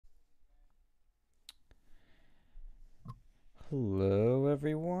Hello,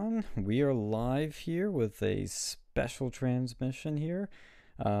 everyone. We are live here with a special transmission here.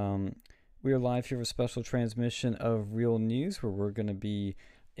 Um, we are live here with a special transmission of Real News where we're going to be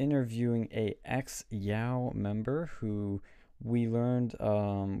interviewing a ex-Yao member who we learned,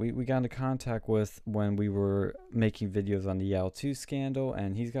 we got into contact with when we were making videos on the Yao 2 scandal,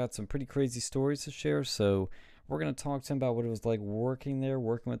 and he's got some pretty crazy stories to share. So we're going to talk to him about what it was like working there,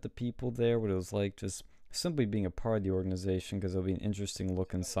 working with the people there, what it was like just simply being a part of the organization because it'll be an interesting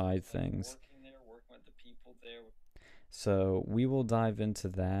look inside things. So we will dive into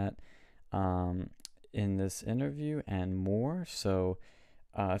that um, in this interview and more. So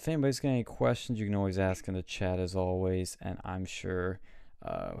if anybody's got any questions, you can always ask in the chat as always, and I'm sure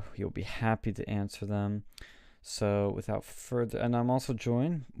he'll be happy to answer them. So without further, and I'm also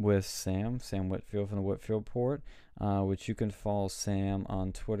joined with Sam Whitfield from the Whitfield Report, which you can follow Sam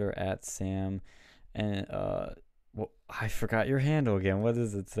on Twitter at Sam. And well, I forgot your handle again. What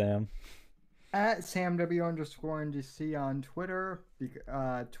is it, Sam? At SamW_NGC on Twitter.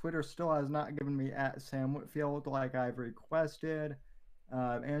 Twitter still has not given me at Sam Whitfield like I've requested.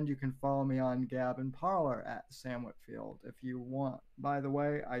 And you can follow me on Gab and Parler at Sam Whitfield if you want. By the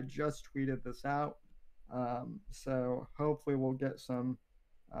way, I just tweeted this out. So hopefully we'll get some,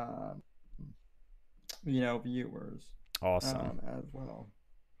 um, viewers Awesome. as well.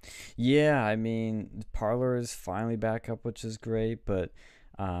 Yeah, I mean, Parlor is finally back up, which is great. But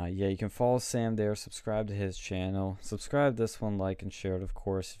yeah, you can follow Sam there, subscribe to his channel, subscribe to this one, like and share it, of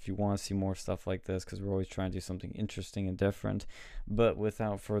course, if you want to see more stuff like this, because we're always trying to do something interesting and different. But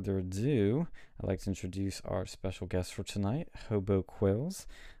without further ado, I'd like to introduce our special guest for tonight, Hobo Quills.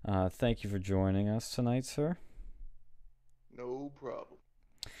 Thank you for joining us tonight, sir. No problem.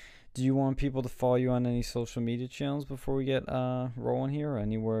 Do you want people to follow you on any social media channels before we get rolling here, or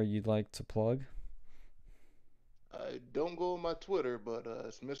anywhere you'd like to plug? I don't go on my Twitter, but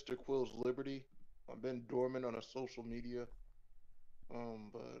it's Mr. Quills Liberty. I've been dormant on a social media.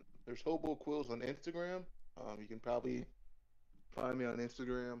 But there's Hobo Quills on Instagram. You can probably find me on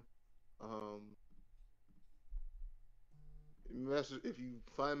Instagram. Um, message if you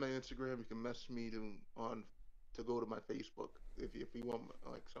find my Instagram, you can message me to go to my Facebook if you want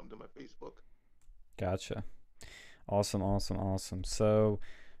like something to my Facebook. Gotcha. Awesome, awesome, awesome. So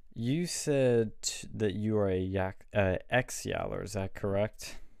you said that you are a ex-Yaller, is that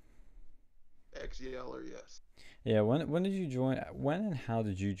correct? XYL yes. Yeah, when did you join? When and how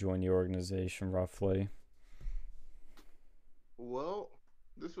did you join the organization, roughly? Well,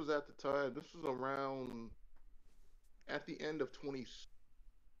 this was at the time. This was around at the end of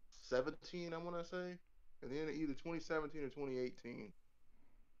 2017, I want to say. At the end of either 2017 or 2018,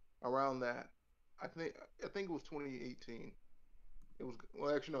 around that. I think I think it was 2018. It was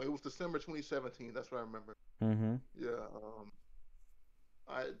well, actually no, it was December 2017. That's what I remember. Mm-hmm. Yeah,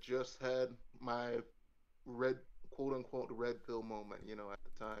 I just had my red quote unquote red pill moment. At the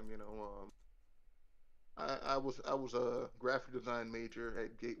time, I was a graphic design major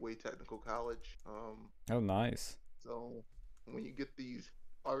at Gateway Technical College. Oh, nice. So when you get these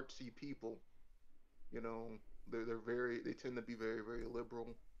artsy people, you know, they tend to be very very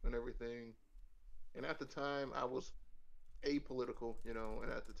liberal and everything. And at the time, I was apolitical,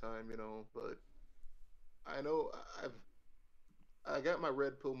 and at the time, but I know I got my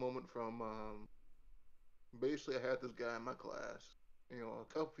red pill moment from basically I had this guy in my class, a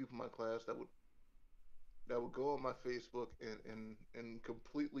couple people in my class that would go on my Facebook and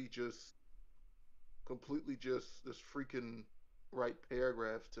completely just this freaking write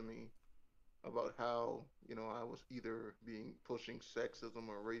paragraphs to me about how I was either being pushing sexism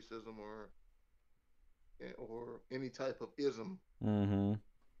or racism or any type of ism Mm-hmm.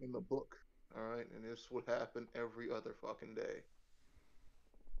 in the book. All right, and this would happen every other fucking day.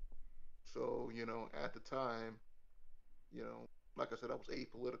 So at the time, like I said, I was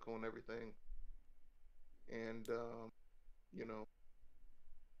apolitical and everything, and you know,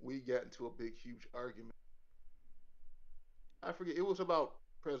 we got into a big, huge argument. I forget it was about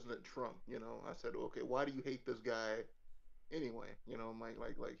President Trump. I said, okay, why do you hate this guy anyway?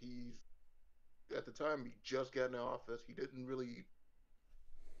 like he's at the time he just got in office. He didn't really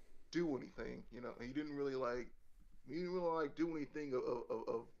do anything. He didn't really like do anything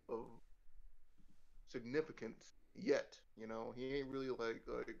of significance yet. He ain't really like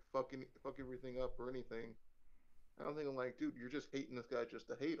fuck everything up or anything. I'm thinking like, dude, you're just hating this guy just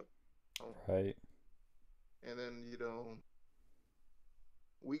to hate him. Right. And then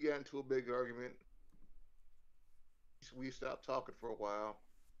we got into a big argument. We stopped talking for a while,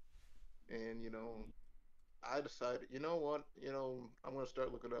 and I decided, you know what, I'm gonna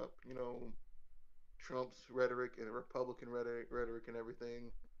start looking up, Trump's rhetoric and Republican rhetoric and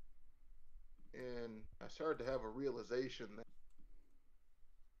everything. And I started to have a realization that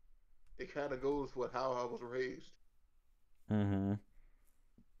it kind of goes with how I was raised. Mm-hmm.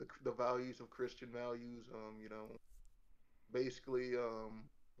 The values of Christian values, basically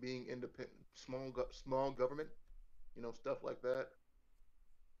being independent, small government, stuff like that.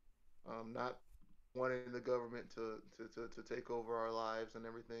 Not wanting the government to take over our lives and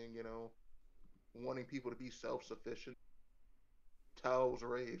everything, wanting people to be self sufficient. That's how I was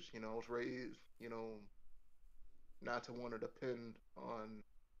raised, I was raised, not to want to depend on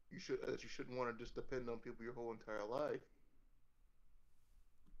you shouldn't want to just depend on people your whole entire life.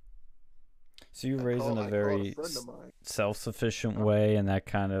 So you were raised in a I called a very friend of mine. self-sufficient Huh? way, and that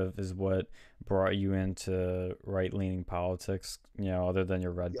kind of is what brought you into right-leaning politics, other than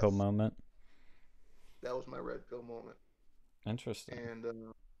your red pill Yes, moment. that was my red pill moment. Interesting. And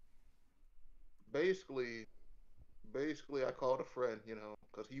basically, I called a friend,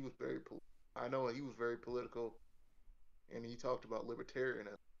 because he was I know he was very political, and he talked about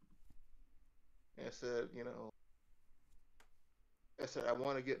libertarianism, and I said I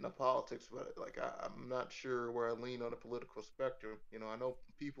want to get into politics, but like I'm not sure where I lean on the political spectrum. I know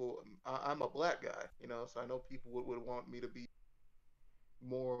people. I'm a black guy, so I know people would want me to be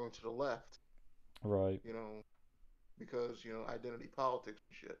more to the left, Right. you know, because identity politics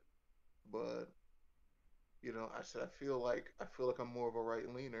and shit. But I said I feel like I'm more of a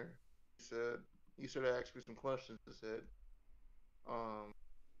right leaner. He said he started asking me some questions. He said, um,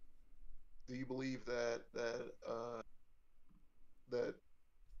 "Do you believe that the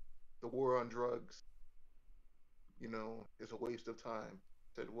war on drugs, is a waste of time?" I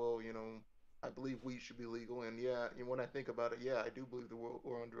said, "Well, I believe weed should be legal, and yeah, when I think about it, yeah, I do believe the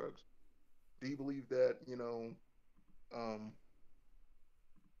war on drugs. Do you believe that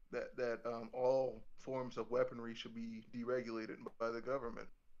um, all forms of weaponry should be deregulated by the government?"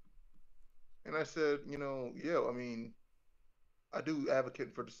 And I said, yeah, I mean, I do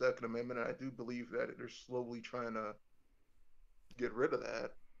advocate for the Second Amendment, and I do believe that they're slowly trying to get rid of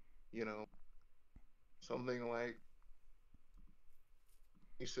that. You know, something like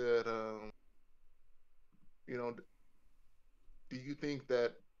he said, you know, do you think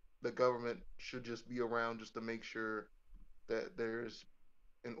that the government should just be around just to make sure that there's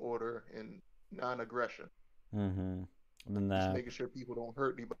an order and non-aggression, Mm-hmm. Then just that. making sure people don't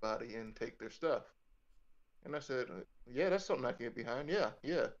hurt anybody and take their stuff? And I said, yeah, that's something I can get behind. Yeah,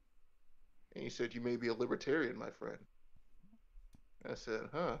 yeah. And he said, you may be a libertarian, my friend. I said,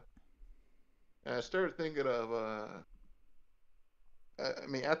 huh. And I started thinking of, I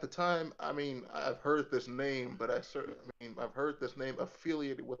mean, at the time, I mean, I've heard this name, but I mean, I've heard this name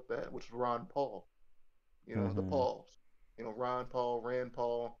affiliated with that, which is Ron Paul. The Mm-hmm. Pauls. Ron Paul, Rand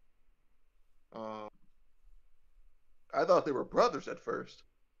Paul. Um, I thought they were brothers at first,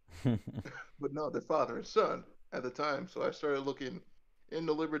 but no, they're father and son at the time. So I started looking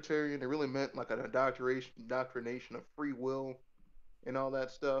into libertarian. It really meant like an indoctrination of free will and all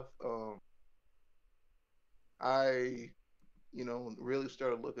that stuff. I, really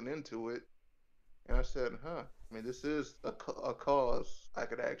started looking into it, and I said, huh, I mean, this is a cause I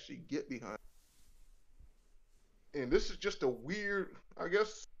could actually get behind. And this is just a weird, I,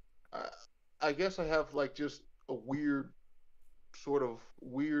 I guess I have like just a weird sort of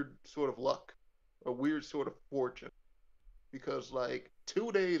luck, a weird sort of fortune. Because like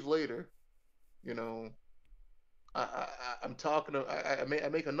 2 days later, you know, I'm talking to, I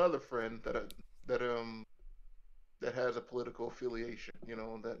make another friend that that has a political affiliation.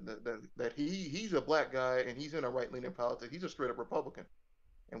 That he's a black guy and he's in a right leaning politics. He's a straight up Republican,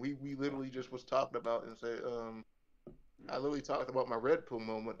 and we literally just was talking about and say I literally talked about my red pill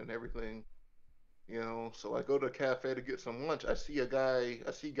moment and everything. So I go to a cafe to get some lunch. I see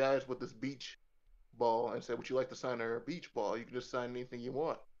guys with this beach ball and say, "Would you like to sign a beach ball? You can just sign anything you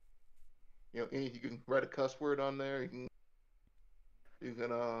want. You can write a cuss word on there. You can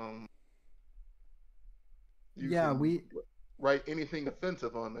you Yeah, can we write anything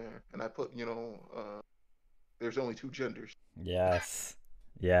offensive on there." And I put, there's only two genders. Yes.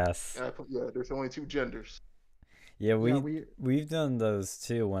 Yes. And I put, yeah, there's only two genders. Yeah, yeah we we we've done those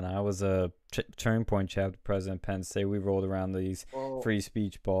too. When I was a Turning Point chapter president at Penn State, we rolled around these Well, free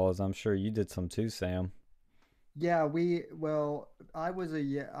speech balls. I'm sure you did some too, Sam. Yeah, we well, I was a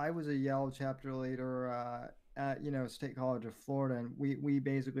Yale chapter leader at State College of Florida, and we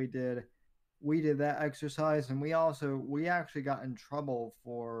basically did that exercise, and we actually got in trouble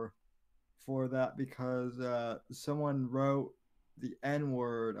for that because someone wrote the N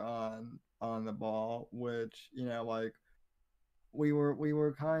word on the ball, which like we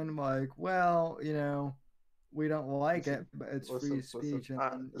were kind of like, well, we don't like it, Listen, but it's free listen. speech, and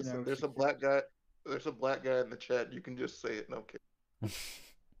then Listen. There's she a black guy. There's a black guy in the chat. You can just say it. No, okay.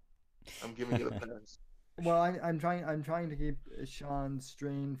 I'm giving you the pass. well, I'm trying to keep Sean's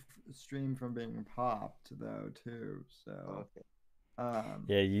stream from being popped though too. So Okay. um,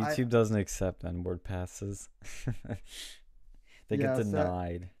 Yeah, I YouTube doesn't accept N-word passes. They get yeah,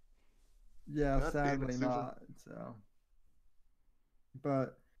 denied. yeah, God damn it, sadly Susan. not. So,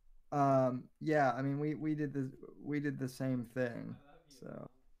 but yeah, I mean, we did the same thing. So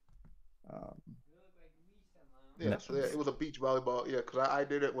um, Yeah, No, so yeah, it was a beach volleyball. Yeah, because I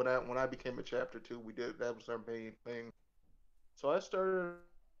did it when I became a chapter two. We did that was our main thing. So I started.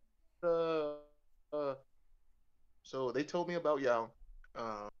 Uh, uh, so they told me about Yao,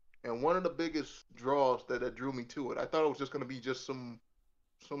 uh, and one of the biggest draws that drew me to it. I thought it was just gonna be just some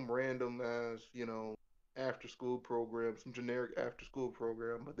random as after school program, some generic after school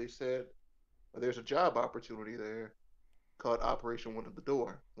program. But they said there's a job opportunity there called Operation One at the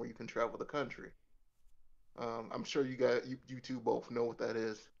Door, where you can travel the country. I'm sure you two both know what that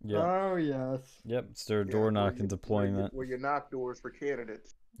is. yep, oh yes, yep. It's their Yeah, door knocking deployment. where you knock doors for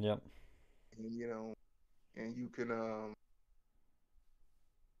candidates, Yep. and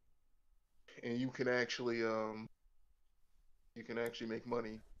and you can actually you can actually make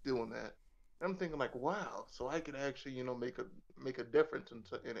money doing that. And I'm thinking like, wow, so I could actually make a difference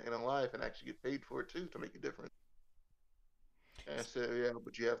in a life and actually get paid for it too to make a difference. And I said, yeah,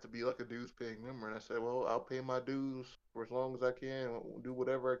 but you have to be like a dues paying member. And I said, well, I'll pay my dues for as long as I can, do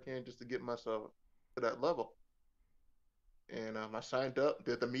whatever I can just to get myself to that level. And I signed up,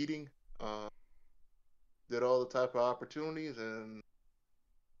 did the meeting, uh, did all the type of opportunities, and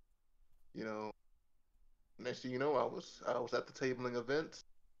you know, next thing you know, I was at the tabling events.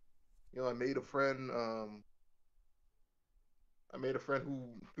 I made a friend. I made a friend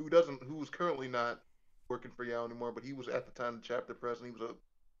who's currently not working for Yao anymore, but he was at the time the chapter president. He was a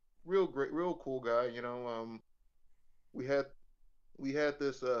real great, real cool guy. We had we had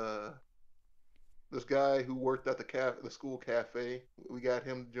this guy who worked at the school cafe. We got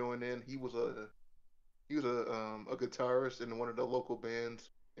him to join in. He was a guitarist in one of the local bands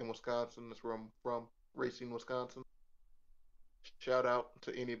in Wisconsin. That's where I'm from, Racine, Wisconsin. Shout out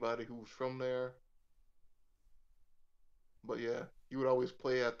to anybody who's from there. But yeah, he would always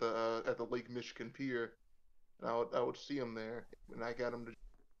play at the Lake Michigan Pier, and I would see him there, and I got him to.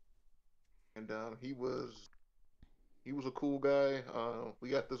 And he was a cool guy. We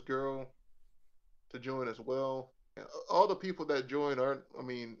got this girl to join as well. And all the people that joined aren't, I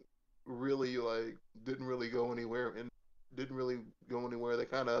mean, really like didn't really go anywhere and didn't really go anywhere. They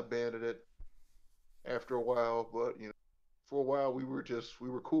kind of abandoned it after a while, but for a while we were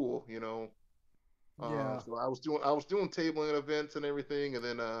cool. yeah, So I was doing tabling events and everything, and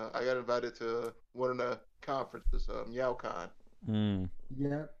then I got invited to one of the conferences, YowCon. Mm.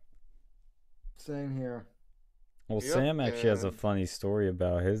 yep, same here. Well, Yep, Sam actually has a and funny story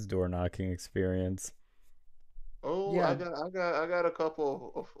about his door knocking experience. oh, I Yeah, got I got I got a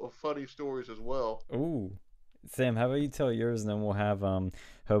couple of funny stories as well. Ooh. Sam, how about you tell yours and then we'll have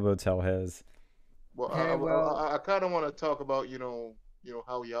Hobo tell his. Well, okay, well, I kind of want to talk about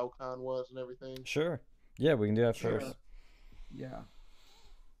how YowCon was and everything. Sure. Yeah, we can do that sure, first. yeah,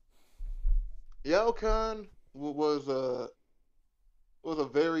 YowCon was a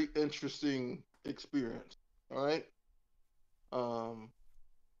very interesting experience. All right. Um,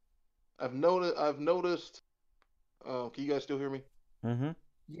 I've noticed. Can you guys still hear me? Mm-hmm.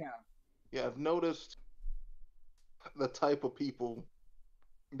 yeah, Yeah, I've noticed the type of people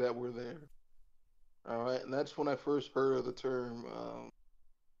that were there. All right, and that's when I first heard of the term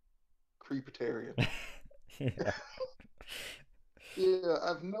creepitarian. Yeah. Yeah,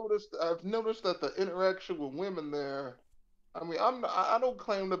 I've noticed that the interaction with women there. I mean, I don't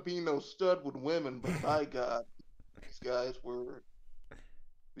claim to be no stud with women, but my God, these guys were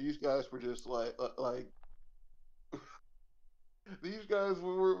these guys were just like these guys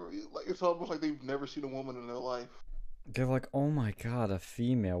were like it's almost like they've never seen a woman in their life. They're like, oh my god, a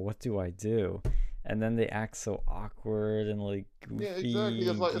female, what do I do? And then they act so awkward and like Yeah, exactly. goofy It's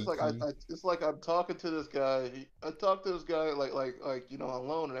and like it's like geeky. it's like I'm talking to this guy. I talk to this guy like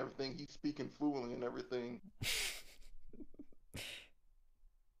alone and everything. He's speaking fluently and everything.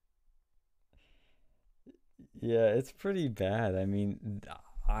 Yeah, it's pretty bad. I mean,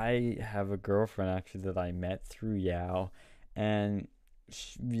 I have a girlfriend actually that I met through Yao, and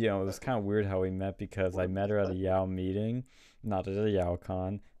it was kind of weird how we met because I met her at a Yao meeting, not at a Yao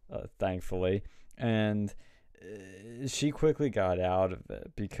con, thankfully, and she quickly got out of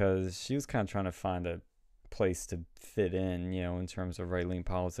it because she was kind of trying to find a place to fit in, in terms of right leaning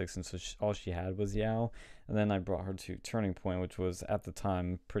politics. And so all she had was Yao. And then I brought her to Turning Point, which was at the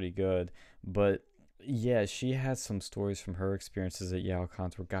time pretty good. But yeah, she had some stories from her experiences at Yao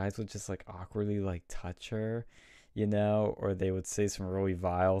cons where guys would just like awkwardly like touch her, or they would say some really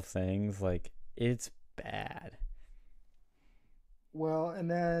vile things. Like, it's bad. Well, and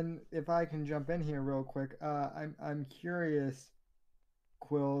then if I can jump in here real quick, I'm curious,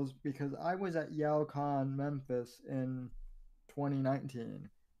 Quills, because I was at YaleCon Memphis in 2019,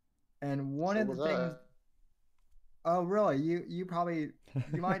 and one So of the was things. I. Oh, really? You probably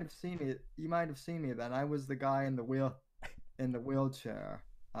you might have seen me. You might have seen me then. I was the guy in the wheelchair,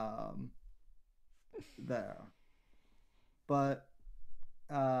 um, there. But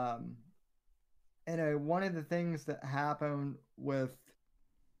um, one of the things that happened with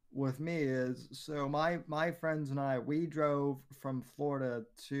me is, so my friends and I, we drove from Florida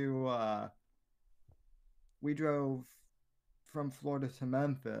to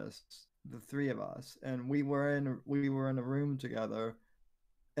Memphis, the three of us, and we were in a room together,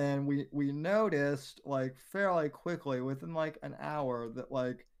 and we noticed like fairly quickly within like an hour that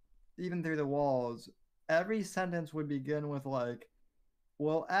like even through the walls, every sentence would begin with like,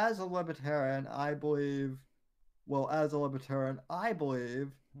 well, as a libertarian, I believe. Well, as a libertarian, I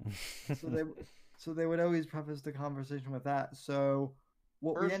believe. So they so they would always preface the conversation with that. So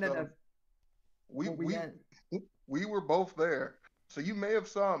what we First ended off, up we what we we end we were both there, so you may have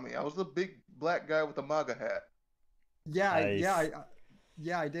saw me. I was the big black guy with the MAGA hat. yeah, Nice.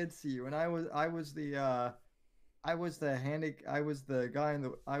 yeah, I did see you, and I was the guy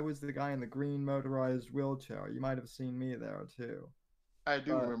in the green motorized wheelchair. You might have seen me there too. I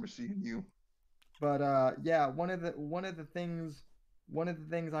do But remember seeing you. yeah, one of the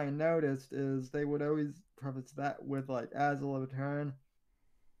things I noticed is they would always preface that with like, as a libertarian,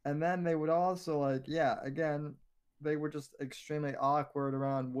 and then they would also like, yeah, again, they were just extremely awkward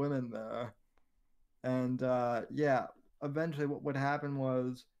around women there. And yeah, eventually what would happen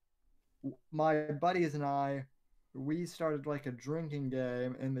was my buddies and I, we started like a drinking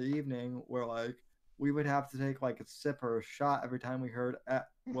game in the evening where like we would have to take like a sip or a shot every time we heard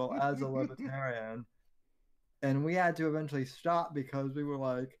well, as a libertarian, and we had to eventually stop because we were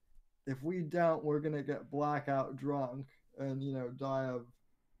like, if we don't, we're gonna get blackout drunk and die of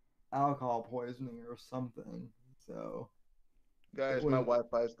alcohol poisoning or something. So it Guys, my was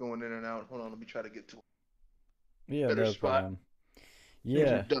Wi-Fi is going in and out. Hold on, let me try to get to a Yeah, better no spot. problem. it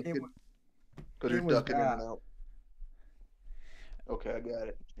Things are Yeah. it ducking because they're it was ducking in bad. and out. Okay, I got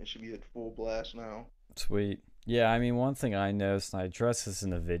it. It should be at full blast now. Sweet. Yeah, I mean, one thing I noticed, and I addressed this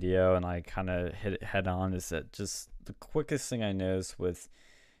in the video, and I kind of hit it head on, is that just the quickest thing I noticed with,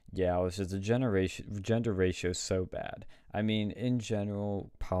 yeah, was just the gender ratio is so bad. I mean, in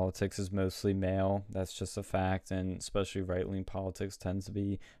general, politics is mostly male. That's just a fact, and especially right wing politics tends to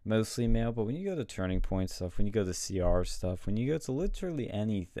be mostly male. But when you go to Turning Point stuff, when you go to CR stuff, when you go to literally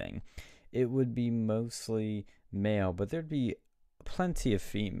anything, it would be mostly male, but there'd be plenty of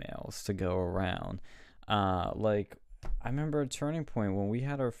females to go around. Like, I remember at Turning Point when we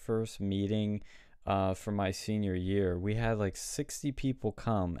had our first meeting for my senior year, we had like 60 people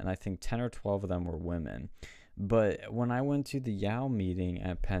come, and I think 10 or 12 of them were women. But when I went to the Yao meeting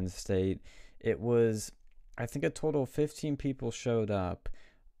at Penn State, it was, I think, a total of 15 people showed up.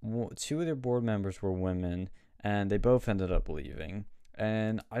 Two of their board members were women, and they both ended up leaving.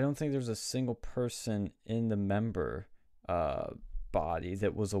 And I don't think there's a single person in the member uh, body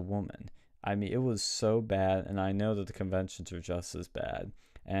that was a woman. I mean, it was so bad, and I know that the conventions are just as bad.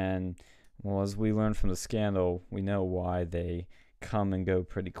 And well, as we learned from the scandal, we know why they come and go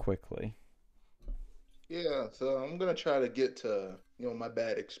pretty quickly. Yeah, so I'm gonna try to get to my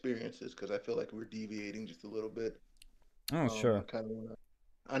bad experiences because I feel like we're deviating just a little bit. Oh, I sure. kind of wanna.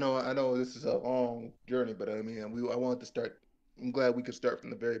 I know this is a long journey, but I mean, I wanted to start. I'm glad we could start from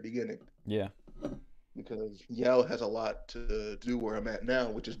the very beginning Yeah. because Yale has a lot to do where I'm at now,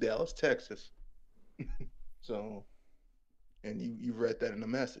 which is Dallas, Texas. So, and you've read that in the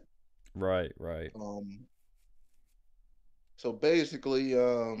message. Right, right. Um, so basically,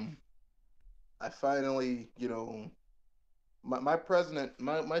 I finally, my president,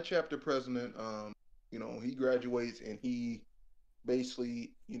 my chapter president, he graduates and he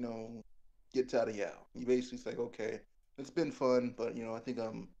basically, gets out of Yale. He basically's like, okay, it's been fun, but I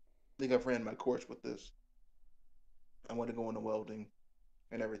think I've ran my course with this. I want to go into welding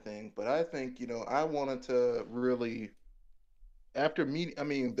and everything, but I think, I wanted to really after meeting, I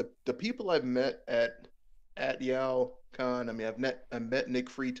mean, the people I've met at Yale Con, I mean, I met Nick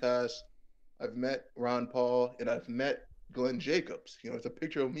Freitas, I've met Ron Paul, and I've met Glenn Jacobs. It's a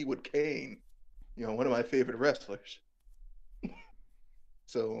picture of me with Kane. one of my favorite wrestlers.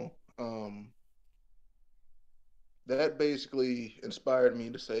 So that basically inspired me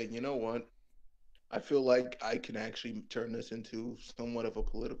to say, you know what? I feel like I can actually turn this into somewhat of a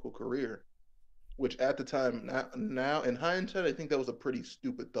political career. Which at the time, now in hindsight, I think that was a pretty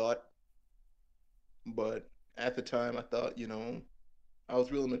stupid thought. But at the time, I thought, I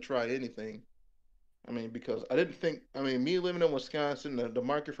was willing to try anything. I mean, because I didn't think, I mean, me living in Wisconsin, the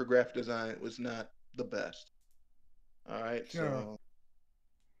market for graphic design was not the best. All right, Sure.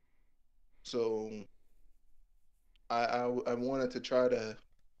 so I wanted to try to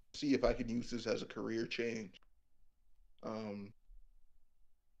see if I could use this as a career change. Um,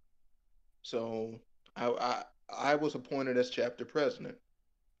 so I I, I was appointed as chapter president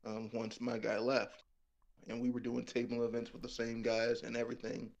once my guy left, and we were doing table events with the same guys and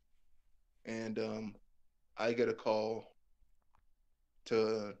everything. And I get a call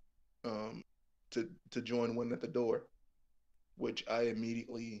to um, to join One at the Door, which I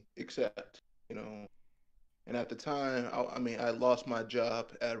immediately accept. You know, and at the time, I mean, I lost my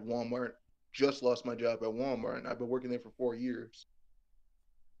job at Walmart. Just lost my job at Walmart, and I've been working there for 4 years.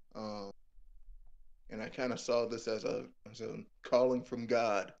 Um, and I kind of saw this as a calling from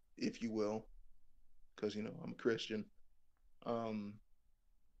God, if you will, because I'm a Christian. Um,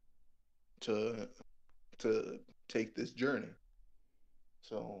 to to take this journey.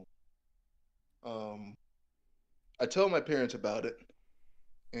 So um, I told my parents about it,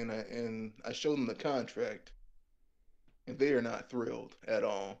 and I showed them the contract, and they are not thrilled at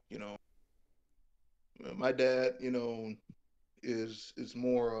all. My dad, is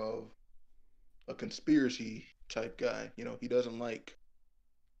more of a conspiracy type guy. He doesn't like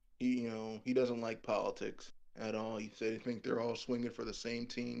politics at all. He said he think they're all swinging for the same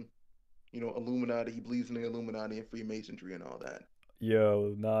team. Illuminati. He believes in the Illuminati and Freemasonry and all that.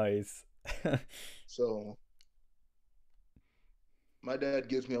 Yo, nice. So my dad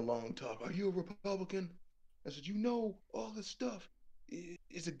gives me a long talk. Are you a Republican? I said, all this stuff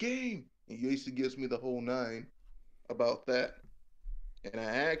is a game. And he basically gives me the whole nine about that. And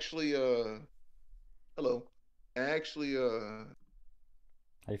hello. I actually,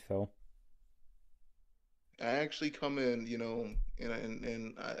 Hi, Phil. I actually come in,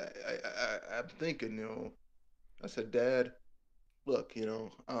 and I'm thinking, I said, Dad, look,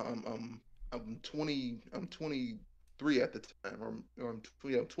 I'm 20, I'm 23 at the time, I'm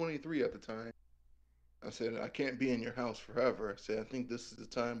 23 at the time. I said, I can't be in your house forever. I said, I think this is the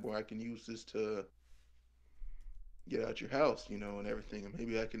time where I can use this to get out your house, and everything, and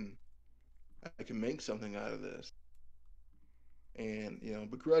maybe I can make something out of this. And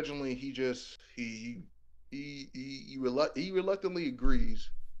begrudgingly, he just he reluctantly agrees.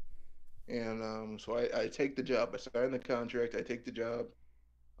 And so I take the job. I sign the contract. I take the job.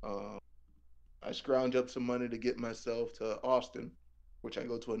 Um, I scrounge up some money to get myself to Austin, which I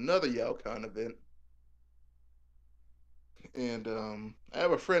go to another YowCon event. And I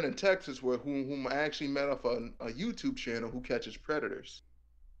have a friend in Texas whom I actually met off a YouTube channel who catches predators,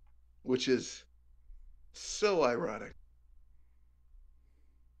 which is so ironic.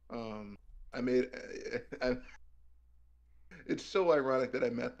 Um, I made I, it's so ironic that I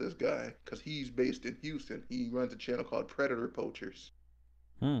met this guy because he's based in Houston. He runs a channel called Predator Poachers.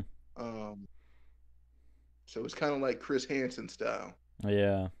 Hmm. Um, so it's kind of like Chris Hansen style.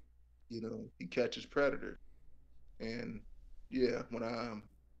 Yeah. He catches predators, and yeah, when I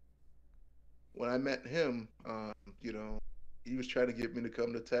met him, he was trying to get me to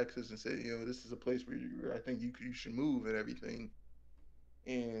come to Texas and say, this is a place where I think you should move and everything.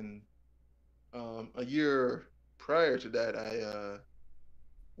 And a year prior to that, I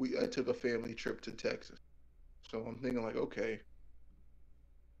took a family trip to Texas. So I'm thinking like, okay,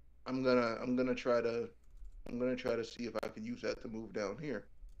 I'm gonna try to see if I can use that to move down here.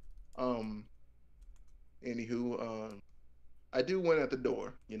 Um, anywho, I do win at the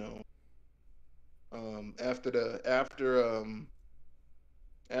door.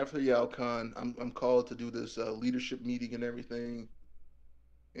 After YowCon, I'm called to do this leadership meeting and everything,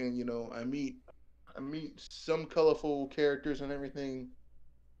 and I meet some colorful characters and everything.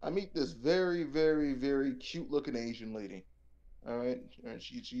 I meet this very very very cute looking Asian lady. All right, and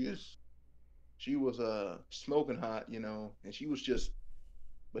she was smoking hot, and she was just,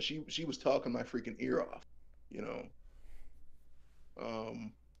 but she was talking my freaking ear off, you know.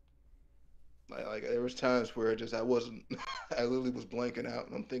 Um, like there was times where I wasn't, I literally was blanking out,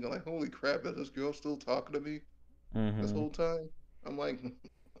 and I'm thinking like, holy crap, is this girl still talking to me this Mm-hmm. whole time? I'm like,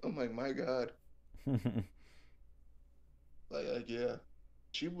 I'm like, my God, yeah,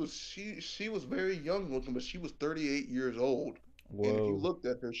 she was very young looking, but she was 38 years old. And if you Whoa. looked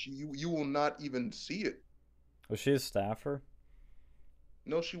at her, you will not even see it. Was she a staffer?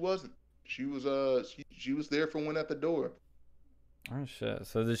 No, she wasn't. She was there for one at the door. Oh shit.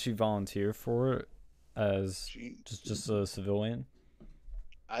 So did she volunteer for it as She just a civilian?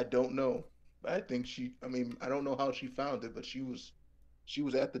 I don't know. I think I mean, I don't know how she found it, but she was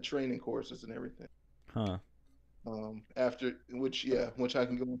at the training courses and everything. Huh. After which, yeah, which I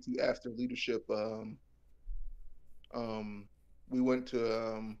can go into after leadership. Um, we went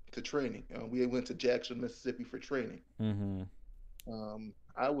to training. We went to Jackson, Mississippi for training. Mm-hmm.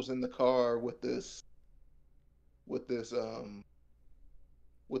 I was in the car with this um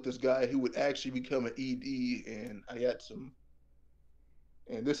with this guy who would actually become an ED, and I had some.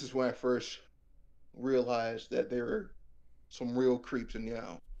 And this is when I first realized that there were some real creeps in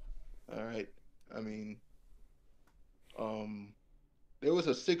Yao. All right, I mean, um, there was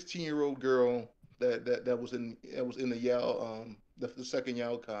a 16-year-old girl that was in the Yao the second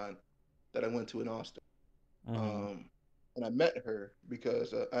Yao Con that I went to in Austin. Mm-hmm. Um, and I met her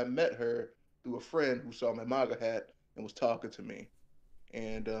because I met her through a friend who saw my MAGA hat and was talking to me.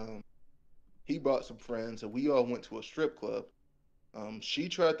 And he brought some friends, and we all went to a strip club. She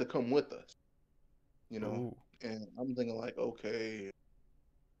tried to come with us, you know, Ooh. and I'm thinking like, okay,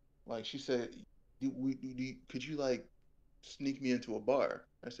 like she said, could you like sneak me into a bar?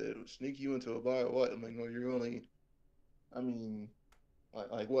 I said, sneak you into a bar? What? I'm like, no, you're only, I mean,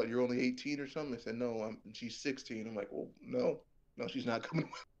 like what? You're only 18 or something? I said, no, she's 16. I'm like, well, no, no, she's not coming.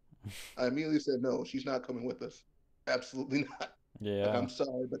 I immediately said, no, she's not coming with us. Absolutely not. Like, Yeah. I'm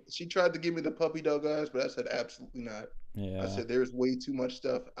sorry, but she tried to give me the puppy dog eyes, but I said, absolutely not. I Yeah. said, there's way too much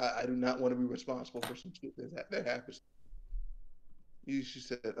stuff. I do not want to be responsible for some shit that happens. She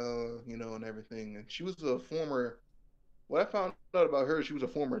said, you know, and everything. And she was a former, what I found out about her, she was a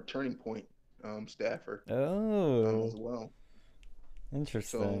former Turning Point staffer Oh. as well. So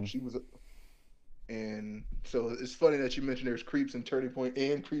Interesting. she was, and so it's funny that you mentioned there's creeps in Turning Point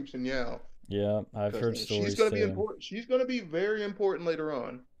and creeps in Yao, Yeah, I've because heard she's stories going to be too. important. She's going to be very important later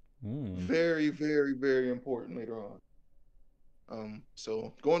on. Hmm. Very, very, very important later on.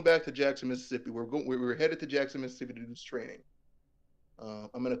 So going back to Jackson, Mississippi, we're headed to Jackson, Mississippi to do this training.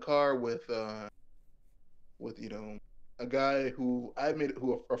 I'm in a car with a guy who I made,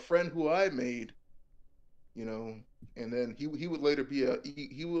 who a friend who I made, you know, and then he would later be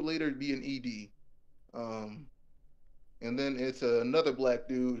he would later be an ED. Um, and then it's another black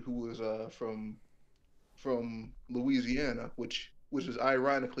dude who was from Louisiana, which is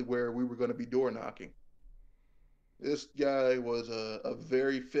ironically where we were going to be door knocking. This guy was a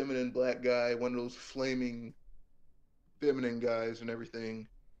very feminine black guy, one of those flaming feminine guys and everything.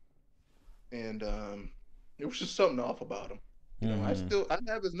 And there was just something off about him. You know, Hmm. I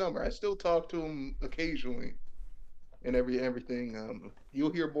have his number. I still talk to him occasionally and everything.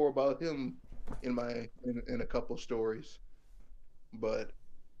 You'll hear more about him in a couple of stories. But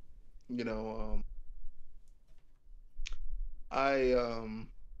you know, I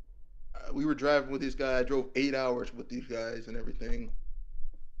we were driving with this guy. I drove 8 hours with these guys and everything.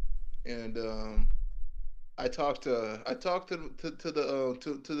 And I talked to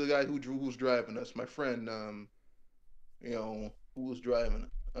the guy who's driving us, my friend, you know, who was driving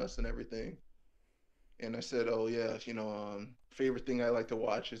us and everything. And I said, "Oh yeah, you know, favorite thing I like to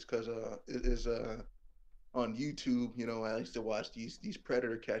watch is because it is on YouTube. You know, I used to watch these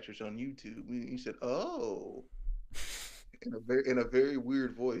predator catchers on YouTube." He said, "Oh," in a very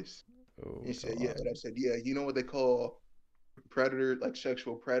weird voice. Oh He said, "Yeah," God. and I said, "Yeah, you know what they call predator, like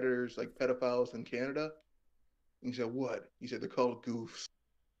sexual predators, like pedophiles in Canada?" He said, "What?" He said, "They're called goofs."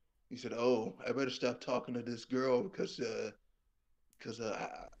 He said, "Oh, I better stop talking to this girl because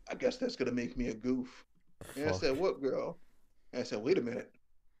I guess that's gonna make me a goof." And I said, Fuck. "What girl?" And I said, "Wait a minute.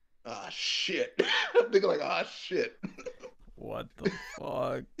 Ah, shit." I'm thinking like, ah, shit. What the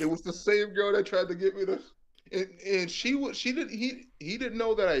fuck? It was the same girl that tried to get me to, and he didn't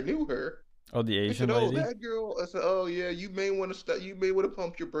know that I knew her. Oh, the He said, Asian "Oh, lady? that girl." I said, "Oh yeah, you may want to stop. You may want to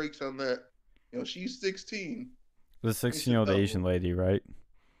pump your brakes on that. You know, she's 16." The He 16 said, year old Asian "Oh, lady, right?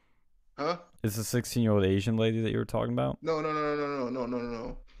 huh? It's the 16-year-old Asian lady that you were talking about? No, no, no, no, no, no, no, no,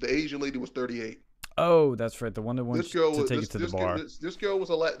 no. The Asian lady was 38. Oh, that's right. The one that wants to take it to the bar. This girl was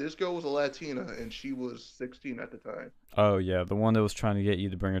this girl was a Latina, and she was 16 at the time. Oh, yeah. The one that was trying to get you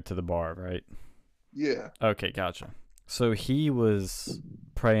to bring her to the bar, right? Yeah, Okay, gotcha. So he was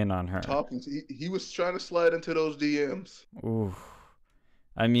preying on her. talking to he was trying to slide into those DMs. Ooh.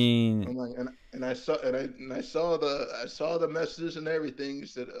 I mean, I'm like, and I saw the messages and everything. He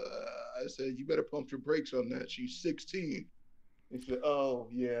said, I said, you better pump your brakes on that. She's 16. He said, oh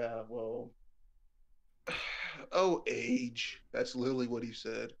yeah, well, oh, age. That's literally what he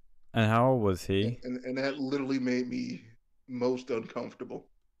said. And how old was And, he? and, and that literally made me most uncomfortable.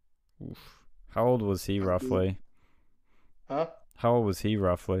 Oof. How old was he Like, dude, roughly? huh? How old was he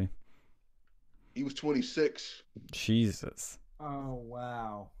roughly? He was 26. Jesus. Oh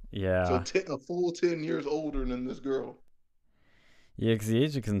wow. So Yeah. a full 10 years older than this girl. Yeah, because the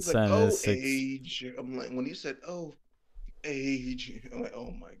age of He's like, consent is oh, six. age. I'm like, when he said, oh, age, I'm like,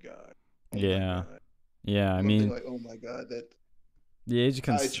 oh my God. Oh my Yeah. God. Yeah, I I'm thinking mean, like, oh my God, that the age of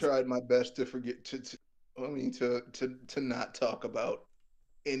I consent. tried my best to forget I mean to not talk about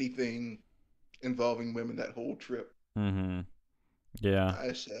anything involving women that whole trip. Mm-hmm. Yeah.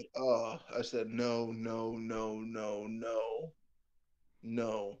 I said, no, no, no, no, no,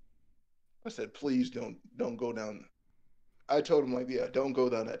 no. I said, please don't go down. I told him like, yeah, don't go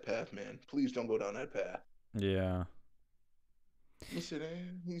down that path, man. Please don't go down that path. Yeah. He said,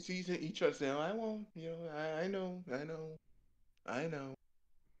 he tried to say, oh, I won't, I know, I know, I know.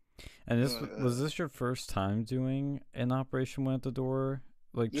 And I'm this like, was this your first time doing an Operation Went at the Door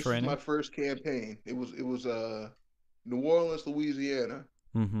like this is my training? first campaign. It was New Orleans, Louisiana.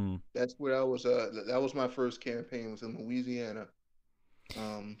 Mm-hmm. That's where I was. That was my first campaign. Was in Louisiana.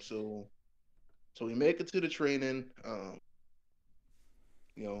 So we make it to the training.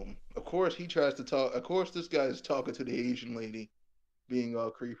 Of course he tries to talk. Of course this guy is talking to the Asian lady, being all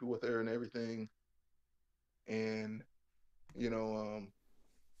creepy with her and everything. And you know,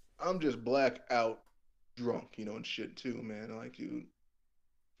 I'm just black out drunk, and shit too, man. Like, dude.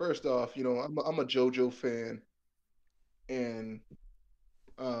 First off, I'm a JoJo fan, and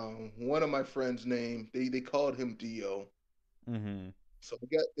one of my friends' name they called him Dio. Mm-hmm. So I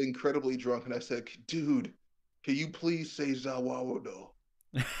got incredibly drunk, and I said, "Dude, can you please say Zawawado?"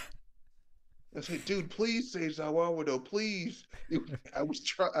 I said, "Dude, please say Zawawado, please."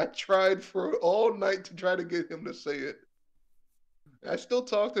 I tried for all night to try to get him to say it. I still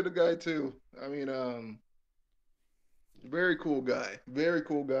talk to the guy too. I mean, very cool guy,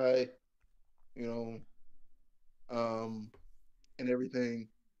 you know, um, and everything.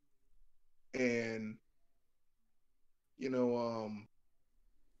 And you know,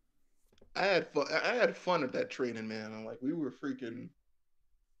 I had fun. I had fun at that training, man. I'm like, we were freaking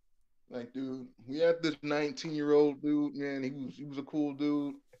like, dude. We had this 19-year-old dude, man. He was a cool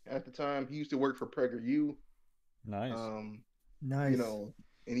dude at the time. He used to work for PragerU, Nice. um, you Nice. know,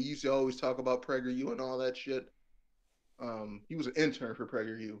 and he used to always talk about PragerU and all that shit. He was an intern for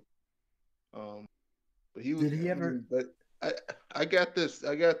PragerU, um, but he was. Did he I ever? mean, but I, I got this,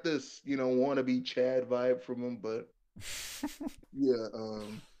 wannabe Chad vibe from him. But yeah,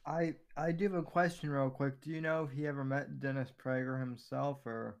 I do have a question real quick. Do you know if he ever met Dennis Prager himself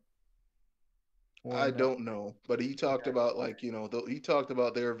or I no? don't know. But he talked Okay. about like, he talked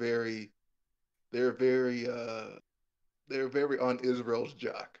about they're very they're very on Israel's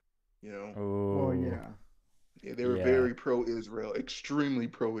jock. You know, Well, Oh, yeah. yeah, they were yeah. very pro-Israel, extremely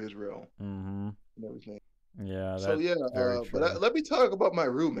pro-Israel, Mm-hmm. and everything. Yeah, So that's yeah, very but true. let me talk about my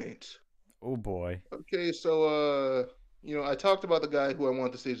roommates. Oh boy. Okay, so I talked about the guy who I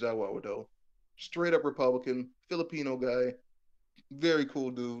wanted to say Zawawado, straight up Republican, Filipino guy, very cool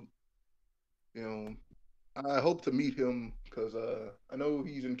dude. You know, I hope to meet him because I know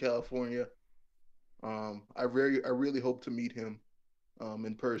he's in California. I really hope to meet him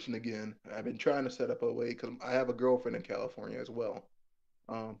in person again. I've been trying to set up a way because I have a girlfriend in California as well.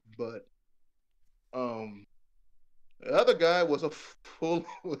 But um, the other guy was a full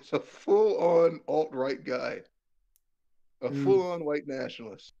on alt right guy, a full Oof. on white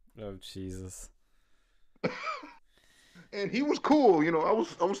nationalist, Oh Jesus. and he was cool. I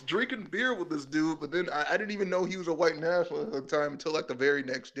was drinking beer with this dude, but then I didn't even know he was a white nationalist at the time until like the very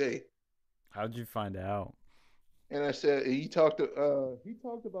next day. How'd you find out? And I said he talked about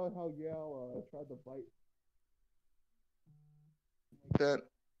how Yao tried to bite that.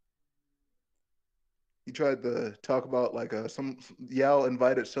 He tried to talk about like some Yao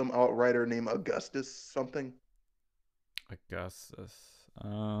invited some outrider named Augustus something. Augustus.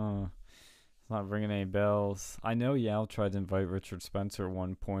 It's not ringing any bells. I know Yao tried to invite Richard Spencer at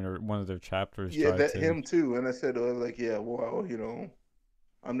one point, or one of their chapters Yeah, tried that to. him too. And I said like, yeah, well,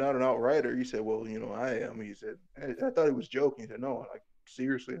 I'm not an outrider. He said, well, I am. He said, I thought he was joking. He said, no, like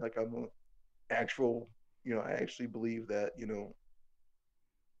seriously, like I'm an actual, I actually believe that,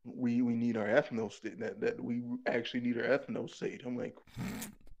 we need our ethno state, that we actually need our ethno state.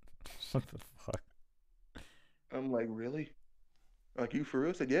 What the fuck? I'm like, really? Like, you for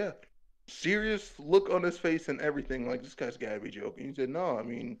real? I said, yeah. Serious look on his face and everything. Like, this guy's gotta be joking. He said, no,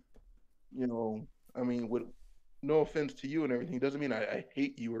 you know, with no offense to you and everything, doesn't mean I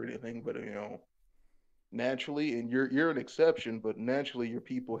hate you or anything, but naturally, and you're an exception, but naturally your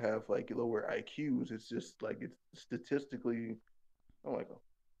people have like lower IQs. It's just like it's statistically. I'm like,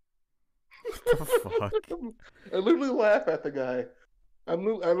 What the fuck? I literally laugh at the guy. I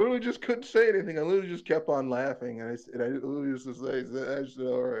literally just couldn't say anything. I literally just kept on laughing, and I literally just say, I just,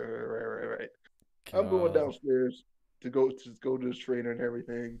 all right, right. I'm going God. downstairs to go to this trainer and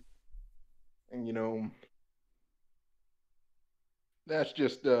everything, and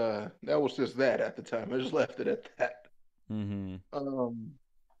that was just that at the time. I just left it at that. Mm-hmm. Um,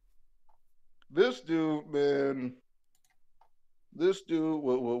 this dude, man, this dude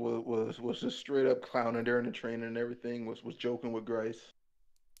was just straight up clowning during the training and everything. Was joking with Grice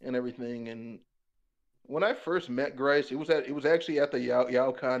and everything. And when I first met Grice, it was actually at the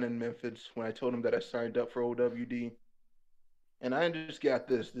YaoCon in Memphis when I told him that I signed up for OWD, and I just got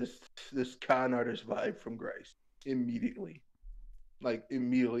this con artist vibe from Grice immediately, like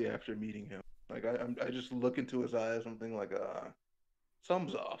immediately after meeting him. Like I just look into his eyes, something like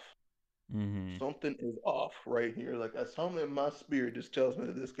something's off. Mm-hmm. Something is off right here. Like something in my spirit just tells me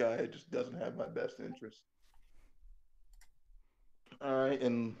that this guy just doesn't have my best interest. All right,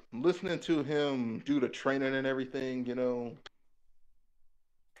 and listening to him do the training and everything,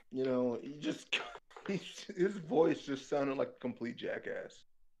 he just his voice just sounded like a complete jackass.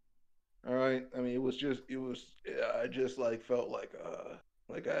 All right, I mean, I just like felt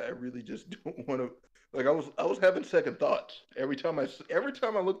like I really just don't want to. Like I was having second thoughts every time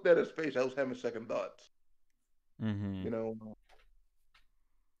I looked at his face. I was having second thoughts. Mm-hmm. You know,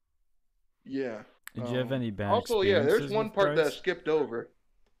 yeah. Did you have any bad Also, yeah, there's experiences one with part that I Grice? skipped over.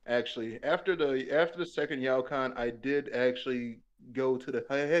 Actually, after the second YaoCon, I did actually go to the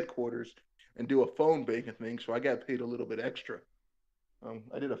headquarters and do a phone banking thing, so I got paid a little bit extra.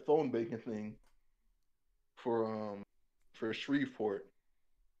 I did a phone banking thing for um for Shreveport,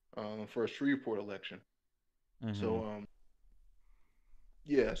 for a Shreveport election. Mm-hmm. So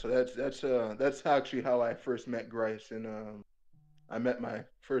yeah, so that's actually how I first met Grice, and I met my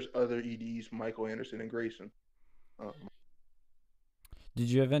first other EDs, Michael Anderson and Grayson. Um, Did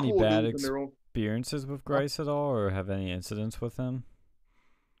you have any cool bad dudes in their own. experiences with Uh, Grice at all, or have any incidents with him?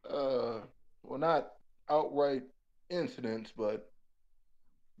 well, not outright incidents, but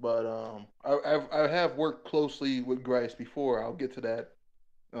I have worked closely with Grice before. I'll get to that.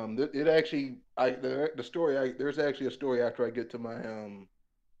 It actually the story there's actually a story after I get to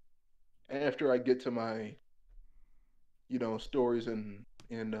my stories in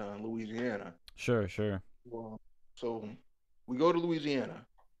Louisiana. Sure, sure. Well, so we go to Louisiana.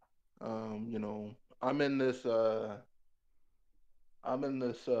 You know, I'm in this uh I'm in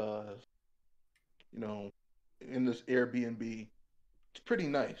this you know in this Airbnb. It's pretty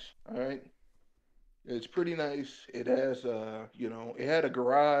nice, all right? It's pretty nice. It has it had a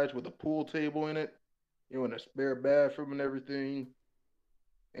garage with a pool table in it, and a spare bathroom and everything.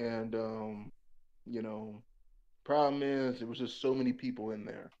 And you know, problem is there was just so many people in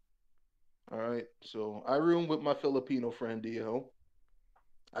there. All right. So I roomed with my Filipino friend Dio.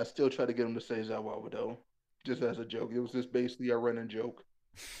 I still try to get him to say Zawawado, though, just as a joke. It was just basically a running joke.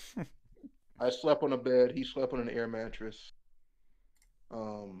 I slept on a bed, he slept on an air mattress.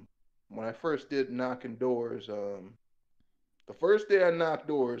 Um when I first did knocking doors, the first day I knocked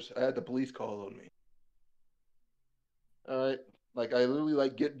doors, I had the police call on me. All right. Like I literally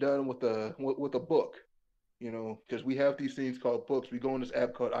like get done with a book, because we have these things called books. We go on this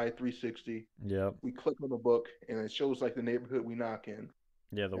app called i360. Yep. We click on the book, and it shows like the neighborhood we knock in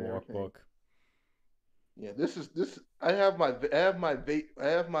Yeah, the and everything. walkbook. Yeah, this is this. I have my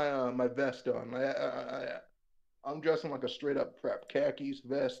vest on. I'm dressing like a straight up prep, khakis,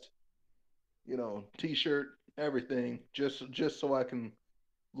 vest, t-shirt, everything, just so I can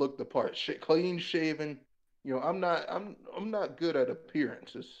look the part. Clean shaven. I'm not good at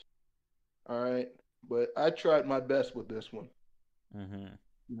appearances. All right, but I tried my best with this one.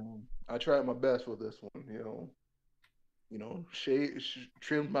 Mm-hmm. I tried my best with this one.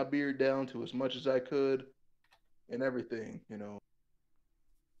 Trimmed my beard down to as much as I could and everything.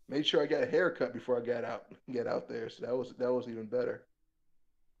 Made sure I got a haircut before I get out there. So that was even better.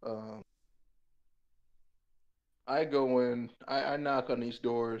 Um, I go in, I knock on these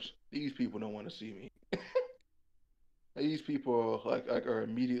doors. These people don't want to see me. These people are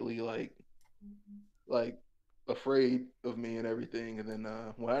immediately like afraid of me and everything. And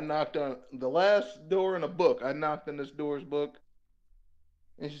then when I knocked on the last door in a book, I knocked on this door's book,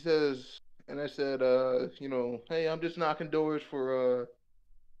 and she says, and I said, hey, I'm just knocking doors for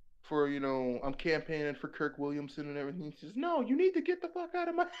I'm campaigning for Kirk Williamson and everything. She says, no, you need to get the fuck out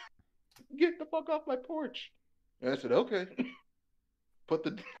of my get the fuck off my porch. And I said, okay. put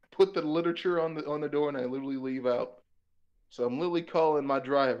the put the literature on the door, and I literally leave out. So I'm literally calling my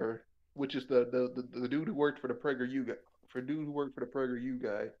driver, which is the dude who worked for the PragerU guy, for dude who worked for the PragerU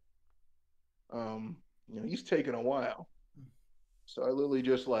guy. Um, he's taking a while. So I literally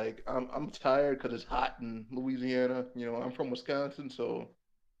just like I'm tired because it's hot in Louisiana. I'm from Wisconsin, so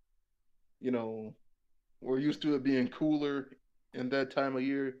you know we're used to it being cooler in that time of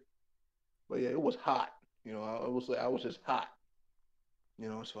year. But yeah, it was hot. I was just hot.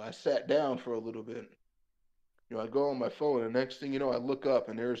 So I sat down for a little bit. I go on my phone, and the next thing you know, I look up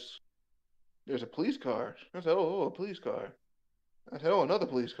and there's a police car. I said, oh, a police car. I said, oh, another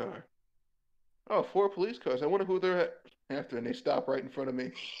police car. Oh, four police cars. I wonder who they're after, and they stop right in front of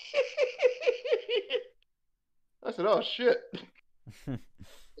me. I said, oh shit.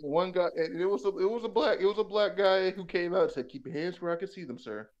 One guy, and it was a black guy who came out and said, keep your hands where I can see them,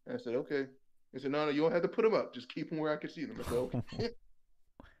 sir. And I said, okay. He said, no, you don't have to put them up. Just keep them where I can see them. I said, okay.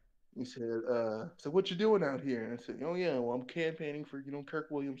 He said, so what you doing out here? And I said, oh yeah, well I'm campaigning for, Kirk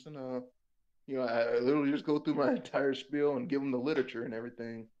Williamson. I literally just go through my entire spiel and give him the literature and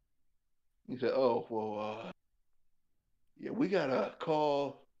everything. He said, oh, well, yeah, we got a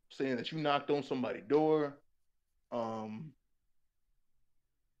call saying that you knocked on somebody's door. Um,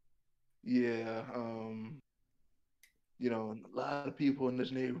 yeah, a lot of people in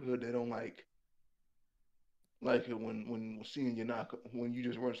this neighborhood, they don't like it when seeing you knock when you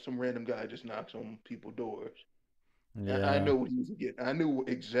just run some random guy just knocks on people's doors. I Yeah. know what he was getting. I knew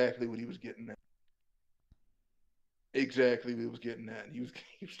exactly what he was getting at. Exactly what he was getting at. He was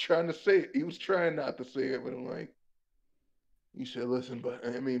trying to say it. He was trying not to say it, but I'm like, you said, listen, but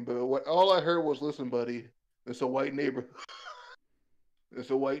I mean, but what all I heard was, listen, buddy, it's a white neighborhood.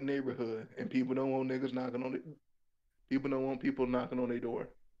 It's a white neighborhood, and people don't want niggas knocking on it. People don't want people knocking on their door.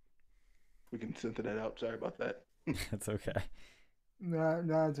 We can censor that out. Sorry about that. That's okay. No,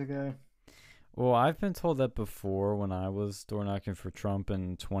 it's okay. Well, I've been told that before when I was door knocking for Trump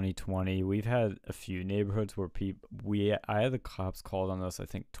in 2020. We've had a few neighborhoods where I had the cops called on us, I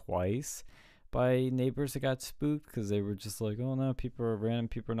think twice, by neighbors that got spooked because they were just like, oh no, random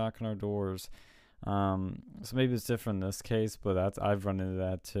people are knocking our doors. So maybe it's different in this case, but I've run into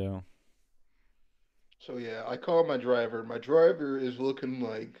that too. So yeah, I call my driver. My driver is looking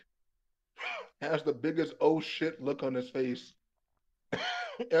like has the biggest oh shit look on his face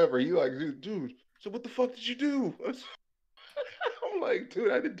ever. You like, dude. So what the fuck did you do? I'm like,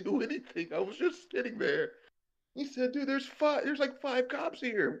 dude, I didn't do anything. I was just sitting there. He said, dude, there's like five cops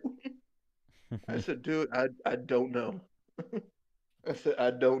here. I said, dude, I don't know. I said, I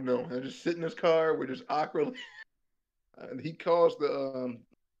don't know. I just sit in his car. We're just awkwardly. And he calls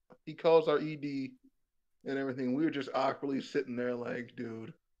our ED and everything. We were just awkwardly sitting there, like,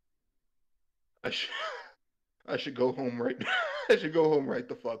 dude, I should, I should go home right. I should go home right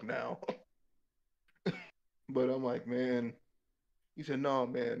the fuck now. But I'm like, man. He said, no,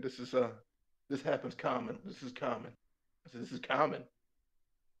 man, this happens common. This is common. I said, this is common.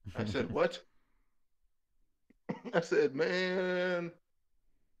 I said, what? I said, man,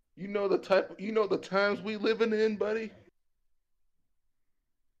 you know the times we living in, buddy.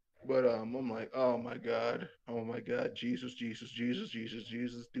 But I'm like, oh my God, Jesus, Jesus, Jesus, Jesus,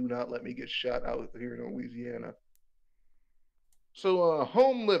 Jesus, do not let me get shot out here in Louisiana. So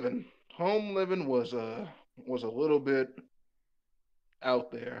home living was a little bit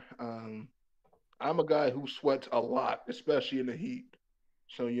out there. I'm a guy who sweats a lot, especially in the heat.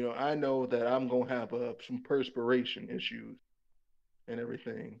 So I know that I'm gonna have some perspiration issues and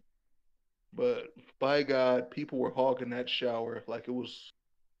everything. But by God, people were hogging that shower like it was.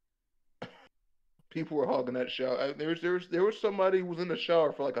 People were hogging that shower. There was somebody who was in the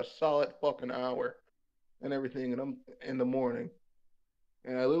shower for like a solid fucking hour and everything, and I'm in the morning,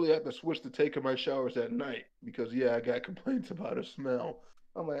 and I literally had to switch to taking my showers at night because yeah, I got complaints about a smell.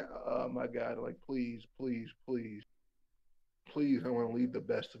 I'm like, oh my God, like please, please, please, please, I want to leave the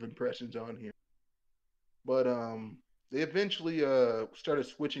best of impressions on here. But they eventually started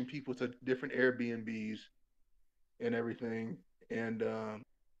switching people to different Airbnbs and everything, and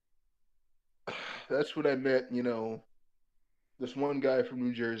that's when I met this one guy from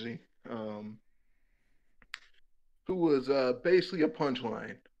New Jersey, um, who was basically a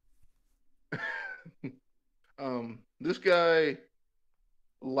punchline. This guy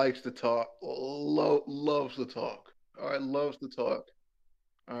likes to talk, loves to talk. All right, loves to talk.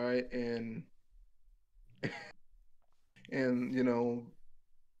 All right, and and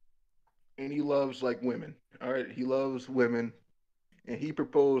he loves like women. All right, he loves women, and he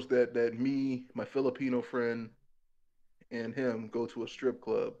proposed that me, my Filipino friend, and him go to a strip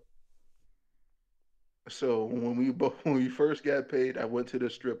club. So when we first got paid, I went to the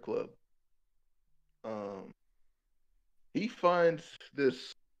strip club. Um, he finds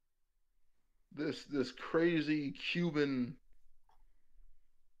this crazy Cuban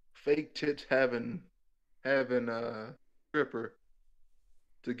fake tits having stripper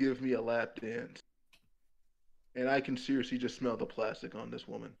to give me a lap dance, and I can seriously just smell the plastic on this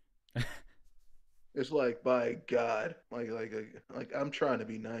woman. It's like, by God, like I'm trying to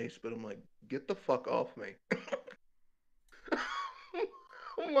be nice, but I'm like, get the fuck off me.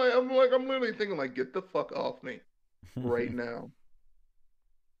 I'm literally thinking like, get the fuck off me right now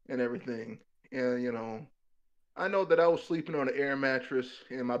and everything. And I know that I was sleeping on an air mattress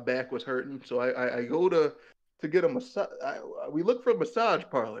and my back was hurting, so I go to get a massage. We look for massage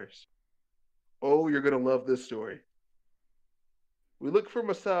parlors. Oh, you're gonna love this story. We look for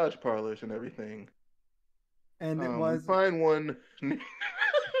massage parlors and everything. And it We was, find one.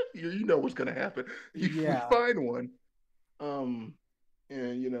 You know what's gonna happen. We yeah. find one. Um,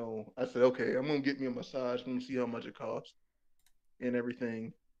 and I said, okay, I'm gonna get me a massage. I'm gonna see how much it costs and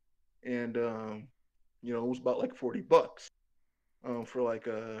everything. And it was about like $40 for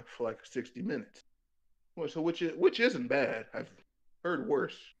like 60 minutes. Well, so which isn't bad. I've heard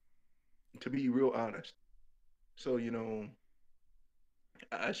worse, to be real honest. So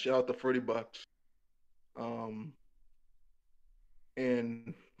I shell out the $40. Um,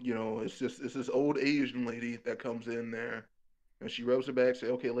 and it's this old Asian lady that comes in there, and she rubs her back, say,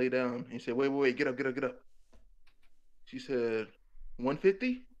 "Okay, lay down." And he said, "Wait, wait, wait, get up, get up, get up." She said,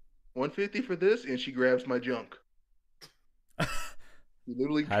 150, 150 for this, and she grabs my junk. She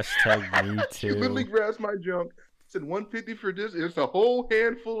literally, Hashtag me she literally too. grabs my junk. Said 150 for this, and it's a whole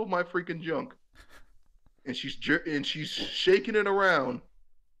handful of my freaking junk. And she's shaking it around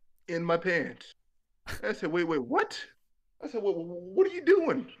in my pants. And I said, "Wait, wait, what?" I said, "What are you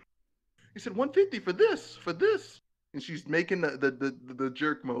doing?" He said, 150 for this, for this. And she's making the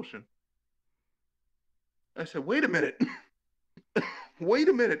jerk motion. I said, "Wait a minute." Wait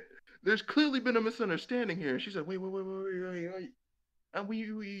a minute. There's clearly been a misunderstanding here. She said, "Wait, wait, wait, wait, wait, wait, wait.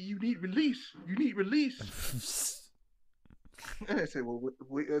 You need release. You need release." And I said, "Well,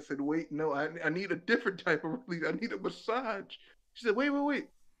 wait." I said, "Wait, no, I need a different type of release. I need a massage." She said, "Wait, wait, wait.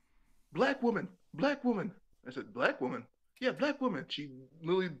 Black woman, black woman." I said, "Black woman? Yeah, black woman." She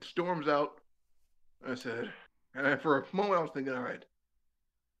literally storms out. I said, for a moment, I was thinking, all right,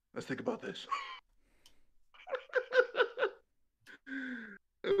 let's think about this.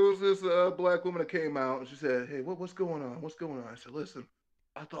 It was this black woman that came out and she said, "Hey, what's going on? What's going on?" I said, "Listen,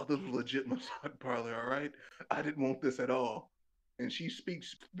 I thought this was legit massage parlor. All right, I didn't want this at all." And she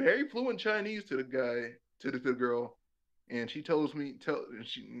speaks very fluent Chinese to the guy, to the girl, and she tells me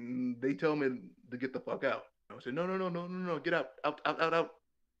they tell me to get the fuck out. I said, "No, no, no, no, no, no, get out, out, out, out, out."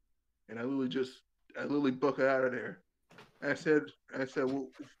 And I literally book her out of there. I said, well,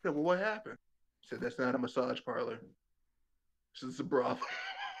 what happened?" She said, "That's not a massage parlor. It's a brothel."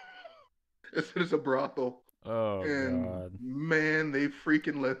 It's a brothel. Oh And God. man, they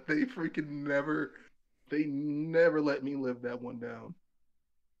never let me live that one down.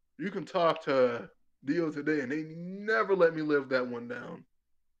 You can talk to Dio today, and they never let me live that one down.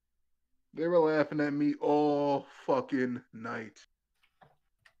 They were laughing at me all fucking night.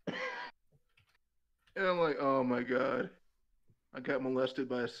 And I'm like, oh my God, I got molested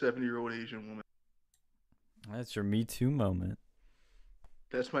by a 70-year-old Asian woman. That's your Me Too moment.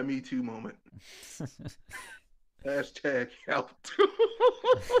 That's my Me Too moment. Hashtag out too.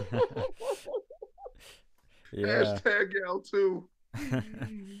 Yeah. Hashtag out too.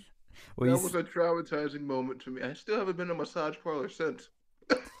 Well, That was a traumatizing moment for me. I still haven't been to a massage parlor since.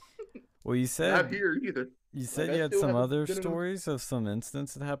 you Not said here either. you Like, said I you had still some haven't other been in a. stories of some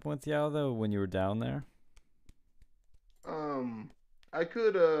incidents that happened with Yao though when you were down there. Um, I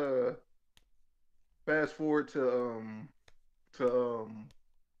could fast forward to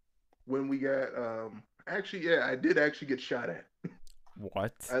when we got actually, yeah, I did actually get shot at.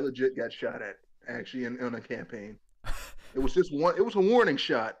 What? I legit got shot at actually in a campaign. It was just one. It was a warning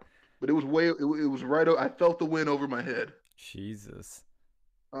shot, but it was it was right. I felt the wind over my head. Jesus.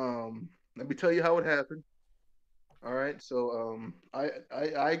 Let me tell you how it happened. All right, so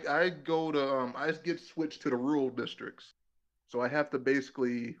I go to I get switched to the rural districts, so I have to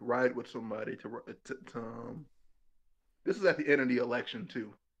basically ride with somebody to. This is at the end of the election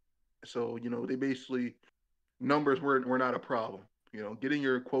too, so they basically numbers were not a problem. Getting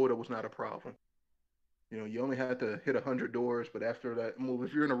your quota was not a problem. You only had to hit 100 doors, but after that, well,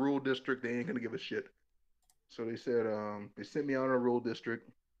 if you're in a rural district, they ain't gonna give a shit. So they said they sent me out in a rural district,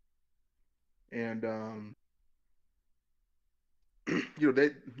 and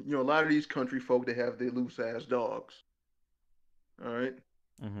they, a lot of these country folk, they have their loose ass dogs. All right.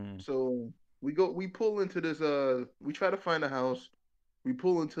 Mhm. So we pull into this, we try to find a house. We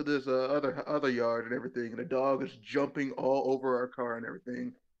pull into this other yard and everything, and the dog is jumping all over our car and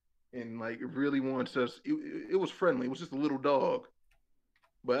everything, and like it really wants us. It was friendly. It was just a little dog,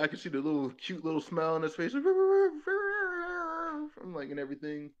 but I could see the little cute little smile on his face. I'm like, and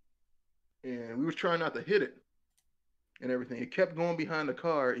everything, and we was trying not to hit it and everything. It kept going behind the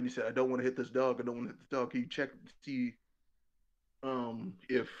car, and he said, "I don't want to hit this dog. I don't want to hit this dog. Can you check to see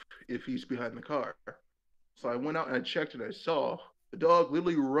if he's behind the car?" So I went out and I checked and I saw the dog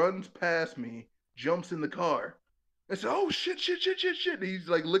literally runs past me, jumps in the car. I said, "Oh shit, shit, shit, shit, shit." And he's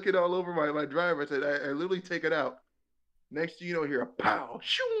like looking all over my driver. I said, I literally take it out. Next thing you know, I hear a pow,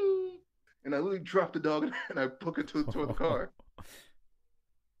 shoo, and I literally dropped the dog and I book it toward the car.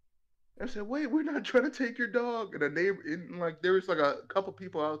 I said, "Wait, we're not trying to take your dog." And the neighbor, and like there was like a couple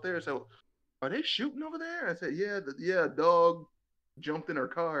people out there. So, are they shooting over there? I said, "Yeah, yeah." Dog jumped in her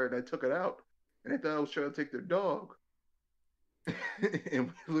car and I took it out, and they thought I was trying to take their dog.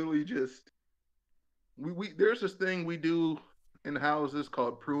 And we literally just we there's this thing we do in houses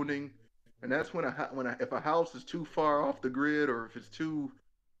called pruning, and that's when if a house is too far off the grid, or if it's too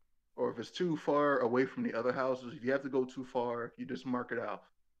far away from the other houses, if you have to go too far, you just mark it out.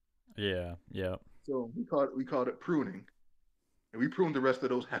 Yeah. Yeah. So we called it pruning, and we pruned the rest of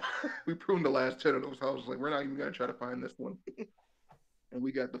those. We pruned the last 10 of those houses. Like we're not even gonna try to find this one, and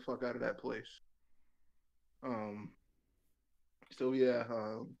we got the fuck out of that place. Um. So yeah.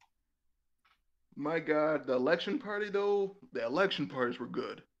 My God, the election party though, the election parties were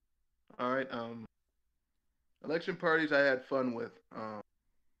good. All right. Election parties I had fun with. I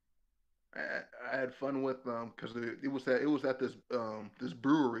had fun with because it was at this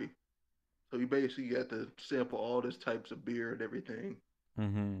brewery, so you basically get to sample all this types of beer and everything.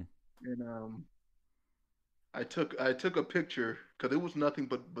 Mhm. And I took a picture because it was nothing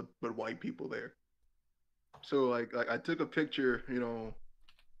but white people there. So like I took a picture,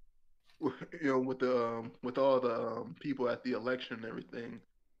 with all the people at the election and everything.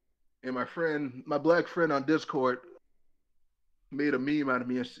 And my black friend on Discord made a meme out of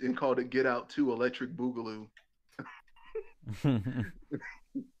me and called it "Get Out 2 Electric Boogaloo."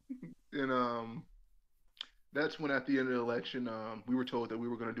 And that's when at the end of the election, we were told that we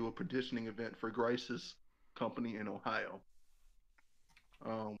were going to do a petitioning event for Grice's company in Ohio.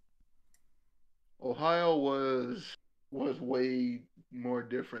 Um, Ohio was way more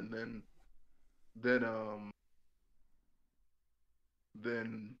different than um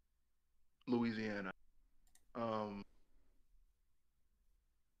than Louisiana. Um,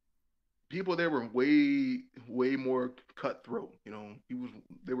 People there were way more cutthroat.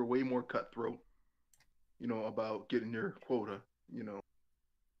 They were way more cutthroat. About getting your quota. You know,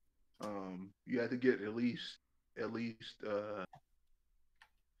 you had to get at least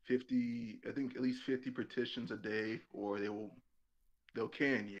 50. I think at least 50 petitions a day, or they'll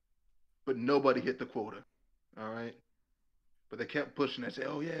can you. But nobody hit the quota. All right. But they kept pushing. They say,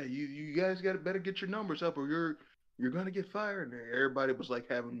 "Oh yeah, you guys got to better get your numbers up, or you're gonna get fired." And everybody was like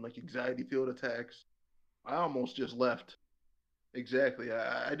having like anxiety field attacks. I almost just left. Exactly.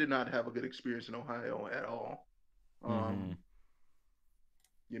 I did not have a good experience in Ohio at all. Mhm. Um,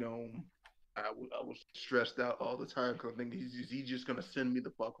 you know, I was stressed out all the time because I think he's just gonna send me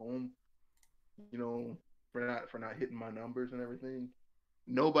the fuck home. You know, for not hitting my numbers and everything.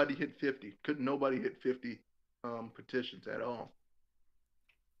 Nobody hit 50. Couldn't nobody hit 50 petitions at all.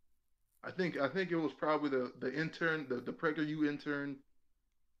 I think it was probably the intern, the PragerU intern.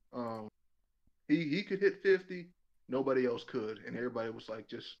 Um, he could hit 50. Nobody else could, and everybody was like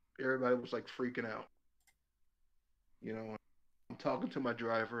freaking out. I'm talking to my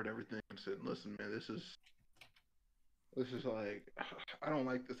driver and everything and said, "Listen, man, this is like I don't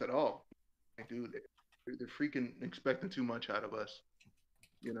like this at all. Like, dude, they're freaking expecting too much out of us,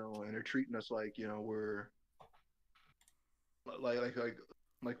 and they're treating us like we're like like like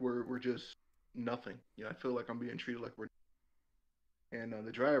like we're just nothing. I feel like I'm being treated like we're." And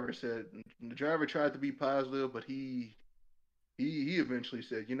the driver tried to be positive, but he eventually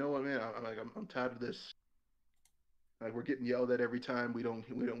said, "You know what, man? I'm tired of this. Like we're getting yelled at every time we don't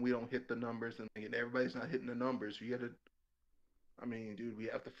hit the numbers, and everybody's not hitting the numbers. You got to, I mean, dude, we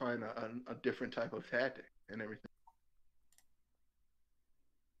have to find a different type of tactic and everything."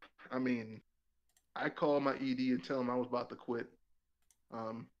 I mean, I called my ED and tell him I was about to quit.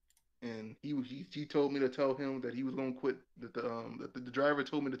 Um, and he told me to tell him that he was gonna quit. That the driver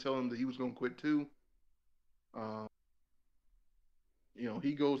told me to tell him that he was gonna quit too. Um,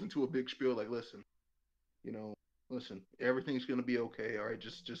 he goes into a big spiel like, "Listen, you know, listen, everything's gonna be okay. All right,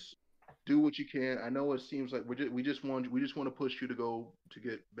 just do what you can. I know it seems like we just want to push you to go to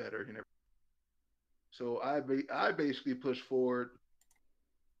get better and everything. So I basically pushed forward.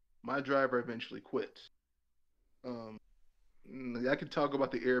 My driver eventually quits. Um, I could talk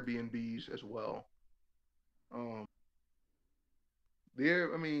about the Airbnbs as well. Um,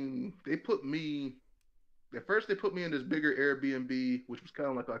 I mean, they put me. At first, they put me in this bigger Airbnb, which was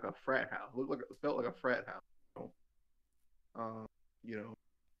kind of like a frat house. It felt like a frat house. You know? Um, you know,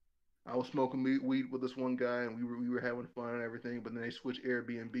 I was smoking weed with this one guy, and we were having fun and everything. But then they switched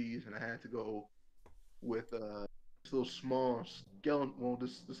Airbnbs, and I had to go with this little small skeleton. Well,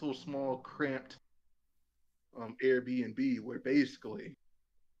 this little small cramped Airbnb where basically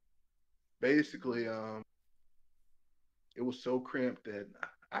it was so cramped that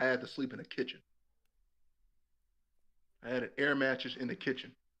I had to sleep in the kitchen. I had an air mattress in the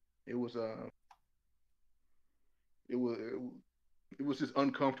kitchen. It was it was it was just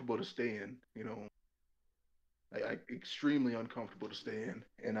uncomfortable to stay in. Extremely uncomfortable to stay in,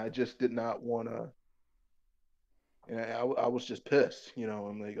 and I just did not want to. And I was just pissed.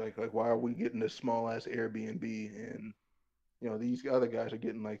 I'm like, why are we getting this small ass Airbnb, and these other guys are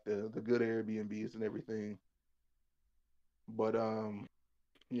getting like the good Airbnbs and everything. But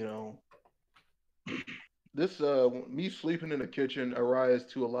you know, this me sleeping in the kitchen arised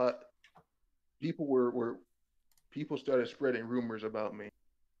to a lot. People people started spreading rumors about me.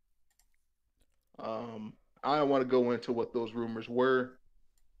 Um, I don't want to go into what those rumors were,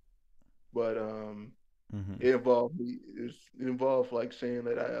 but Mm-hmm. it involved like saying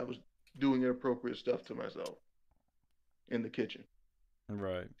that I was doing inappropriate stuff to myself in the kitchen,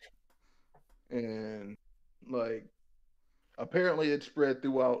 Right. and like apparently it spread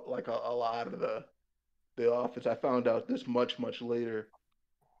throughout like a lot of the office. I found out this much later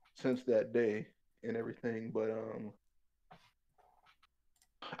since that day and everything, but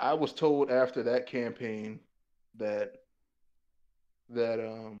I was told after that campaign that that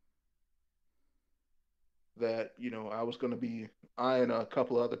that I was going to be I and a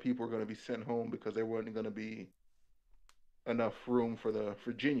couple of other people were going to be sent home because there wasn't going to be enough room for the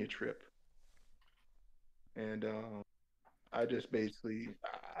Virginia trip, and I just basically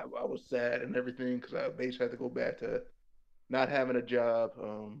I was sad and everything because I basically had to go back to not having a job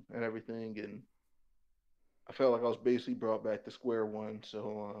and everything, and I felt like I was basically brought back to square one.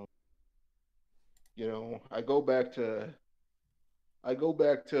 So I go back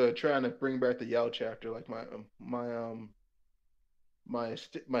to trying to bring back the Yao chapter. Like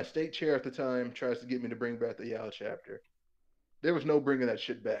my state chair at the time tries to get me to bring back the Yao chapter. There was no bringing that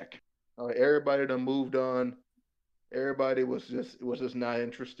shit back. Everybody done moved on. Everybody was just not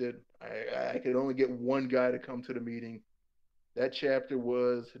interested. I could only get one guy to come to the meeting. That chapter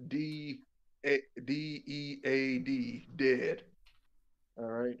was DEAD, dead. All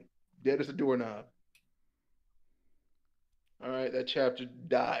right, dead as a doorknob. All right, that chapter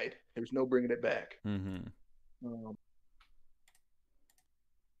died. There's no bringing it back. Mm-hmm. Um,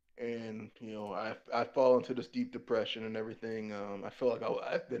 and I fall into this deep depression and everything. I feel like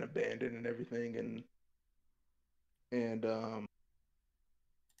I've been abandoned and everything, and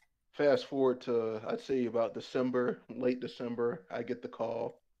fast forward to I'd say about December, late December, I get the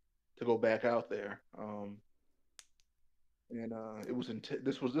call to go back out there. And it was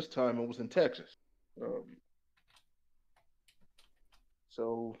this time it was in Texas. Um,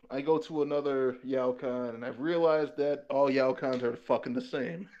 so I go to another Yaocon, and I've realized that all Yaocons are fucking the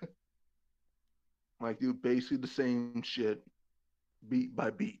same. Like, dude, basically the same shit, beat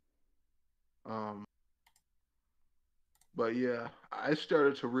by beat. Um, but yeah, I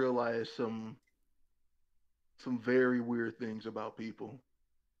started to realize some very weird things about people.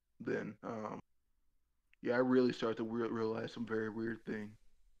 Then, yeah, I really started to realize some very weird things.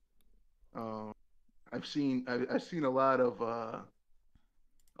 Um, I've seen a lot of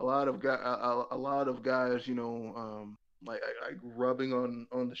guys, like rubbing on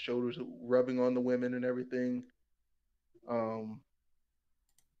the shoulders, rubbing on the women and everything. Um,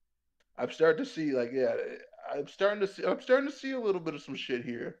 I've started to see like yeah, I'm starting to see a little bit of some shit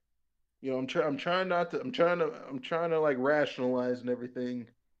here. I'm trying to like rationalize and everything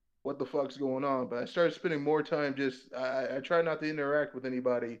what the fuck's going on, but I started spending more time just I try not to interact with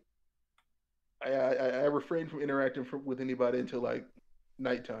anybody. I refrain from interacting with anybody until like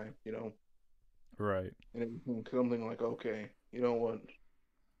nighttime, Right. and everything. Cause I'm thinking like, okay, you know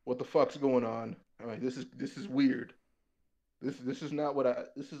what the fuck's going on? All right, this is weird. This is not what I.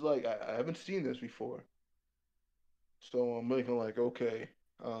 This is like I haven't seen this before. So I'm thinking like, okay,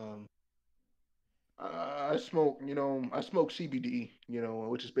 um, I smoke CBD,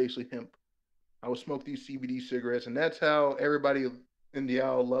 which is basically hemp. I would smoke these CBD cigarettes, and that's how everybody in the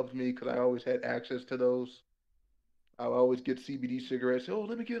aisle loved me because I always had access to those. I would always get CBD cigarettes. Oh,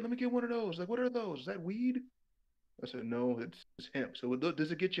 let me get one of those. Like, what are those? Is that weed? I said, no, it's hemp. So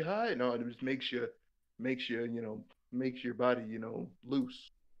does it get you high? No, it just makes you, makes your body, loose.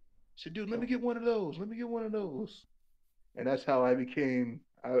 I said, dude, let me get one of those. Let me get one of those. And that's how I kind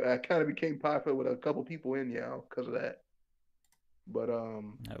of became popular with a couple people in Yao because of that. But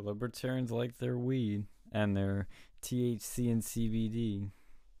Libertarians like their weed and their THC and CBD.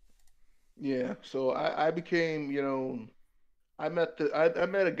 yeah. So I became, I met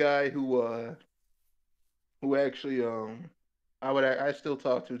a guy who actually I still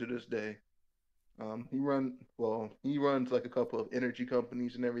talk to this day. He runs like a couple of energy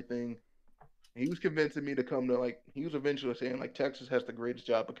companies and everything. He was convincing me to come to like he was eventually saying like Texas has the greatest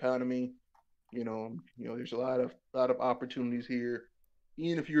job economy. There's a lot of opportunities here.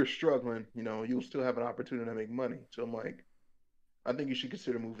 Even if you're struggling, you'll still have an opportunity to make money. So I'm like, I think you should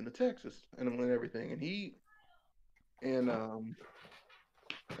consider moving to Texas and everything. And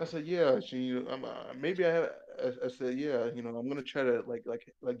I said, yeah. Maybe I have. I said, yeah. I'm gonna try to like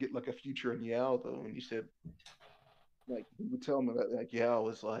get like a future in Yale though. And he said, like he would tell me that like Yale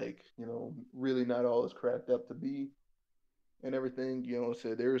is like really not all it's cracked up to be and everything.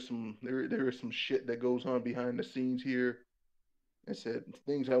 Said there is some shit that goes on behind the scenes here. I said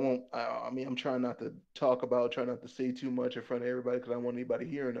things I won't. I mean, I'm trying not to talk about, trying not to say too much in front of everybody because I don't want anybody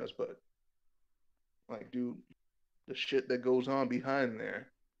hearing us. But like, dude, the shit that goes on behind there,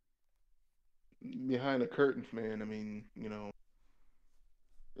 behind the curtains, man. I mean,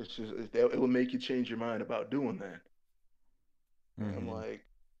 it's just it will make you change your mind about doing that. And I'm Mm-hmm. like,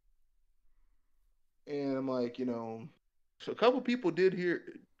 so a couple people did hear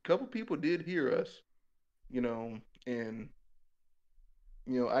us, you know, and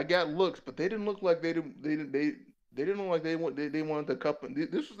I got looks, but they didn't look like they didn't look like they wanted the cup.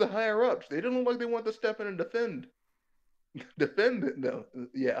 This was the higher ups. They didn't look like they wanted to step in and defend it. No,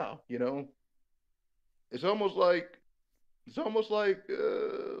 yeah, it's almost like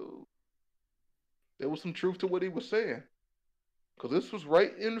there was some truth to what he was saying because this was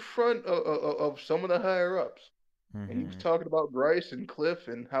right in front of some of the higher ups, and he was Mm-hmm. talking about Grice and Cliff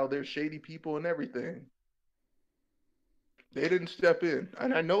and how they're shady people and everything. They didn't step in,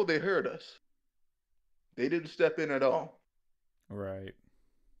 and I know they heard us. They didn't step in at all. Right.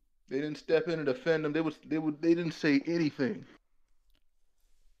 They didn't step in and defend them. They didn't say anything.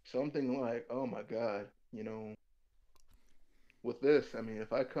 Something like, "Oh my God, with this, I mean,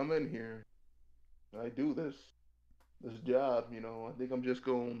 if I come in here, I do this job, I think I'm just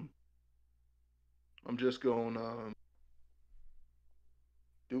going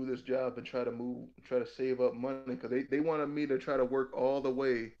do this job and try to save up money because they wanted me to try to work all the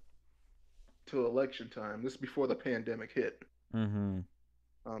way to election time. This is before the pandemic hit. Mm-hmm.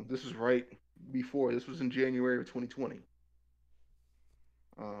 This is right before. This was in January of 2020.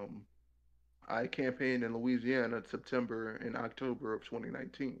 Um, I campaigned in Louisiana in September and October of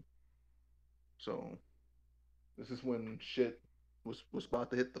 2019. So this is when shit was about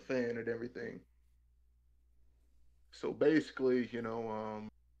to hit the fan and everything. So basically,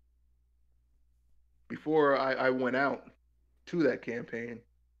 before I went out to that campaign,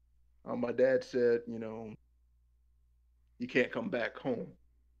 my dad said, you can't come back home.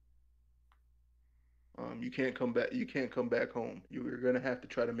 You can't come back. You can't come back home. You're gonna have to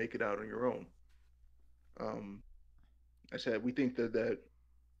try to make it out on your own. Um, I said we think that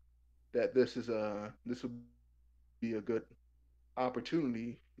this would be a good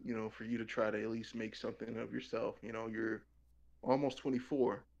opportunity, for you to try to at least make something of yourself. You're almost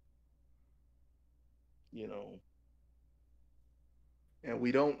 24, you know, and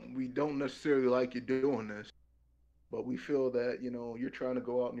we don't necessarily like you doing this, but we feel that you're trying to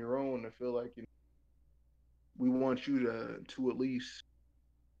go out on your own. I feel like we want you to at least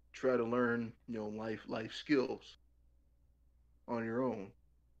try to learn life skills on your own.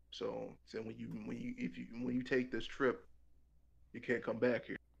 So when you take this trip, you can't come back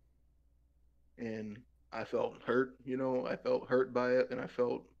here. And I felt hurt, I felt hurt by it, and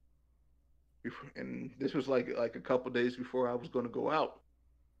and this was like a couple days before I was going to go out.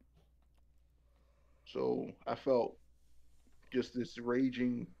 So I felt just this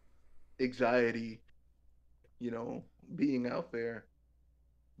raging anxiety, being out there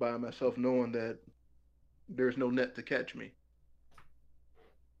by myself, knowing that there's no net to catch me,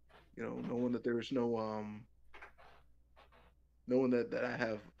 knowing that there's no knowing that I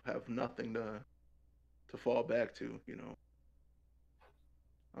have nothing to fall back to.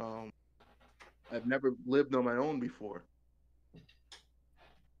 I've never lived on my own before,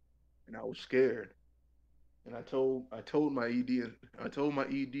 and I was scared. And I told my ED, and I told my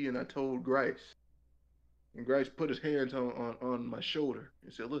ED, and I told Grice. And Grice put his hands on my shoulder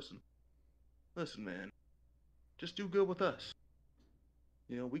and said, listen, man, just do good with us.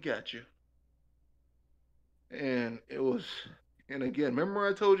 We got you. And it was, and again, remember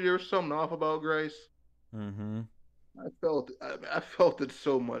I told you there was something off about Grice? Mm-hmm. I felt it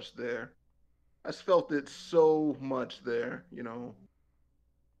so much there. I felt it so much there. You know,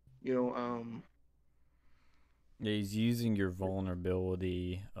 um, Yeah, he's using your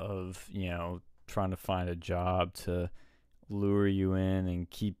vulnerability of, trying to find a job to lure you in and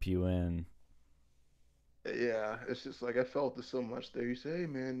keep you in. yeah, it's just like I felt it so much there. You say, hey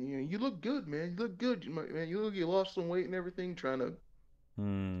man, you look good, man. You look good, man. You lost some weight and everything. Trying to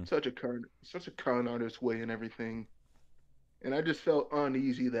Hmm. such a con artist way and everything. And I just felt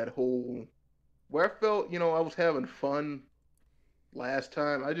uneasy that whole where I felt, I was having fun last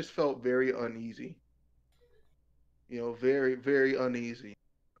time. I just felt very uneasy. Very, very uneasy.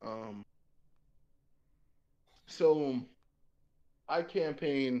 Um, so I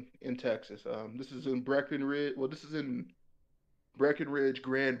campaign in Texas. This is in Breckenridge. Well, this is in Breckenridge,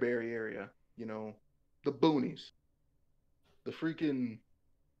 Granbury area. The boonies, the freaking,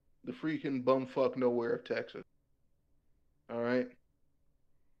 the freaking bumfuck nowhere of Texas. All right,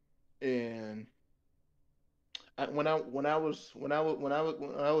 and when I was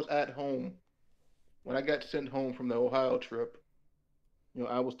at home, when I got sent home from the Ohio trip,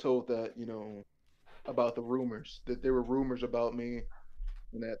 I was told that about the rumors that there were rumors about me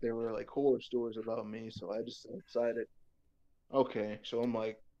and that there were like horror stories about me. So I just decided, okay, so I'm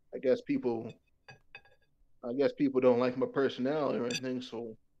like, I guess people, I guess people don't like my personality or anything.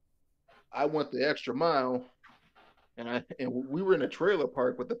 So I went the extra mile, and we were in a trailer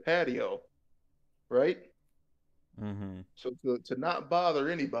park with the patio, right? Mm-hmm. So to not bother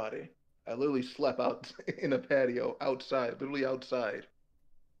anybody, I literally slept out in a patio outside, literally outside.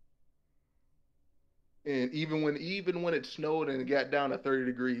 And even when it snowed and it got down to 30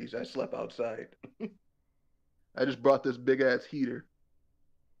 degrees, I slept outside. I just brought this big ass heater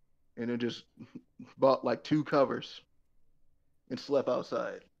and then just bought like two covers and slept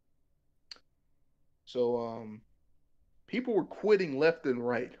outside. So people were quitting left and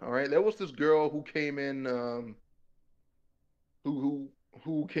right. All right. There was this girl who came in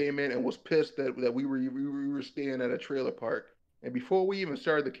who came in and was pissed that we were staying at a trailer park. And before we even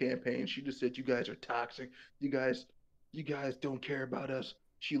started the campaign, she just said, "You guys are toxic. You guys you guys don't care about us."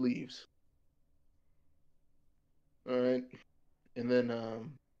 She leaves. All right. And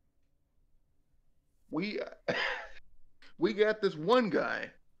then we we got this one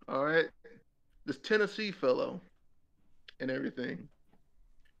guy, all right, this Tennessee fellow and everything.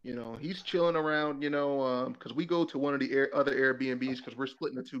 He's chilling around, because we go to one of the other Airbnbs because we're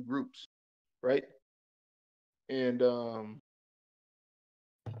split into two groups, right? And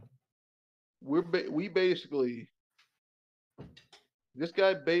we basically this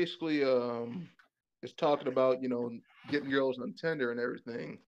guy basically is talking about getting girls on Tinder and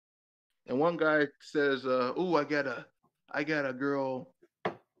everything. And one guy says, "Oh, I got a girl,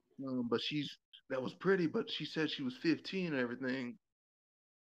 but that was pretty, but she said she was 15 and everything."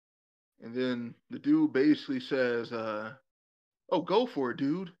 And then the dude basically says, "Oh, go for it,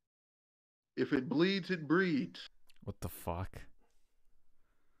 dude. If it bleeds, it breeds." What the fuck?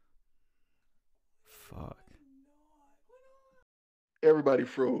 Fuck. Everybody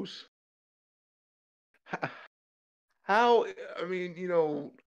froze. How, I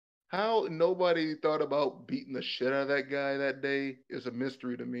mean, how nobody thought about beating the shit out of that guy that day is a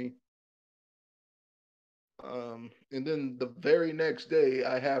mystery to me. And then the very next day,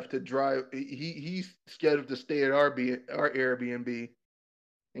 I have to drive. He's scheduled to stay at our Airbnb,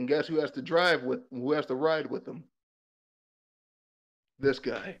 and guess who has to ride with him? This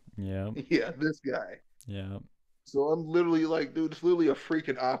guy. Yeah. Yeah, this guy. Yeah. So I'm literally like, dude, it's literally a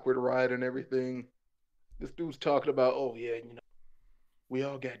freaking awkward ride and everything. This dude's talking about, oh yeah, we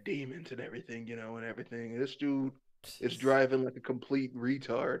all got demons and everything, and everything. And this dude is driving like a complete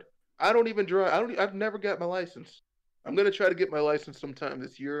retard. I don't even drive. I've never got my license. I'm gonna try to get my license sometime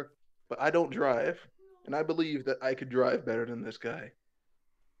this year, but I don't drive, and I believe that I could drive better than this guy.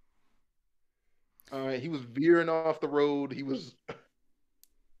 All right, he was veering off the road.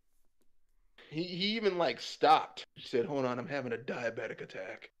 He even like stopped. He said, "Hold on, I'm having a diabetic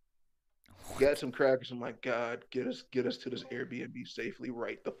attack." Got some crackers. I'm like, God, get us to this Airbnb safely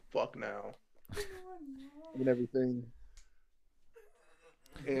right the fuck now, and everything.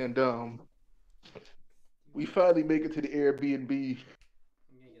 And we finally make it to the Airbnb.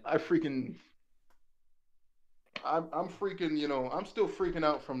 I freaking I'm freaking, I'm still freaking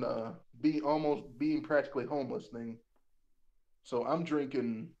out from the almost being practically homeless thing. So I'm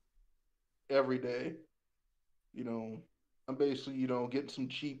drinking every day. You know, I'm basically, getting some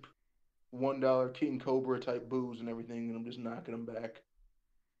cheap $1 King Cobra type booze and everything, and I'm just knocking them back.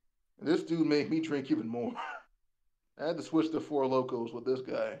 And this dude made me drink even more. I had to switch to Four Locos with this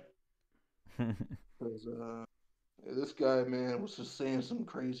guy because this guy, man, was just saying some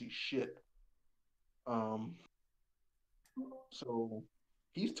crazy shit. Um, so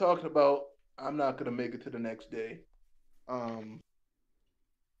he's talking about I'm not gonna make it to the next day. Um,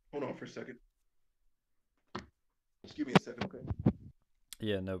 hold on for a second. Just give me a second, okay?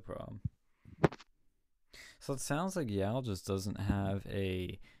 Yeah, no problem. So it sounds like Yao just doesn't have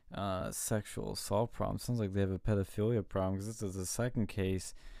a sexual assault problem. Sounds like they have a pedophilia problem because this is the second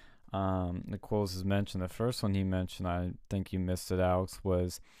case. Nicole's has mentioned the first one he mentioned. I think you missed it, Alex.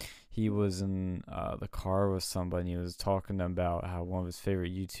 Was he was in the car with somebody. He was talking about how one of his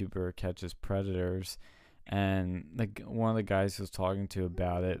favorite YouTuber catches predators, and one of the guys he was talking to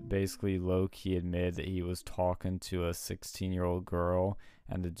about it basically low-key admitted that he was talking to a 16-year-old girl,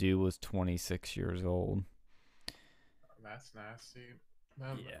 and the dude was 26 years old. That's nasty.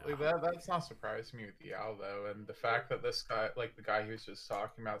 Yeah. That's not surprising me with Yao though, and the fact that this guy, like the guy he was just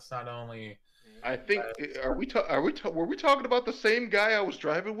talking about, it's not only. I think were we talking about the same guy I was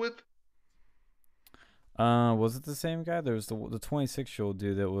driving with? Was it the same guy? There was the 26-year-old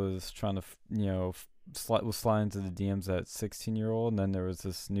dude that was trying to was sliding into the DMs at 16-year-old, and then there was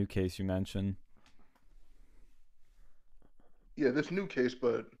this new case you mentioned. Yeah, this new case,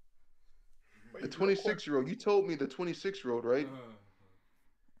 but the 26-year-old. You told me the 26-year-old, right?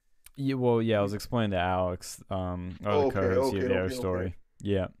 Yeah, well, yeah, I was explaining to Alex, Okay. story.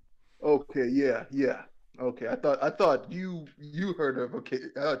 Yeah. Okay, yeah. Okay, I thought you heard of a case.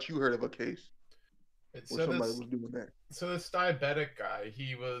 I thought you heard of a case where somebody was doing that. So this diabetic guy,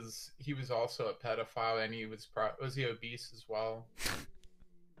 he was also a pedophile, and was he obese as well?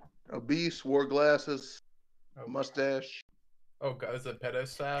 Obese, wore glasses, mustache. Oh, God, is it pedo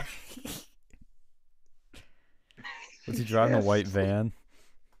stash? Was he driving a white van?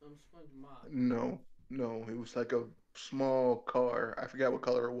 No, it was like a small car. I forgot what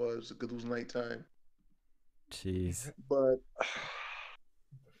color it was because it was nighttime. Jeez. But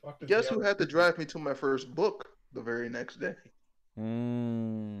guess who had to drive me to my first book the very next day?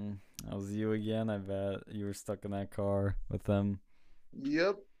 That was you again. I bet you were stuck in that car with them.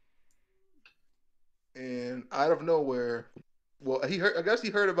 Yep. And out of nowhere, well, I guess he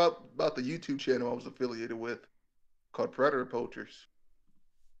heard about the YouTube channel I was affiliated with called Predator Poachers.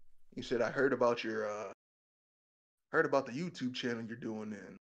 He said, I heard about the YouTube channel you're doing,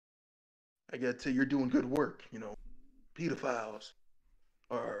 and I gotta tell you, you're doing good work. Pedophiles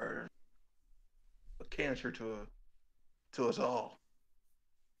are a cancer to us all.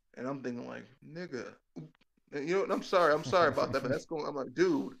 And I'm thinking like, nigga, I'm sorry about that, but I'm like,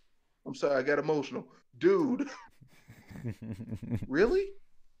 dude, I'm sorry, I got emotional. Dude. Really?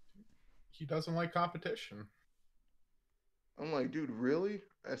 He doesn't like competition. I'm like, dude, really?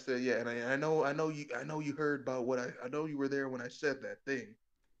 I said, yeah, and I know you heard about what I know you were there when I said that thing.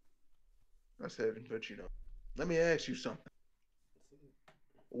 I said, but let me ask you something.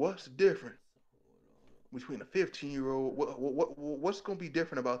 What's different between a 15-year-old? What's gonna be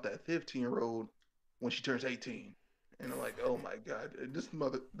different about that 15-year-old when she turns 18? And I'm like, oh my God, this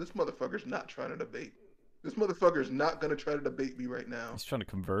motherfucker's not trying to debate. This motherfucker's not gonna try to debate me right now. He's trying to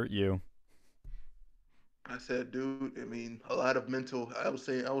convert you. I said, dude, I mean, a lot of mental. I was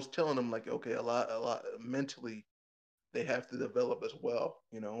telling him like, okay, a lot mentally, they have to develop as well,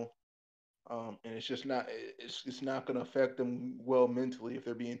 and it's just not. It's not going to affect them well mentally if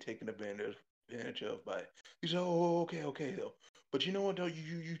they're being taken advantage of by. He said, oh, okay, though. But you know what though,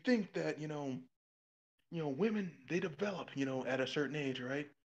 you think that women they develop, at a certain age, right?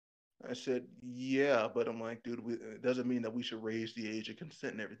 I said, yeah, but I'm like, dude, it doesn't mean that we should raise the age of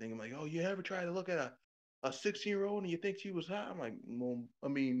consent and everything. I'm like, oh, you ever try to look at a 16-year-old and you think she was hot? I'm like, well, I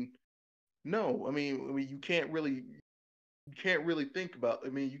mean, no, I mean, you can't really think about. I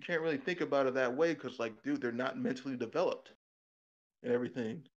mean, you can't really think about it that way because, like, dude, they're not mentally developed and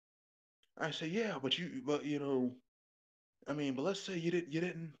everything. I say, yeah, but I mean, but let's say you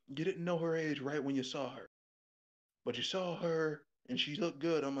didn't know her age right when you saw her, but you saw her and she looked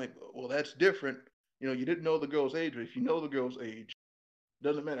good. I'm like, well, that's different. You didn't know the girl's age, but if you know the girl's age,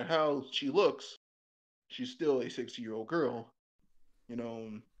 doesn't matter how she looks, she's still a 60-year-old girl.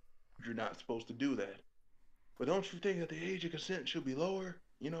 You're not supposed to do that. But don't you think that the age of consent should be lower?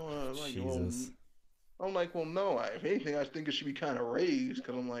 Jesus. I'm like, well, no. If anything, I think it should be kind of raised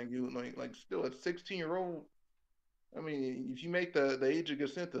because I'm like, still a 16-year-old. I mean, if you make the age of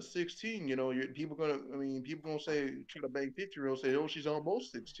consent to 16, you know, people gonna. I mean, people gonna say try to bang 50-year-old, say, oh, she's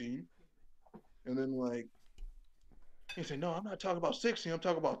almost 16, and then like he say, no, I'm not talking about 16, I'm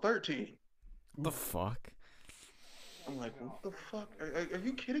talking about 13. The fuck? I'm like, what the fuck? Are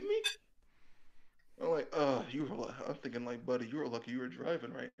you kidding me? I'm like, I'm thinking like, buddy, you were lucky you were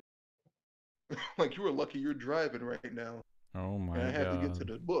driving right. Like you were lucky you're driving right now, Oh and my I had to get to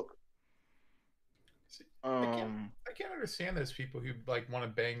god. the book. See, Um, I can't understand those people who like want to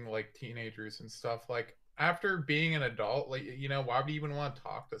bang like teenagers and stuff. Like after being an adult, like you know, why would you even want to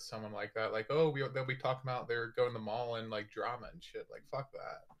talk to someone like that? Like, oh, they'll be talking about they're going to the mall and like drama and shit. Like, fuck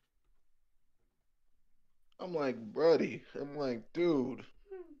that. I'm like, buddy. I'm like, dude.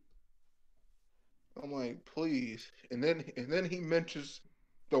 I'm like, please. And then he mentions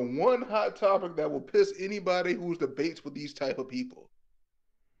the one hot topic that will piss anybody who's debates with these type of people.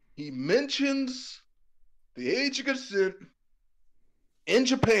 He mentions the age of consent in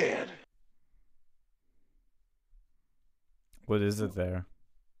Japan. What is it there?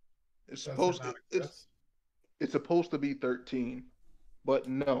 It's Does it supposed not it's exist? it's supposed to be 13, but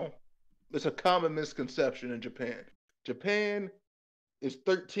no. It's a common misconception in Japan. Japan is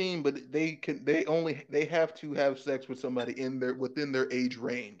 13, but they have to have sex with somebody within their age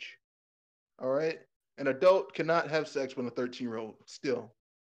range. All right? An adult cannot have sex with a 13-year-old still.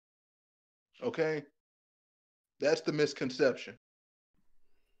 Okay? That's the misconception.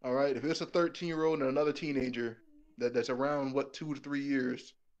 All right? If it's a 13-year-old and another teenager that's around, what, 2 to 3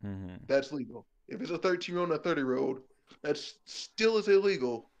 years, Mm-hmm. that's legal. If it's a 13-year-old and a 30-year-old, that's still as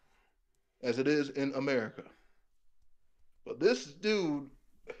illegal as it is in America. But this dude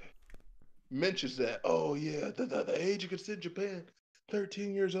mentions that, oh, yeah, the age of consent in Japan,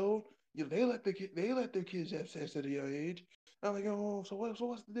 13 years old, you know, they let their kids have sex at a young age. I'm like, oh, so what's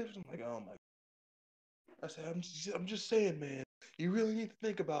the difference? I'm like, oh my. I said, I'm just saying, man. You really need to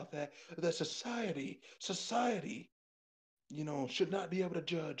think about that. That society, you know, should not be able to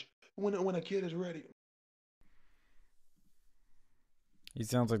judge when a kid is ready. He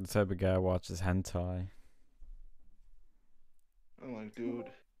sounds like the type of guy who watches hentai. I'm like, dude,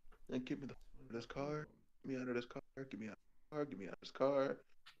 then get me the out of this car. Get me out of this car. Get me out of this car. Get me out of this car.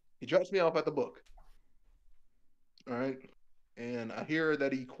 He drops me off at the book. All right. And I hear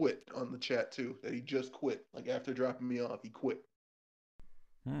that he quit on the chat too. That he just quit. Like after dropping me off, he quit.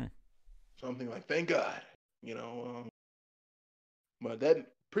 Hmm. Something like, thank God. You know, but that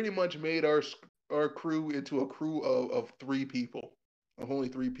pretty much made our crew into a crew of 3 people, of only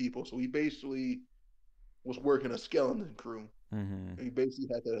 3 people. So he basically was working a skeleton crew. Mm-hmm. He basically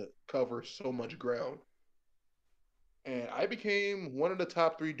had to cover so much ground. And I became one of the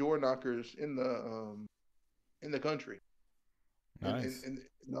top 3 door knockers in the country, in, in, Nice. in,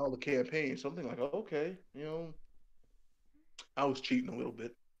 in all the campaigns. Something like, okay, you know, I was cheating a little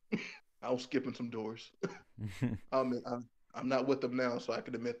bit. I was skipping some doors. I'm not with them now, so I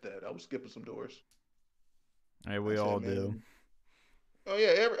can admit that I was skipping some doors. Hey, I we said, all do. man,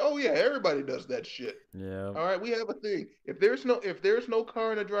 oh yeah, everybody does that shit. Yeah. All right, we have a thing. If there's no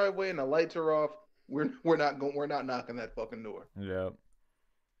car in the driveway and the lights are off, we're not knocking that fucking door. Yep.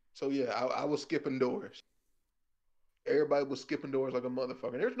 So yeah, I was skipping doors. Everybody was skipping doors like a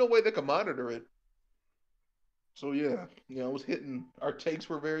motherfucker. There's no way they could monitor it. So yeah, you know, I was hitting. Our takes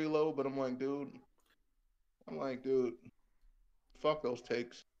were very low, but I'm like, dude, fuck those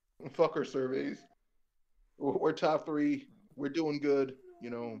takes, fuck our surveys. We're top 3. We're doing good. You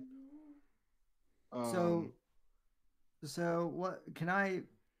know. So Um, so what can I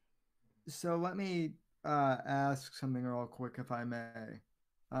so let me ask something real quick if I may.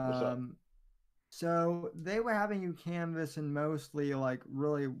 what's up? So they were having you canvas in mostly like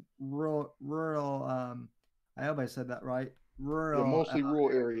really rural I hope I said that right. Yeah, Rural mostly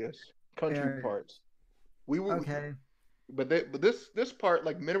rural areas, country areas. parts. We were, Okay. but this part,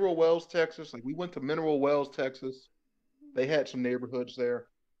 like Mineral Wells, Texas, like we went to Mineral Wells, Texas. They had some neighborhoods there.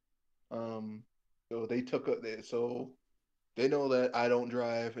 Um, so so they know that I don't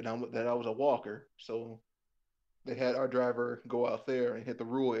drive and that I was a walker. So they had our driver go out there and hit the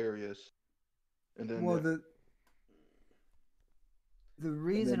rural areas, and then Well, the, the and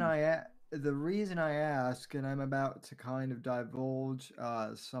reason then the reason I ask, and I'm about to kind of divulge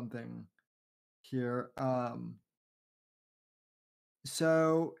something here.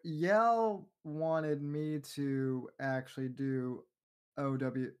 So Yell wanted me to actually do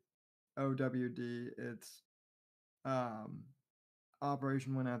OW OWD. It's um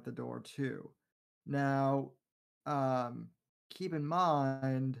Operation Went Out the Door too. Now, um, keep in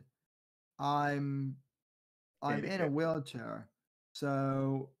mind, I'm in a handicap. wheelchair,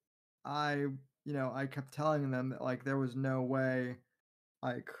 so I I kept telling them that like there was no way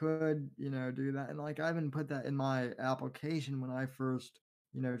I could, do that. And like I even put that in my application when I first,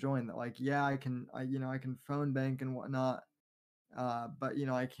 joined that like, yeah, I can phone bank and whatnot. But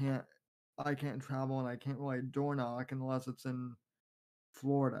I can't travel and I can't really door knock unless it's in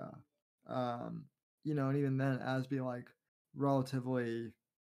Florida. Um, and even then as be like relatively,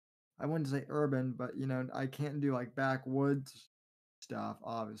 I wouldn't say urban, but I can't do like backwoods stuff,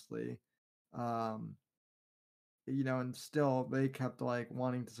 obviously. Um, and still they kept like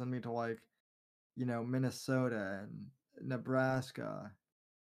wanting to send me to like, Minnesota and Nebraska.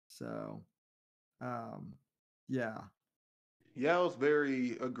 So, um, yeah. Yao's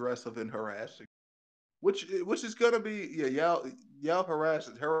very aggressive and harassing, which is gonna be Yao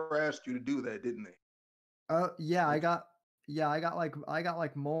harassed you to do that, didn't they? Yeah, I Like, got I got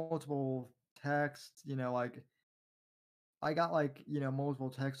like multiple texts, like I got like, multiple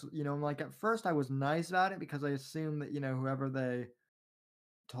texts, and like at first I was nice about it because I assumed that, whoever they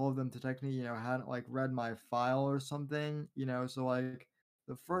told them to text me, hadn't like read my file or something, so like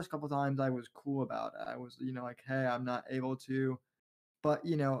the first couple times I was cool about it. I was, like, hey, I'm not able to. But,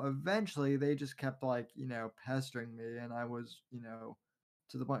 eventually they just kept like, pestering me and I was,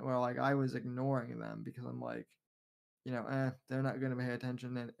 to the point where like I was ignoring them because I'm like, they're not gonna pay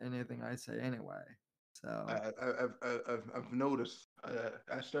attention to anything I say anyway. So I've noticed.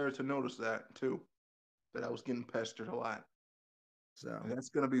 I started to notice that too. That I was getting pestered a lot, so and that's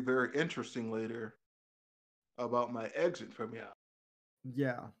gonna be very interesting later about my exit from Yao.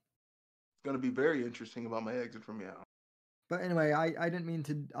 yeah. It's gonna be very interesting about my exit from Yao. But anyway, I didn't mean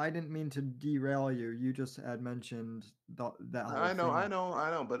to derail you. You just had mentioned that whole I know, thing. I know, I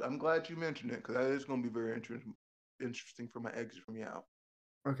know, but I'm glad you mentioned it because that is going to be very interesting for my exit from Yao.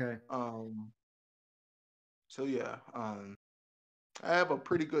 Okay. Um, so yeah, I have a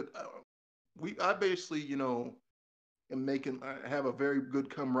pretty good. I basically, am making. I have a very good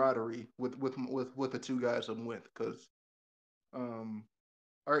camaraderie with the two guys I'm with because um,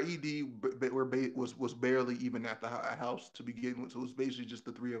 our ED was barely even at the house to begin with, so it was basically just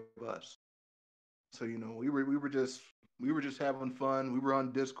the three of us. So we were just having fun. We were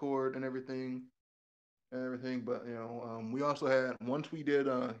on Discord and everything. But we also had once we did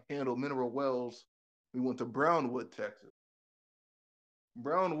handle mineral wells, we went to Brownwood, Texas.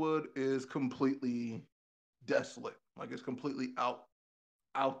 Brownwood is completely desolate. Like it's completely out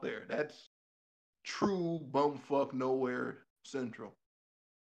there. That's true bumfuck nowhere central.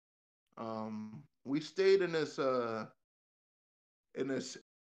 We stayed in this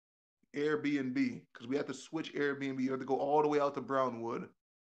Airbnb because we had to switch Airbnb. You had to go all the way out to Brownwood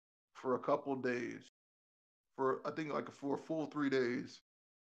for a couple days. For I think like for a full 3 days,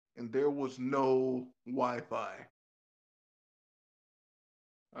 and there was no Wi-Fi.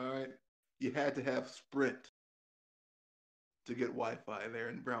 All right, you had to have Sprint to get Wi-Fi there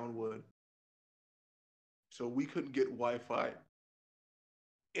in Brownwood. So we couldn't get Wi-Fi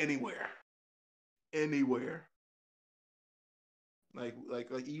anywhere, anywhere. Like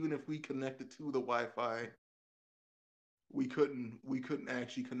even if we connected to the Wi-Fi, we couldn't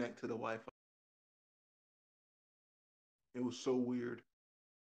actually connect to the Wi-Fi. It was so weird.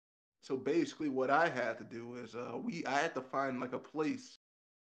 So basically, what I had to do is I had to find like a place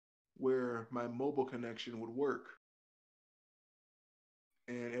where my mobile connection would work,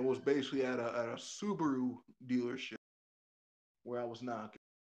 and it was basically at a Subaru dealership where I was knocking.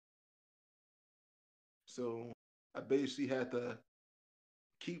 So I basically had to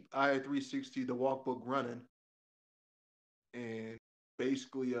keep i360 the walkbook running and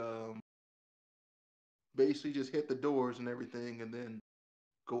basically basically just hit the doors and everything and then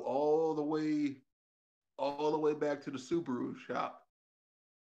go all the way back to the Subaru shop.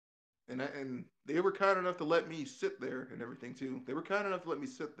 And they were kind enough to let me sit there and everything too. They were kind enough to let me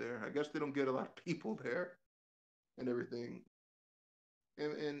sit there. I guess they don't get a lot of people there and everything.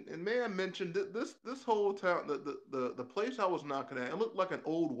 And may I mention this whole town, the place I was knocking at, it looked like an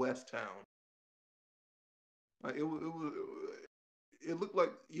old west town. Like it looked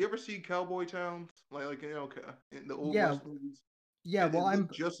like, you ever see cowboy towns like in the old Yeah. west movies. Yeah. It, Well, it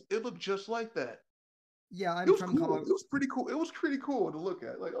looked just it looked just like that. yeah, It I'm was from cool. Colorado. It was pretty cool. It was pretty cool to look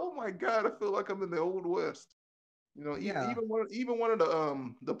at. Like, oh my god, I feel like I'm in the old west. Even Yeah. one of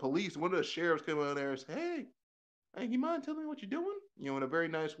the police, one of the sheriffs came out there and said, hey, you mind telling me what you're doing? In a very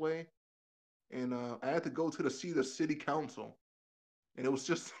nice way. And I had to go to see the city council, and it was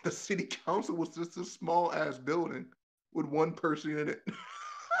just the city council was just a small ass building with one person in it.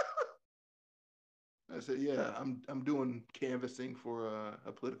 I said, yeah, I'm doing canvassing for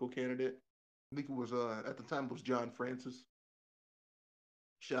a political candidate. I think it was at the time it was John Francis.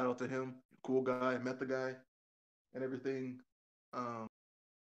 Shout out to him, cool guy. Met the guy and everything. Um,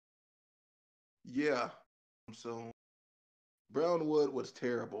 yeah. So Brownwood was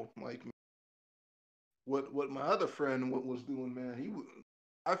terrible. Like what my other friend was doing, man.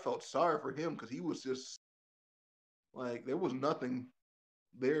 I felt sorry for him because he was just like there was nothing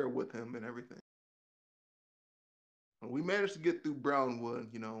there with him and everything. And we managed to get through Brownwood.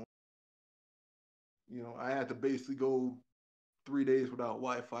 I had to basically go 3 days without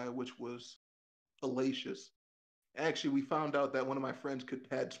Wi-Fi, which was hellacious. Actually, we found out that one of my friends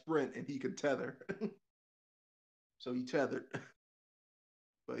had Sprint and he could tether, so he tethered.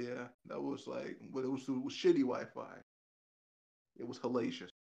 But yeah, that was like, but it was shitty Wi-Fi. It was hellacious,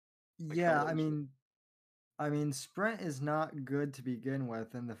 like Yeah, I hellacious. mean, I mean, Sprint is not good to begin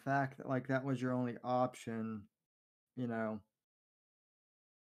with, and the fact that like that was your only option, you know,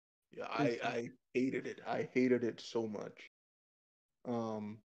 Yeah, is I hated it. I hated it so much.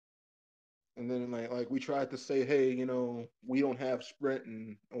 Um, and then like we tried to say, hey, we don't have Sprint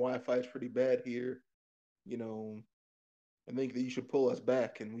and Wi-Fi is pretty bad here. You know, I think that you should pull us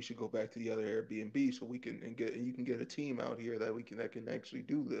back and we should go back to the other Airbnb so we can and you can get a team out here that can actually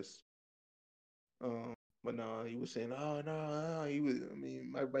do this. Um, but no, he was saying, oh no, he was. I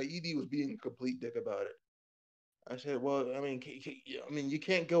mean, my ED was being a complete dick about it. I said, well, I mean, you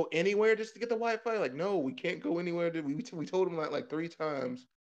can't go anywhere just to get the Wi-Fi. Like, no, we can't go anywhere. We told him like 3 times,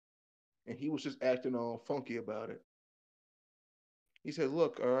 and he was just acting all funky about it. He said,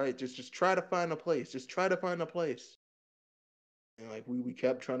 look, all right, just try to find a place. Just try to find a place. And like we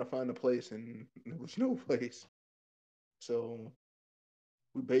kept trying to find a place, and there was no place. So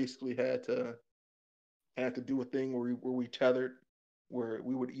we basically had to do a thing where we tethered, where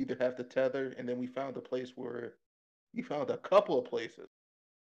we would either have to tether, and then we found a place where we found a couple of places,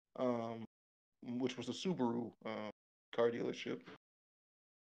 um, which was a Subaru car dealership,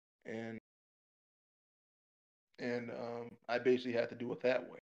 and I basically had to do it that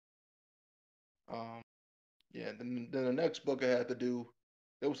way. Um, yeah. Then the next book I had to do,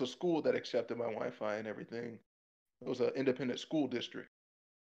 there was a school that accepted my Wi-Fi and everything. It was an independent school district.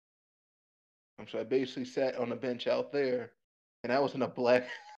 So I basically sat on the bench out there, and I was in a black,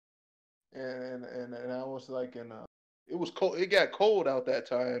 and I was like in a. It was cold. It got cold out that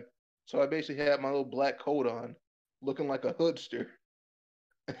time, so I basically had my little black coat on, looking like a hoodster.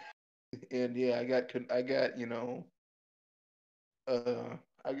 And yeah, I got I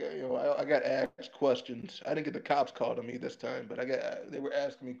got asked questions. I didn't get the cops called on me this time, but they were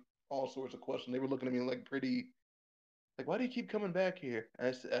asking me all sorts of questions. They were looking at me like pretty like, why do you keep coming back here?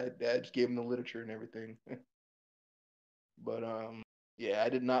 I just gave them the literature and everything. But yeah, I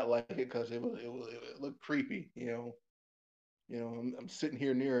did not like it because it looked creepy. I'm sitting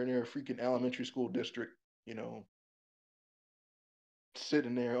here near a freaking elementary school district. You know,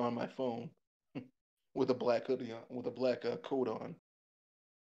 sitting there on my phone with a black hoodie on, with a black coat on.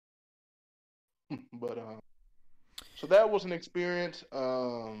 But so that was an experience.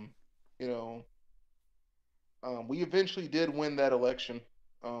 You know, we eventually did win that election.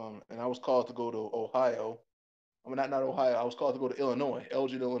 And I was called to go to Ohio. I mean, not Ohio. I was called to go to Illinois,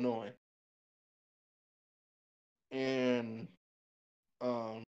 Elgin, Illinois, and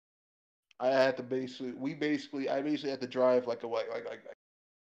um, I basically had to drive like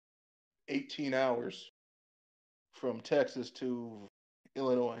 18 hours from Texas to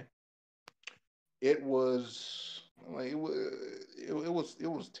Illinois. It was like it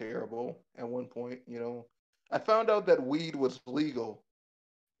was terrible at one point. I found out that weed was legal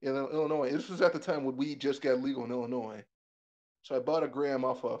in Illinois. This was at the time when weed just got legal in Illinois. So I bought a gram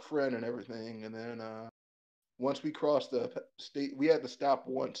off a friend and everything, and then once we crossed the state, we had to stop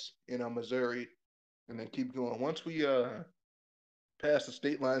once in Missouri, and then keep going. Once we passed the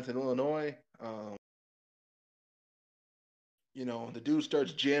state lines in Illinois, the dude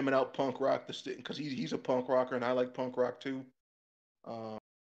starts jamming out punk rock because he's a punk rocker and I like punk rock too. Um,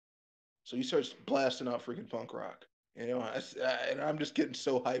 so he starts blasting out freaking punk rock. And I'm just getting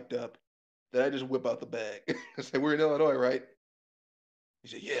so hyped up that I just whip out the bag. I say, "We're in Illinois, right?" He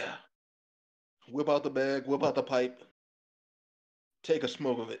said, "Yeah." Whip out the bag, whip out the pipe, take a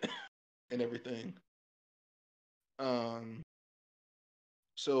smoke of it, and everything. Um,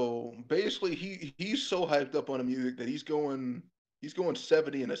 so basically, he's so hyped up on the music that he's going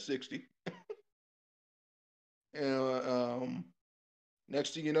 70 and a 60. And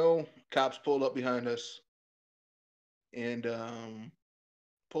next thing you know, cops pull up behind us and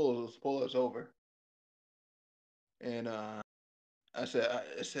pull us over. And I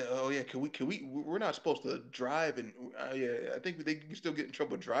said, oh yeah, can we? We're not supposed to drive, and yeah, I think they can still get in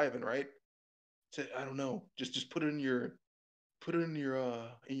trouble driving, right? I said, I don't know. Just put it in your put it in your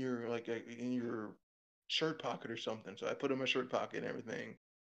like in your shirt pocket or something. So I put it in my shirt pocket and everything.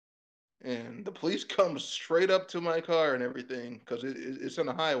 And the police come straight up to my car and everything because it's on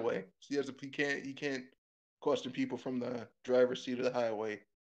the highway. So he can't question people from the driver's seat of the highway.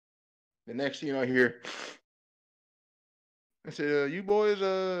 The next thing I hear, I said, you boys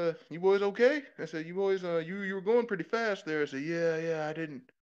okay?" I said, "You boys, you were going pretty fast there." I said, "Yeah, I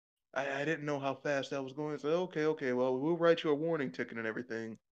didn't know how fast I was going." I said, "Okay, well, we'll write you a warning ticket and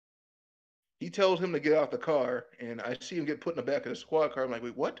everything." He tells him to get out the car, and I see him get put in the back of the squad car. I'm like,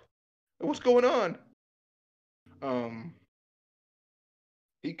 "Wait, what? What's going on?" Um,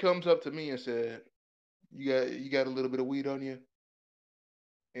 he comes up to me and said, "You got a little bit of weed on you?"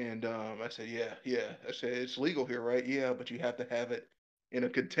 And I said, "Yeah." I said, "It's legal here, right?" "Yeah, but you have to have it in a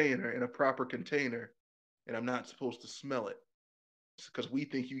container, in a proper container, and I'm not supposed to smell it because we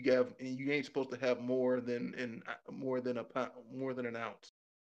think you ain't supposed to have more than an ounce."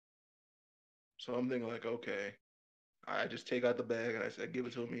 So I'm thinking like, okay. I just take out the bag and I said, "Give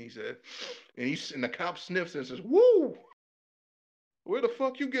it to him." He said, and the cop sniffs and says, "Woo! Where the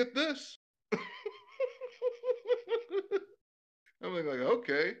fuck you get this?" I'm like,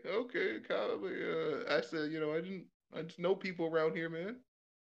 okay, cop. I said, I just know people around here, man.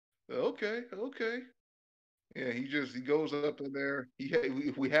 Okay. Yeah, he goes up in there.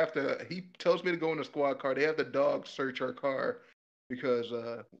 We have to. He tells me to go in the squad car. They have the dogs search our car because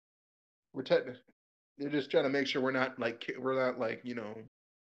we're technically they're just trying to make sure we're not like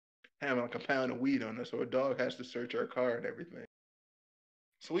having like a pound of weed on us, so a dog has to search our car and everything.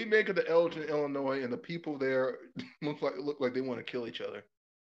 So we make it to Elgin, Illinois, and the people there look like they want to kill each other.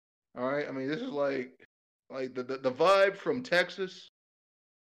 All right, I mean this is like the vibe from Texas,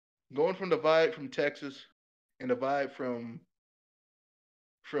 going from the vibe from Texas, and the vibe from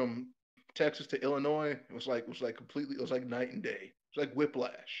Texas to Illinois. It was like completely. It was like night and day. It was like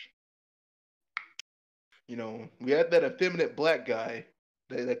whiplash. We had that effeminate black guy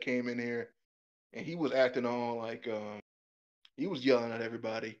that came in here, and he was acting all like he was yelling at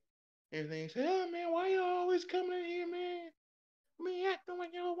everybody. Everything. He said, "Oh man, why y'all always coming in here, man? I mean, acting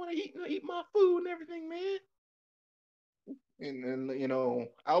like y'all want to eat my food and everything, man." And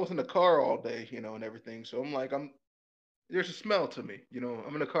I was in the car all day, and everything. So I'm like, there's a smell to me,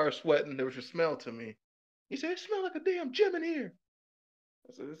 I'm in the car sweating. There was a smell to me. He said, "It smells like a damn gym in here."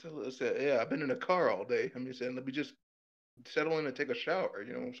 I said, "Yeah, I've been in the car all day." I'm just saying, let me just settle in and take a shower,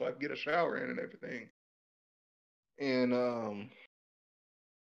 so I can get a shower in and everything. And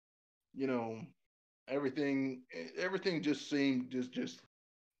you know, everything just seemed just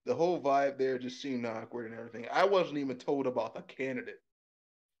the whole vibe there just seemed awkward and everything. I wasn't even told about the candidate.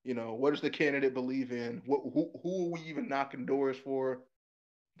 What does the candidate believe in? Who are we even knocking doors for?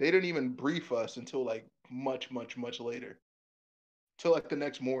 They didn't even brief us until like much later, till like the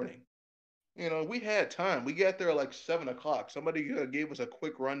next morning. We had time. We got there at like 7 o'clock. Somebody gave us a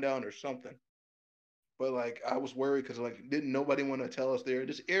quick rundown or something. But like I was worried because like didn't nobody want to tell us there.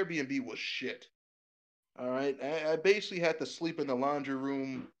 This Airbnb was shit. All right, I basically had to sleep in the laundry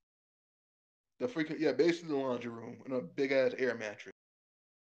room. Basically the laundry room in a big ass air mattress.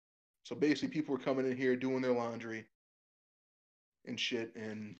 So basically, people were coming in here doing their laundry and shit,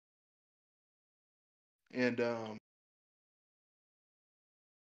 and and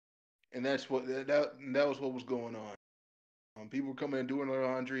that's that was what was going on. People were coming in doing their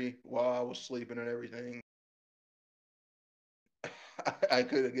laundry while I was sleeping and everything. I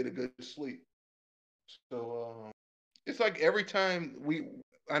couldn't get a good sleep. So it's like every time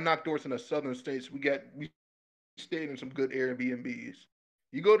I knock doors in the southern states, we stayed in some good Airbnbs.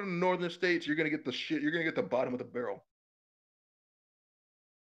 You go to the northern states, you're gonna get the shit. You're gonna get the bottom of the barrel.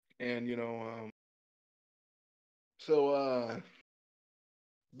 And so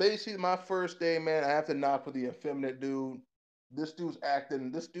basically my first day, man, I have to knock for the effeminate dude. This dude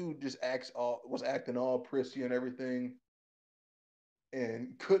just was acting all prissy and everything,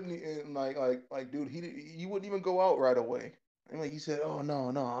 and couldn't and like dude, he wouldn't even go out right away. And like he said, "Oh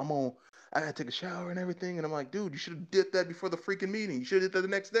no, I gotta take a shower and everything." And I'm like, "Dude, you should have did that before the freaking meeting. You should have did that the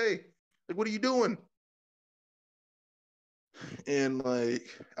next day. Like, what are you doing?" And like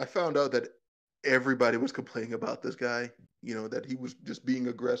I found out that everybody was complaining about this guy, that he was just being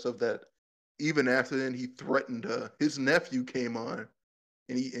aggressive, that even after then he threatened his nephew came on,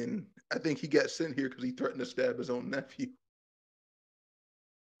 and I think he got sent here because he threatened to stab his own nephew.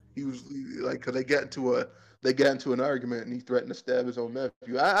 He was like, because they got into an argument and he threatened to stab his own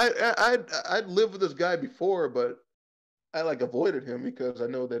nephew. I'd lived with this guy before, but I like avoided him because I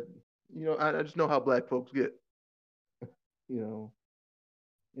know that I just know how black folks get, you know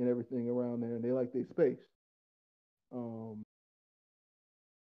and everything around there, and they like their space. Um,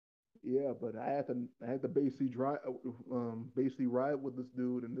 Yeah, but I had to basically ride with this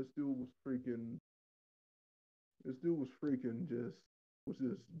dude, and this dude was freaking just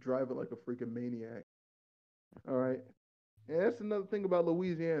driving like a freaking maniac. All right, and that's another thing about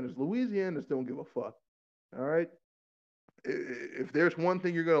Louisianans. Louisianans don't give a fuck. All right, if there's one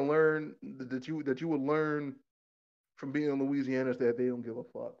thing you're gonna learn that you would learn from being in Louisiana is that they don't give a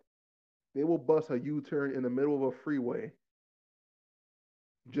fuck. They will bust a U-turn in the middle of a freeway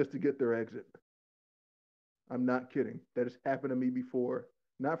just to get their exit. I'm not kidding. That has happened to me before.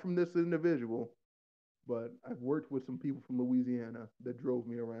 Not from this individual, but I've worked with some people from Louisiana that drove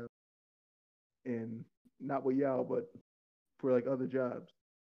me around, and not with y'all, but for like other jobs,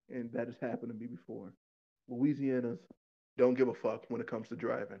 and that has happened to me before. Louisianas don't give a fuck when it comes to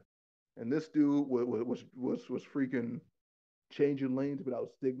driving, and this dude was freaking changing lanes without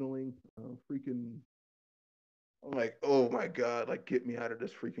signaling. Freaking, I'm like, oh my god, like get me out of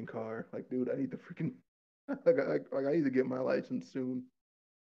this freaking car, like dude, I need to freaking like I need to get my license soon.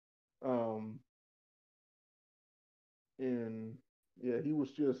 Um, and yeah, he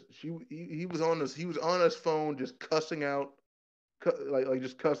was on his phone just cussing out, like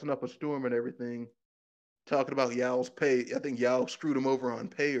just cussing up a storm and everything, talking about Yao's pay. I think Yao screwed him over on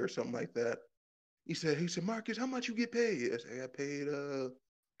pay or something like that. He said, Marcus, how much you get paid? I said, I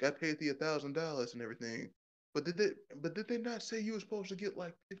got paid the $1,000 and everything. But did they not say you were supposed to get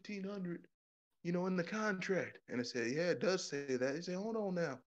like 1,500, in the contract? And I said, yeah, it does say that. He said, hold on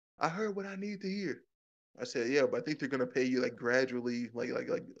now. I heard what I need to hear. I said, yeah, but I think they're gonna pay you like gradually, like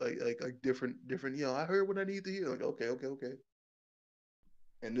different. I heard what I need to hear. Like, okay, okay, okay.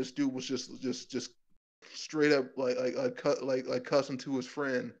 And this dude was just straight up like cussing to his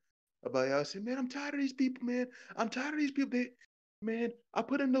friend about it. I said, man, I'm tired of these people, man. I'm tired of these people. Man, I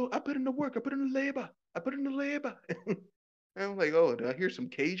put in the work. I put in the labor. I put in the labor. And I'm like, oh, did I hear some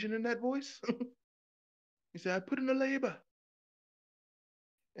Cajun in that voice? He said, I put in the labor.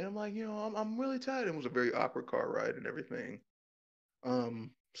 And I'm like, I'm really tired. It was a very awkward car ride and everything.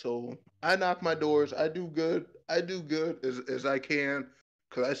 So I knock my doors. I do good. I do good as I can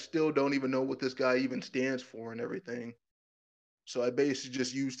because I still don't even know what this guy even stands for and everything. So I basically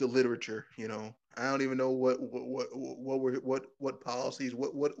just use the literature. I don't even know what policies,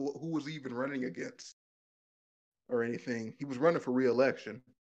 who was even running against or anything. He was running for re-election,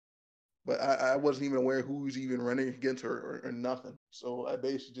 but I wasn't even aware who was even running against or nothing. So I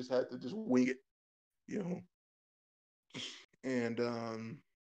basically just had to just wing it, you know. And I'm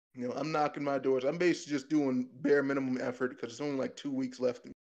knocking my doors. I'm basically just doing bare minimum effort because it's only like 2 weeks left.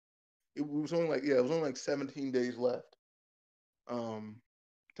 It was only like 17 days left.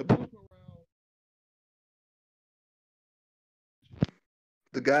 To boost morale,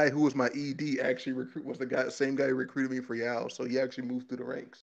 the guy who was my ED actually was the same guy who recruited me for Yao. So he actually moved through the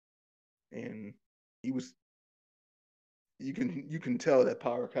ranks, and he was. You can tell that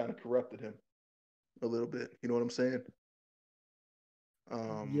power kind of corrupted him a little bit. You know what I'm saying?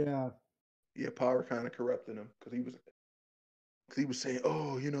 Um, Yeah. yeah, power kind of corrupted him because he was saying,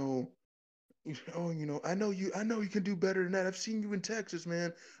 I know you can do better than that. I've seen you in Texas,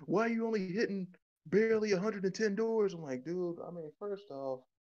 man. Why are you only hitting barely 110 doors? I'm like, dude. I mean, first off,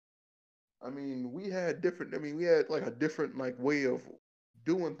 we had like a different like way of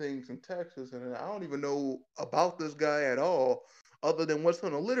doing things in Texas, and I don't even know about this guy at all, other than what's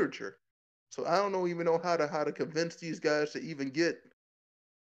on the literature. So I don't even know how to convince these guys to even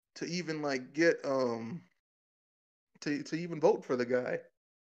like get to even vote for the guy.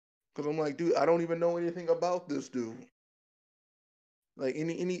 Because I'm like, dude, I don't even know anything about this dude. Like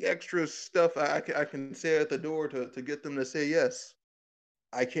any extra stuff I can say at the door to get them to say yes.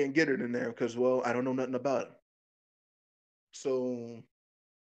 I can't get it in there because, well, I don't know nothing about it. So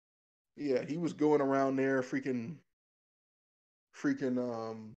yeah, he was going around there freaking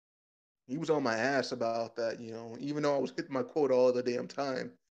he was on my ass about that. Even though I was hitting my quota all the damn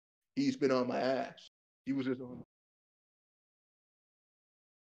time, he's been on my ass. He was just on.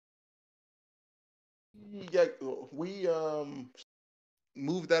 Yeah, we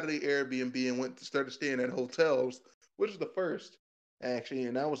moved out of the Airbnb and started staying at hotels, which is the first actually,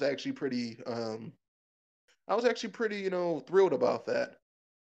 and I was actually pretty thrilled about that.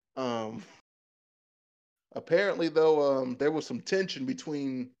 Um, Apparently though, there was some tension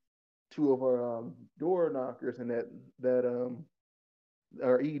between two of our door knockers, and that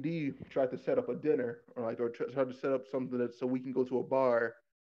our ED tried to set up a dinner or tried to set up something so we can go to a bar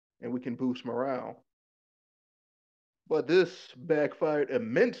and we can boost morale. But this backfired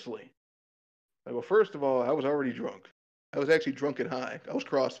immensely. Like, well, first of all, I was already drunk. I was actually drunk and high. I was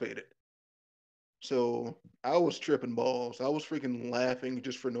crossfaded. So I was tripping balls. I was freaking laughing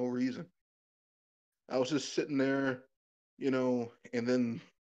just for no reason. I was just sitting there, and then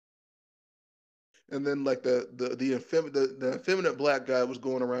like the effeminate black guy was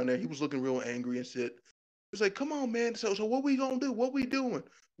going around there. He was looking real angry and shit. He was like, "Come on, man. So what we gonna do? What we doing?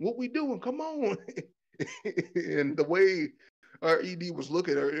 What we doing? Come on!" And the way our ED was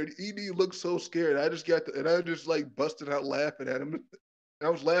looking, our ED looked so scared. And I just like busted out laughing at him. I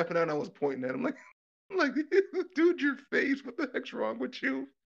was laughing at him. I was pointing at him like, I'm like, dude, your face. What the heck's wrong with you?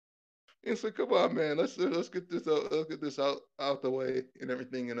 And so, come on, man. Let's get this out. Let's get this out the way and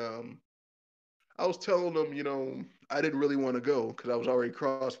everything. And I was telling him, I didn't really want to go because I was already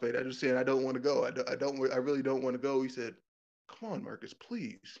crossfade. I just said I don't want to go. I really don't want to go. He said, "Come on, Marcus,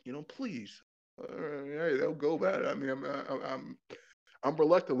 please. Please." All right, they'll go about it. I mean, I'm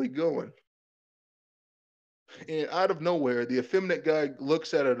reluctantly going. And out of nowhere, the effeminate guy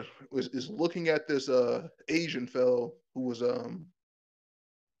looks at it, is looking at this Asian fellow who was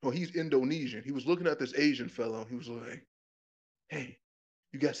well, he's Indonesian. He was looking at this Asian fellow. He was like, "Hey,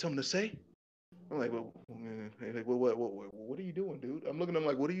 you got something to say?" I'm like, "Well, like, what are you doing, dude?" I'm looking at him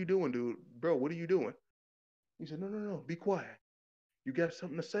like, "What are you doing, dude? Bro, what are you doing?" He said, "No, be quiet. You got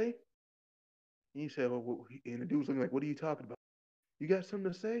something to say?" And he said, and the dude was looking like, "What are you talking about? You got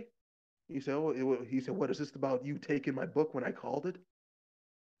something to say?" He said, he said, "What is this about you taking my book when I called it?"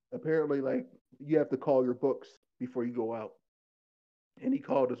 Apparently, like, you have to call your books before you go out. And he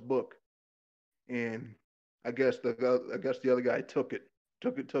called his book, and I guess the other guy took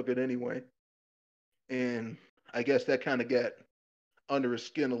it anyway, and I guess that kind of got under his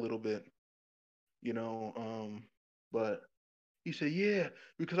skin a little bit, you know. But he said, "Yeah,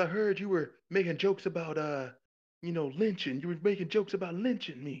 because I heard you were making jokes about lynching. You were making jokes about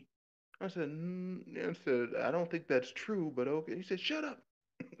lynching me." I said, "I don't think that's true, but okay." He said, "Shut up."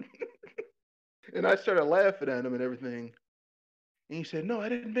 And I started laughing at him and everything. And he said, "No, I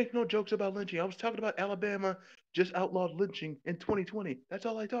didn't make no jokes about lynching. I was talking about Alabama just outlawed lynching in 2020. That's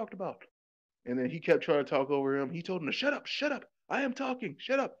all I talked about." And then he kept trying to talk over him. He told him to shut up. I am talking,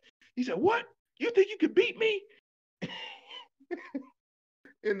 shut up. He said, "What? You think you could beat me?"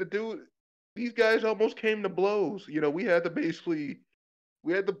 And the dude, these guys almost came to blows. We had to basically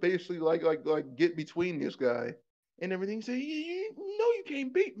like get between this guy and everything. He said, "You know you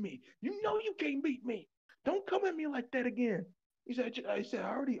can't beat me. You know you can't beat me. Don't come at me like that again." I said,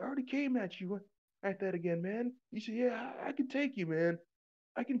 I already came at you at that again, man." He said, "Yeah, I can take you, man.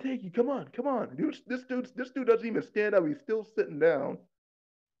 I can take you. Come on." Dude, this dude doesn't even stand up. He's still sitting down.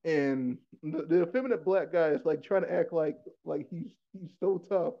 And the effeminate black guy is like trying to act like he's so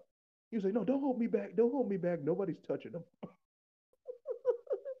tough. He was like, "No, don't hold me back. Don't hold me back. Nobody's touching him.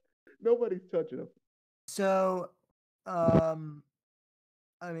 Nobody's touching him." So, um,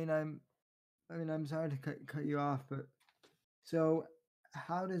 I mean, I'm sorry to cut you off, but so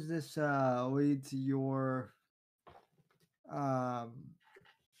how does this lead to your um?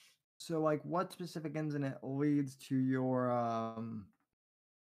 So, like, what specific incident leads to your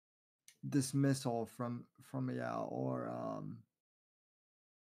dismissal from Yale, or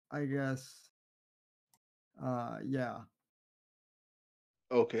I guess yeah.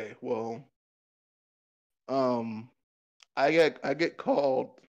 Okay, well, um, I get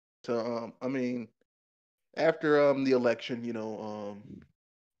called to I mean, after the election,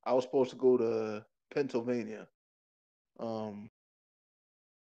 I was supposed to go to Pennsylvania. Um,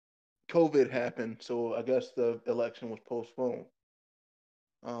 COVID happened, so I guess the election was postponed.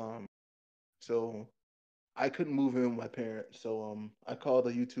 Um, so I couldn't move in with my parents, so I called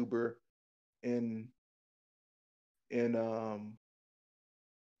a YouTuber in in um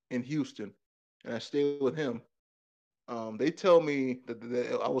in Houston, and I stayed with him. They tell me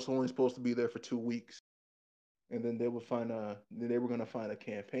that I was only supposed to be there for 2 weeks, and then they were gonna find a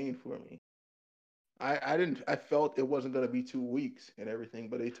campaign for me. I didn't I felt it wasn't gonna be 2 weeks and everything,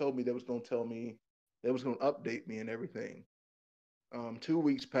 but they told me they was gonna update me and everything. 2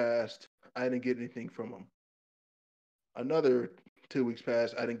 weeks passed, I didn't get anything from them. Another 2 weeks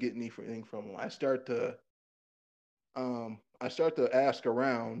passed, I didn't get anything from them. I start to ask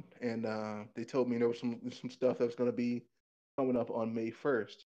around, and they told me there was some stuff that was gonna be coming up on May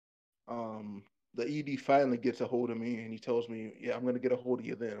 1st. The ED finally gets a hold of me, and he tells me, "Yeah, I'm gonna get a hold of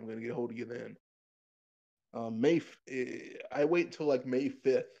you then. I'm gonna get a hold of you then." I wait until like May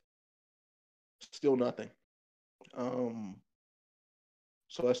 5th, still nothing. Um,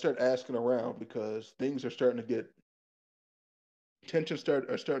 so I start asking around because things are starting to get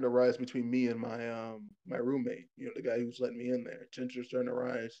are starting to rise between me and my roommate. The guy who's letting me in there. Tensions are starting to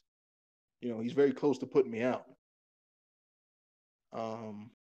rise. He's very close to putting me out.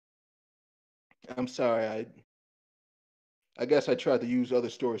 Um, I'm sorry. I guess I tried to use other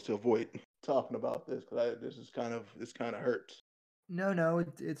stories to avoid talking about this because this kind of hurts. No,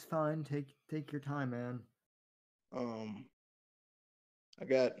 it's fine. Take your time, man. Um, I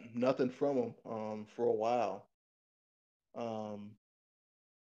got nothing from him for a while. Um,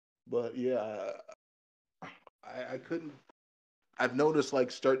 but yeah, I couldn't. I've noticed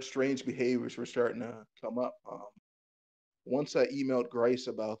like start strange behaviors were starting to come up. Once I emailed Grace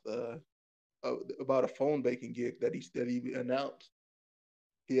about a phone banking gig that he announced.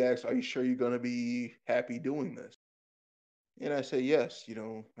 He asked, "Are you sure you're gonna be happy doing this?" And I say, "Yes. You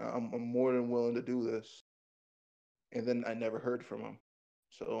know, I'm more than willing to do this." And then I never heard from him.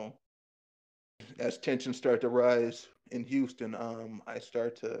 So as tensions start to rise in Houston, I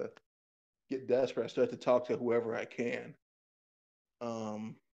start to get desperate. I start to talk to whoever I can.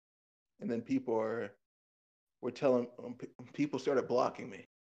 Um, and then were telling people started blocking me.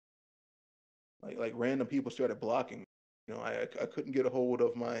 Like random people started blocking me. You know, I couldn't get a hold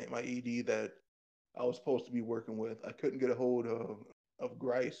of my ED that I was supposed to be working with. I couldn't get a hold of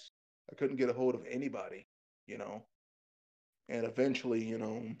Grice. I couldn't get a hold of anybody, you know. And eventually, you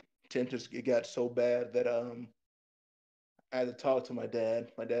know, tensions it got so bad that I had to talk to my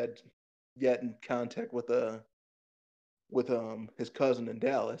dad. My dad got in contact with his cousin in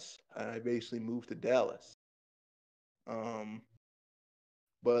Dallas. I basically moved to Dallas. Um,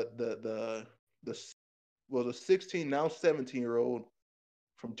 but the well the 16 now 17-year-old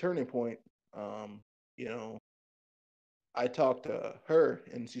from Turning Point, um, you know, I talked to her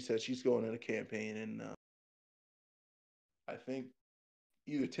and she said she's going in a campaign in I think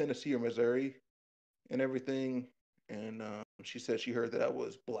either Tennessee or Missouri and everything. And she said she heard that I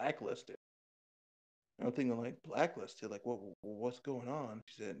was blacklisted. And I'm thinking like blacklisted, like what's going on?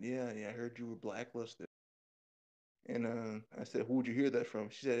 She said, yeah, I heard you were blacklisted. And I said, who would you hear that from?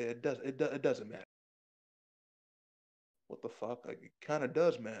 She said, it doesn't matter. What the fuck? Like it kind of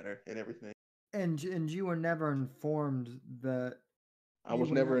does matter and everything. And you were never informed that I you was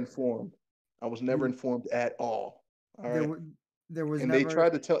were never not informed. I was never you informed at all. All there right. were there was And they never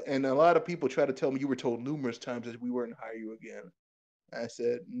tried to tell, and a lot of people tried to tell me you were told numerous times that we weren't hire you again. I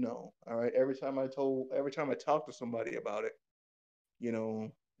said no. All right. Every time I talked to somebody about it, you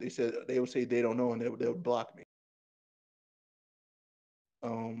know, they said they would say they don't know, and they would block me.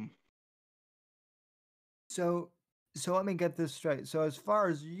 Um, so so let me get this straight. So as far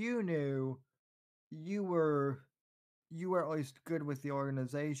as you knew, you were you were at least good with the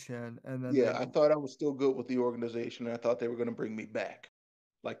organization, and then yeah, I thought I was still good with the organization, and I thought they were going to bring me back,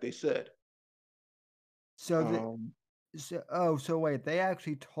 like they said. so the Um, so wait, they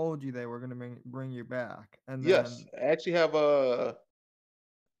actually told you they were going to bring you back, and yes, then I actually have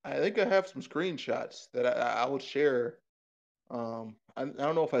I think I have some screenshots that I would share. I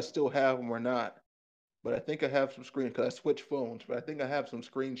don't know if I still have them or not, but I think I have some screen because I switched phones. But I think I have some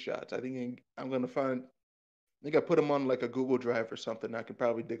screenshots. I think I'm gonna find. I think I put them on like a Google Drive or something. I could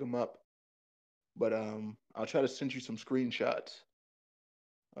probably dig them up. But I'll try to send you some screenshots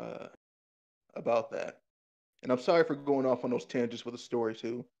uh, about that. And I'm sorry for going off on those tangents with the story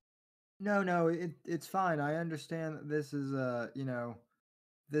too. no, it's fine. I understand that this is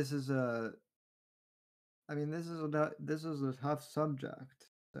this is a I mean this is a tough subject.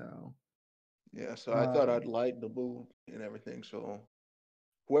 So Yeah, so I thought I'd um lighten the mood and everything. So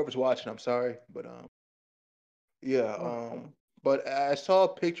whoever's watching, I'm sorry, but yeah, well, but I saw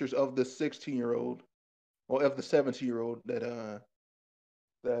pictures of the 16-year-old, or of the 17-year-old that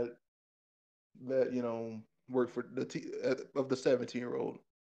that you know worked for of the 17-year-old,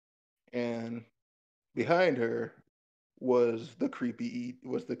 and behind her was the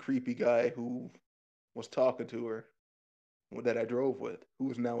creepy guy who was talking to her that I drove with,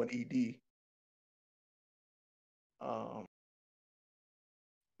 who is now an ED. Um,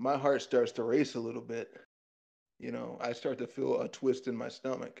 my heart starts to race a little bit. You know, I start to feel a twist in my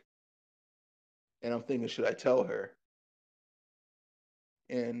stomach, and I'm thinking, should I tell her?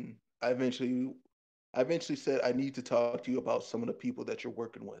 And I eventually said, I need to talk to you about some of the people that you're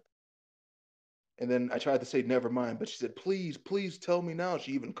working with. And then I tried to say, never mind, but she said, please tell me now.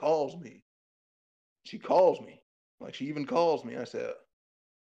 She even calls me. She calls me. Like she even calls me. I said,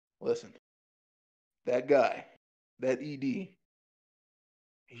 listen, that guy, that ED,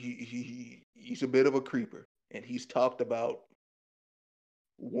 he's a bit of a creeper. And he's talked about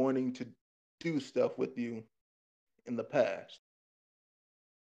wanting to do stuff with you in the past.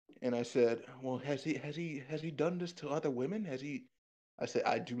 And I said, well, has he done this to other women? Has he? I said,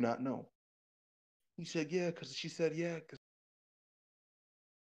 I do not know. He said, yeah, because she said, yeah, because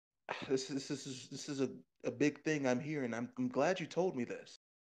this is a big thing I'm hearing. I'm glad you told me this.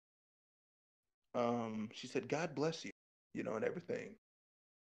 She said, "God bless you," and everything.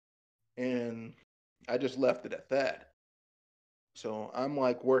 And I just left it at that. So I'm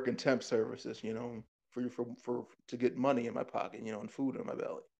like working temp services, for to get money in my pocket, and food in my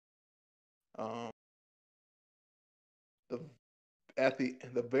belly. Um, the at the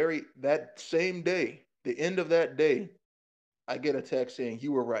very that same day, the end of that day, I get a text saying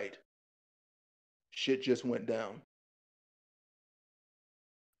you were right. Shit just went down.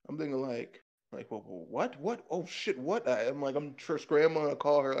 I'm thinking like what? Oh shit, what? I'm like I'm scrambling to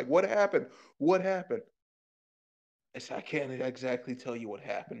call her. Like what happened? What happened? I said I can't exactly tell you what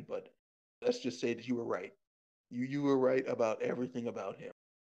happened, but let's just say that you were right. You were right about everything about him.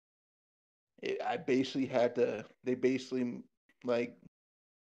 I basically had to. They basically like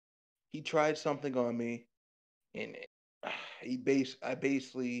he tried something on me, and I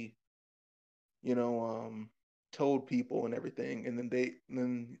basically you know told people and everything, and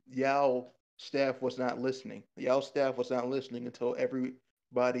then Yao staff was not listening. Yao staff was not listening until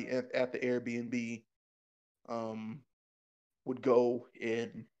everybody at the Airbnb um would go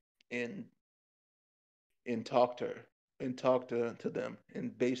and and talk to her and talk to them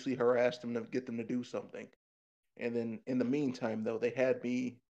and basically harass them to get them to do something. And then in the meantime, though, they had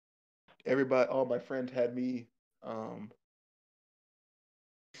me. Everybody, all my friends had me um,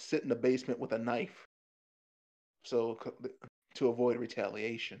 sit in the basement with a knife, so to avoid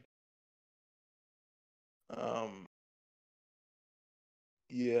retaliation. Um,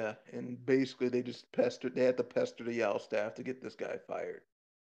 yeah, and basically they just pestered. They had to pester the Yao staff to get this guy fired.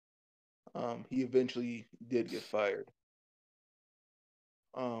 He eventually did get fired.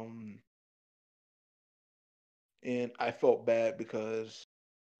 Um, and I felt bad because,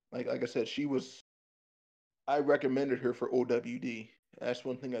 like I said, she was. I recommended her for OWD. That's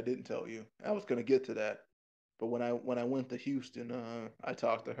one thing I didn't tell you. I was gonna get to that, but when I went to Houston, I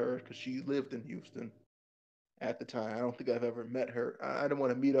talked to her because she lived in Houston at the time. I don't think I've ever met her. I didn't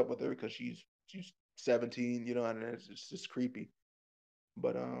want to meet up with her because she's 17, and it's just creepy.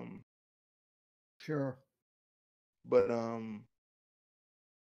 But Sure. but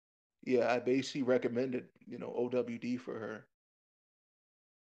yeah, I basically recommended OWD for her,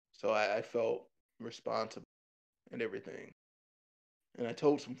 so I felt responsible and everything, and I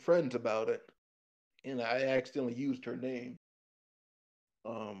told some friends about it, and I accidentally used her name.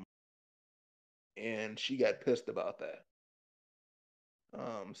 Um, and she got pissed about that.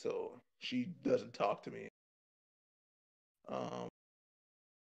 So she doesn't talk to me.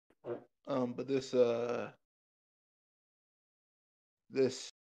 Um, but this,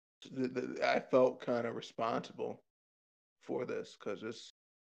 I felt kind of responsible for this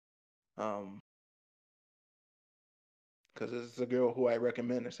um, because it's a girl who I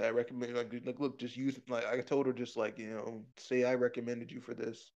recommend. I recommend like look, just use it. Like I told her, just like say I recommended you for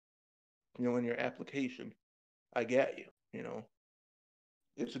this, in your application. I got you.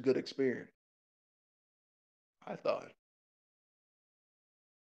 It's a good experience. I thought.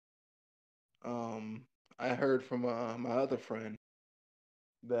 Um, I heard from my other friend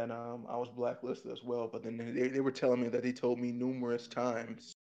that I was blacklisted as well. But then they were telling me that they told me numerous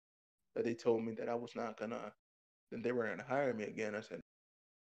times that they told me that I was not gonna, that they were gonna hire me again. I said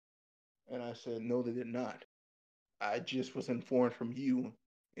no, they did not. I just was informed from you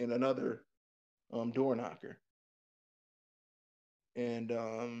and another door knocker, and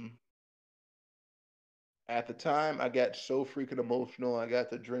at the time I got so freaking emotional. I got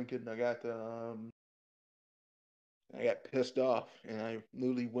to drinking. I got pissed off, and I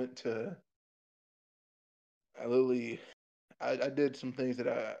literally went to. I literally I did some things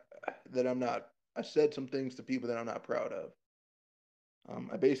that I'm not. I said some things to people that I'm not proud of.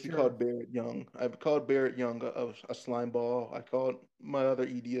 I basically Sure. called Barrett Young. I've called Barrett Young a slime ball. I called my other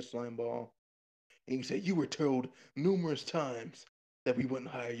ED a slime ball. And he said, "You were told numerous times that we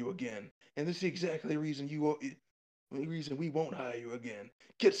wouldn't hire you again, and this is exactly the reason we won't hire you again.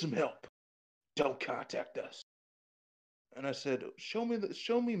 Get some help. Don't contact us." And I said, show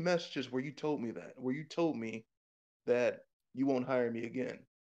me messages where you told me that you won't hire me again."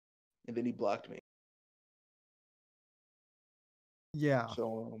 And then he blocked me. Yeah.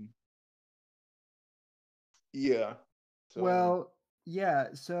 So yeah. So Well, yeah.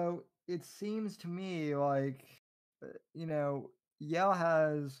 So it seems to me like, you know, Yale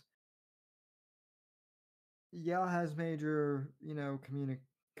has Yale has major,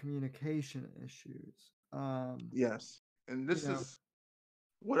 communication issues. yes, and You this know, is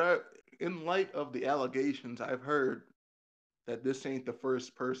what in light of the allegations, I've heard that this ain't the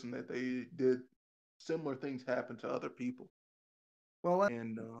first person that they did similar things happen to other people. well, let,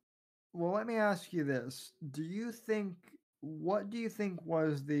 And well, let me ask you this: what do you think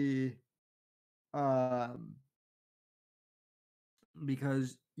was um,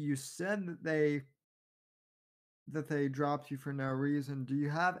 because you said that they dropped you for no reason. Do you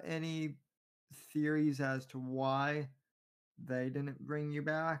have any theories as to why they didn't bring you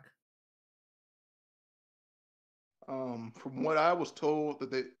back? From what I was told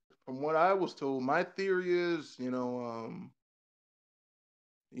from what I was told, my theory is, you know,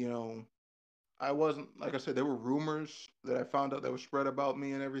 I wasn't, like I said, there were rumors that I found out that were spread about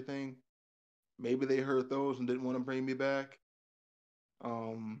me and everything. Maybe they heard those and didn't want to bring me back.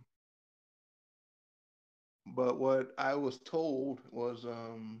 Um, but what I was told was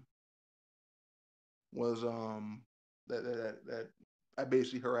that I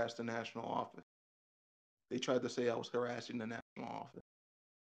basically harassed the national office. They tried to say I was harassing the national office,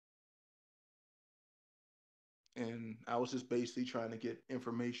 and I was just basically trying to get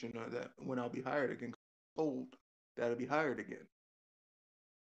information that when I'll be hired again. Told that I'll be hired again.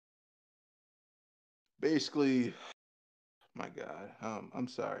 Basically, my God, I'm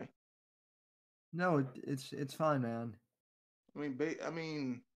sorry. No, it's fine, man. I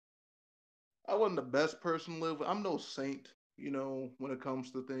mean, I wasn't the best person to live with. I'm no saint, when it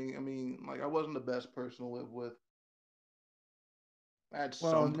comes to things. I mean, like I wasn't the best person to live with. I had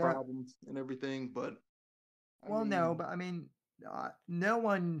Well, some no, problems and everything, but I well, no, mean, but I mean, no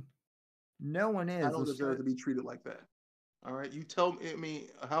one I is. don't deserve to be treated like that. All right, you tell me. I mean,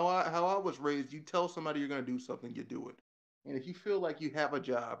 how I was raised. You tell somebody you're gonna do something, you do it. And if you feel like you have a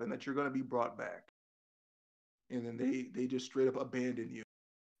job and that you're gonna be brought back, and then they just straight up abandon you.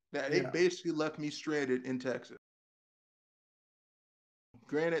 Now they Yeah. basically left me stranded in Texas.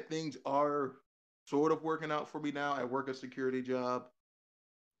 Granted, things are sort of working out for me now. I work a security job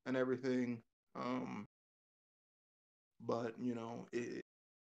and everything. But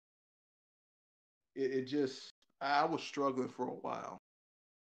it just I was struggling for a while.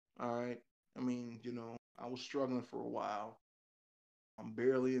 All right. I mean, I was struggling for a while. I'm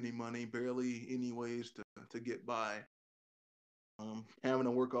barely any money, barely any ways to get by. Having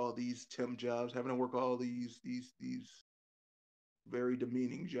to work all these temp jobs, having to work all these very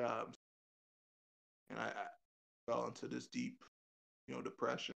demeaning jobs, and I fell into this deep,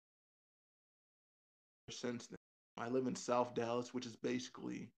 depression. Since then, I live in South Dallas, which is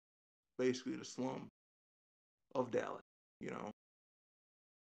basically the slum of Dallas. You know,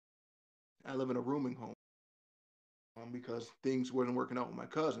 I live in a rooming home because things wasn't working out with my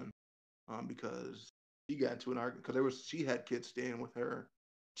cousin because she got into an argument because she had kids staying with her.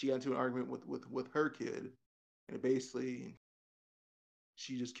 She got into an argument with her kid, and basically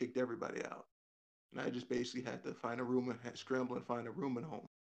she just kicked everybody out. And I just basically had to find a room and scramble and find a room at home.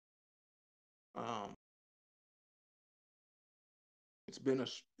 Um, it's been a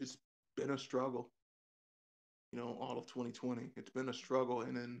it's been a struggle. All of 2020, it's been a struggle,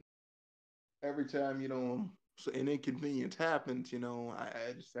 and then every time so an inconvenience happens,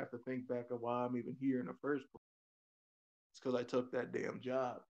 I just have to think back of why I'm even here in the first place. It's because I took that damn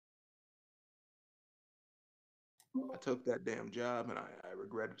job. I took that damn job, and I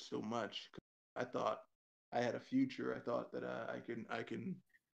regret it so much. I thought I had a future. I thought that I can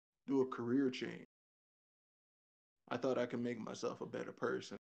do a career change. I thought I could make myself a better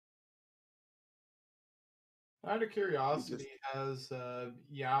person. Out of It just curiosity, has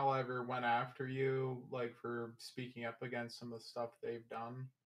Yal ever went after you, like for speaking up against some of the stuff they've done?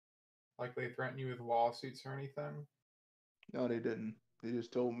 Like they threaten you with lawsuits or anything? No, they didn't. They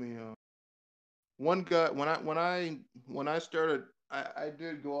just told me. One guy when I started, I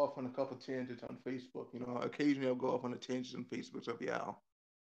did go off on a couple tangents on Facebook. Occasionally I'll go off on a tangent on Facebook of Yal.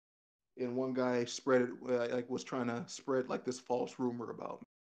 And one guy spread it like was trying to spread like this false rumor about me.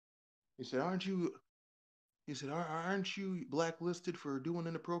 He said, "Aren't you?" He said, "Aren't you blacklisted for doing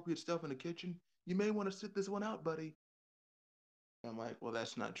inappropriate stuff in the kitchen? You may want to sit this one out, buddy." I'm like, "Well,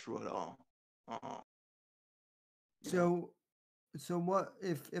 that's not true at all." Uh-uh. You know, So so what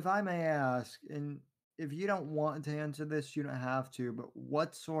if I may ask, and if you don't want to answer this, you don't have to, but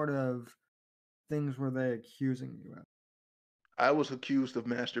what sort of things were they accusing you of? I was accused of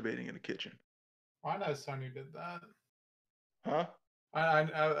masturbating in the kitchen. Well, I know someone who did that. Huh?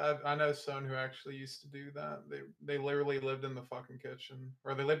 I know someone who actually used to do that. They literally lived in the fucking kitchen,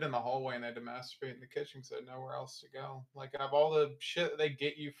 or they lived in the hallway and they had to masturbate in the kitchen because they had nowhere else to go. Like, out of all the shit that they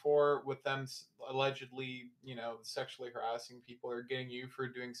get you for with them allegedly, sexually harassing people, or getting you for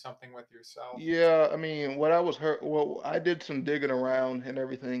doing something with yourself. Yeah, I mean, what I was heard, well, I did some digging around and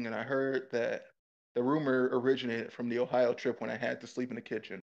everything, and I heard that the rumor originated from the Ohio trip when I had to sleep in the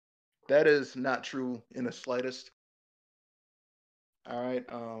kitchen. That is not true in the slightest. All right.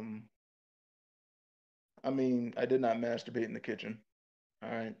 I mean, I did not masturbate in the kitchen.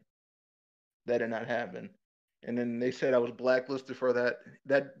 All right. That did not happen. And then they said I was blacklisted for that.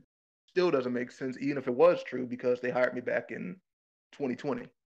 That still doesn't make sense, even if it was true, because they hired me back in 2020.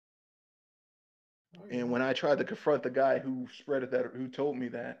 Oh, And yeah. when I tried to confront the guy who spread it, that who told me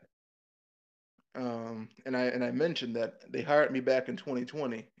that, and I mentioned that they hired me back in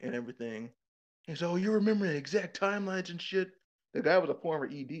 2020 and everything. He said, "Oh, you remember the exact timelines and shit." The guy was a former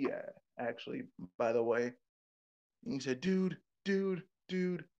ED, actually, by the way. And he said, dude,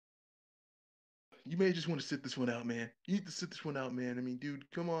 you may just want to sit this one out, man. You need to sit this one out, man. I mean,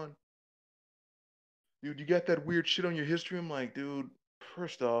 dude, come on. Dude, you got that weird shit on your history?" I'm like, dude,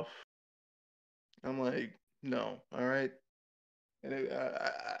 first off, I'm like, no, all right. And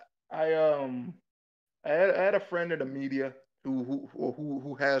I had a friend in the media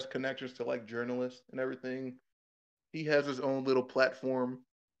who has connections to like journalists and everything. He has his own little platform,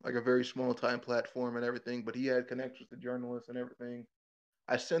 like a very small time platform and everything, but he had connections to journalists and everything.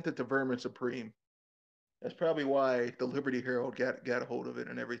 I sent it to Vermin Supreme. That's probably why the Liberty Herald got a hold of it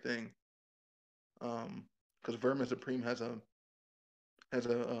and everything. Because Vermin Supreme has a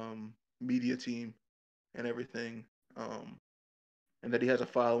media team and everything, and that he has a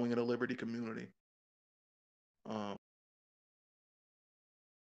following in the Liberty community. Um,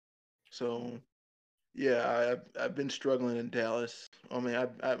 so yeah, I've been struggling in Dallas.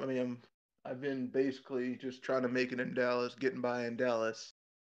 I've been basically just trying to make it in Dallas, getting by in Dallas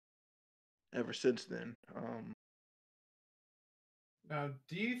ever since then. Now,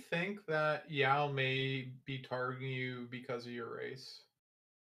 do you think that Yao may be targeting you because of your race?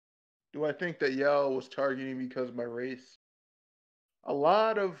 Do I think that Yao was targeting me because of my race? A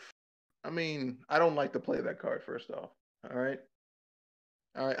lot of, I don't like to play that card. First off, all right,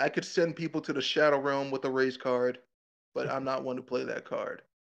 all right. I could send people to the Shadow Realm with a race card, but I'm not one to play that card.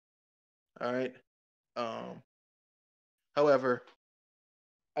 All right. Um, However,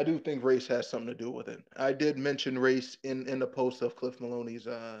 I do think race has something to do with it. I did mention race in the post of Cliff Maloney's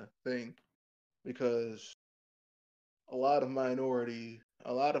thing because a lot of minority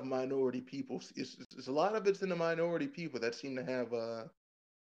people, it's a lot of it's in the minority people that seem to have a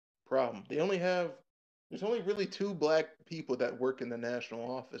problem. There's only really two black people that work in the national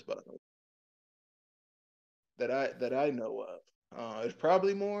office, by the way, that I know of. There's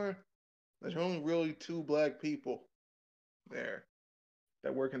probably more. There's only really two black people there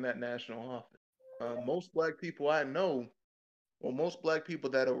that work in that national office. Most black people I know, well, most black people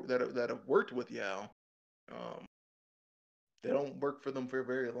that have worked with Yao, um, they don't work for them for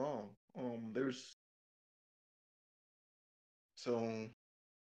very long. There's so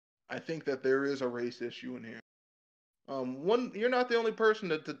I think that there is a race issue in here. One, you're not the only person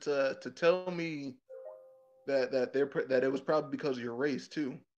to tell me that it was probably because of your race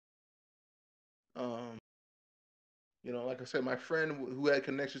too. Um, like I said, my friend who had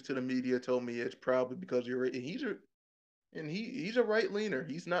connections to the media told me it's probably because of your race. He's a right leaner.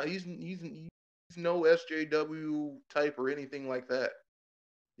 He's not. He's no SJW type or anything like that.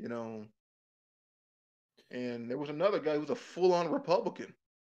 You know. And there was another guy who was a full on Republican.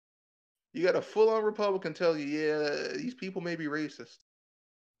 You got a full on Republican tell you, yeah, these people may be racist.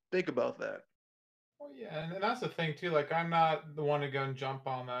 Think about that. Well, yeah, and that's the thing too. Like, I'm not the one to go and jump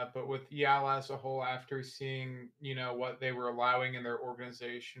on that, but with Yao as a whole, after seeing what they were allowing in their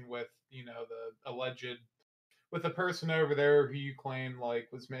organization with the alleged with the person over there who you claim like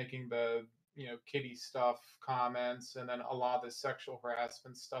was making the kitty stuff comments, and then a lot of the sexual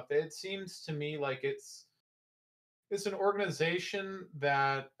harassment stuff, it seems to me like it's an organization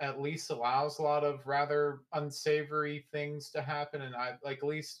that at least allows a lot of rather unsavory things to happen. And I like, at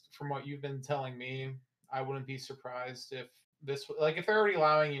least from what you've been telling me, I wouldn't be surprised if if they're already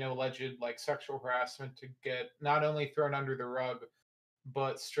allowing alleged like sexual harassment to get not only thrown under the rug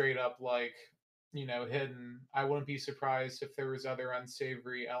but straight up like hidden. I wouldn't be surprised if there was other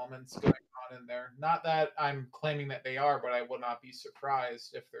unsavory elements going on in there. Not that I'm claiming that they are, but I would not be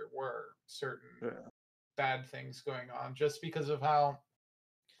surprised if there were certain Yeah. bad things going on, just because of how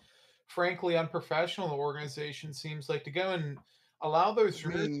frankly unprofessional the organization seems like to go and allow those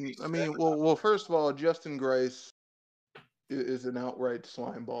rumors to be spread. Well, first of all, Justin Grice is an outright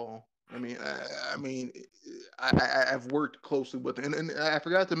slime ball. I've worked closely with him, and I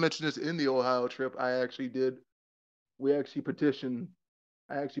forgot to mention this in the Ohio trip. I actually did. We actually petitioned.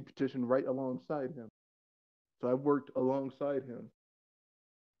 I actually petitioned right alongside him. So I've worked alongside him,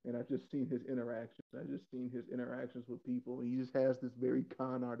 and I've just seen his interactions. I've just seen his interactions with people. He just has this very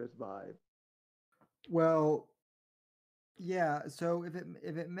con artist vibe. Well, yeah. So if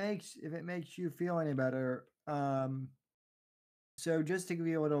it makes you feel any better, so just to give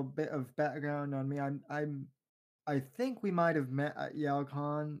you a little bit of background on me, I'm I think we might have met at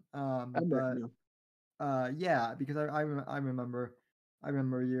YaleCon, I met but you. yeah, because I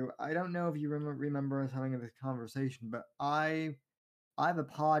remember you. I don't know if you remember us having this conversation, but I have a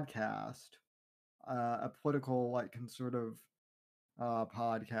podcast, a political like conservative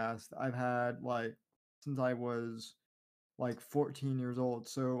podcast I've had like since I was like 14 years old.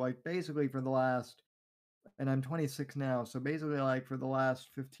 So like basically for the last, and I'm 26 now, so basically like for the last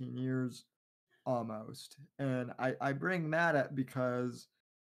 15 years almost. And I bring that up because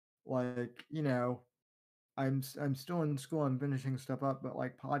like, you know, I'm still in school, I'm finishing stuff up, but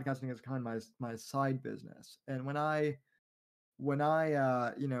like podcasting is kind of my side business. And when I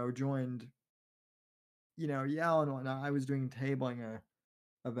you know, joined, you know, Yale and whatnot, I was doing tabling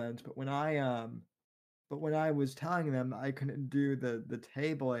events, but when I was telling them I couldn't do the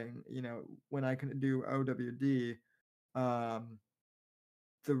tabling, you know, when I couldn't do OWD, um,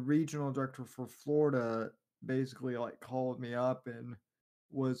 the regional director for Florida basically like called me up and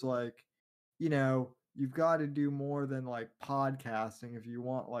was like, you know, you've got to do more than like podcasting if you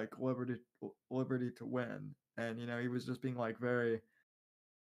want like liberty to win. And you know, he was just being like very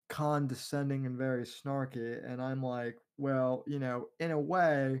condescending and very snarky. And I'm like, well, you know, in a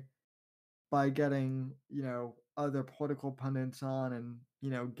way, by getting, you know, other political pundits on and, you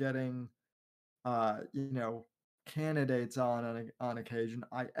know, getting you know, candidates on occasion,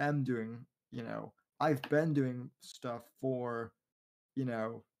 I am doing, you know, I've been doing stuff for, you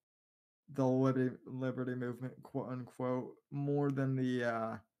know, the liberty movement, quote unquote, more than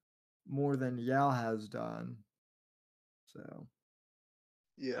Yale has done. So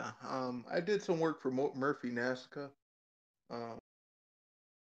Yeah. I did some work for Murphy NASCA. Um,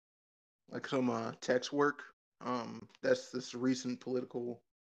 like some text work. That's this recent political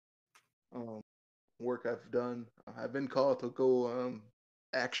um work I've done. I've been called to go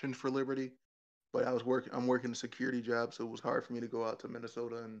action for liberty, but I'm working a security job, so it was hard for me to go out to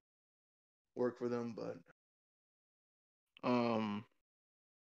Minnesota and work for them. But um,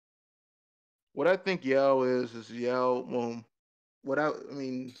 what I think Yale is Yale. Well, I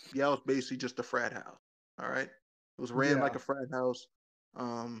mean, Yale is basically just a frat house. All right, it was ran like yeah, a frat house.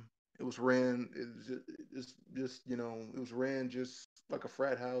 Um, it was ran. It's just you know, it was ran just like a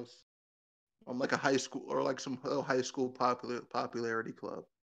frat house. Like a high school or like some high school popularity club.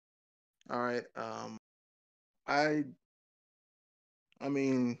 All right. I I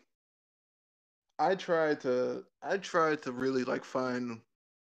mean, I tried to really like find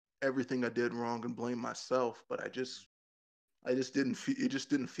everything I did wrong and blame myself, but I just didn't feel it just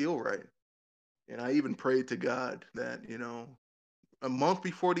didn't feel right. And I even prayed to God that, you know, a month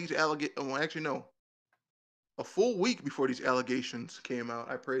before these allegations, well, actually no, a full week before these allegations came out,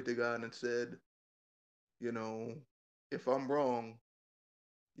 I prayed to God and said, you know, if I'm wrong,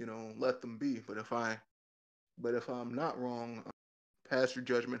 you know, let them be. But if I'm not wrong, pass your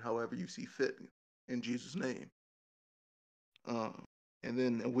judgment however you see fit in Jesus' name. Um, and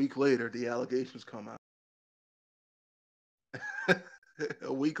then a week later, the allegations come out.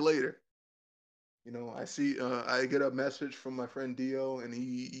 A week later, you know, I get a message from my friend Dio, and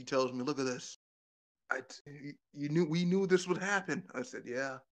he tells me, "Look at this. We knew this would happen." I said,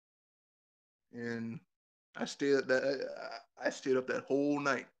 "Yeah," and I stayed up that whole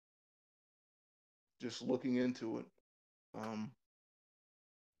night just looking into it. Um,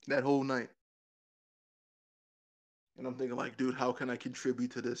 that whole night. And I'm thinking like, dude, how can I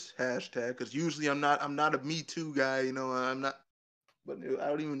contribute to this hashtag? Because usually I'm not a Me Too guy, you know. I'm not, but I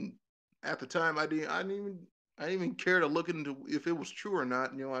don't even at the time I didn't even care to look into if it was true or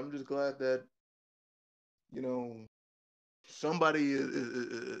not. You know, I'm just glad that you know somebody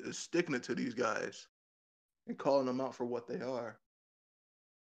is sticking it to these guys and calling them out for what they are.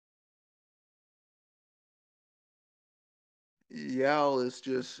 Yao is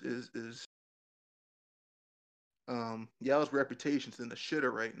just is Yao's reputation's in the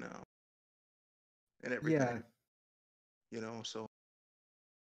shitter right now and yeah, everything. You know, so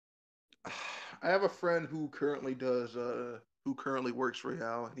I have a friend who currently works for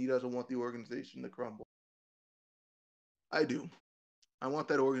Yao, and he doesn't want the organization to crumble. I do. I want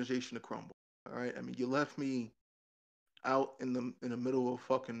that organization to crumble. All right. I mean, you left me out in the middle of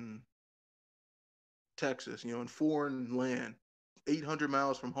fucking Texas, you know, in foreign land, 800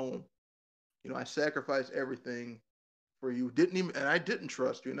 miles from home. You know, I sacrificed everything for you. Didn't even, and I didn't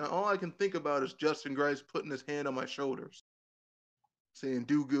trust you. Now all I can think about is Justin Grice putting his hand on my shoulders, saying,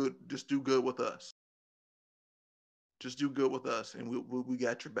 "Do good, just do good with us. Just do good with us, and we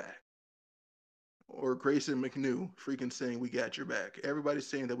got your back." Or Grayson McNew freaking saying we got your back. Everybody's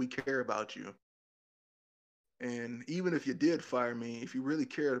saying that we care about you. And even if you did fire me, if you really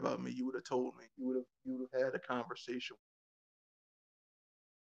cared about me, you would have told me. You would have had a conversation.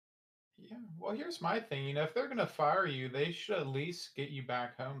 Yeah. Well, here's my thing. If they're gonna fire you, they should at least get you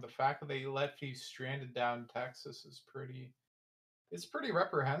back home. The fact that they left you stranded down in Texas is it's pretty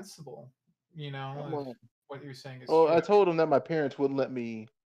reprehensible. I'm If on. what you're saying is Oh, true. I told them that my parents wouldn't let me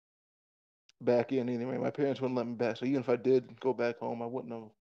back in anyway. My parents wouldn't let me back. So even if I did go back home, I wouldn't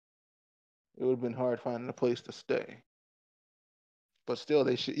have. It would have been hard finding a place to stay. But still,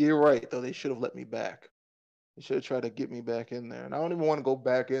 they should. You're right, though. They should have let me back. They should have tried to get me back in there. And I don't even want to go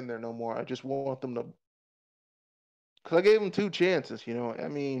back in there no more. I just want them to. Because I gave them two chances, I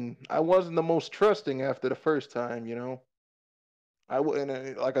mean, I wasn't the most trusting after the first time.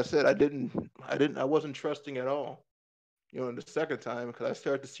 And like I said, I wasn't trusting at all. In the second time because I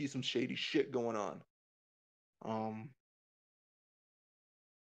started to see some shady shit going on. Um,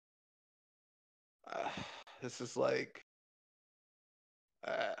 uh, this is like,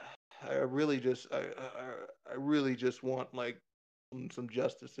 uh, I really just, I really just want like some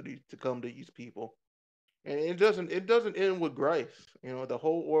justice to come to these people, and it doesn't end with Grice. The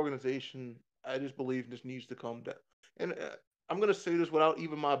whole organization. I just believe this needs to come down, and I'm gonna say this without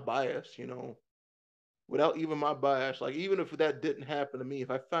even my bias. Without even my bias, like even if that didn't happen to me,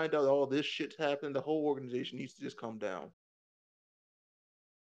 if I find out all this shit's happened, the whole organization needs to just come down.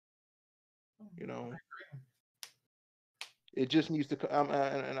 You know, it just needs to.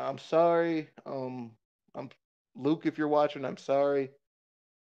 And I'm sorry. I'm Luke, if you're watching, I'm sorry.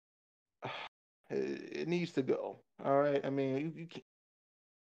 It needs to go. All right. I mean,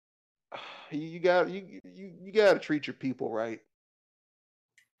 you got you got to treat your people right.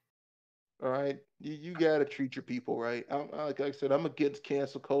 All right. You got to treat your people right. Like I said, I'm against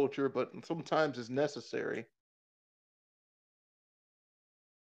cancel culture, but sometimes it's necessary.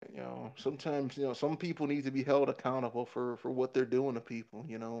 Sometimes some people need to be held accountable for what they're doing to people.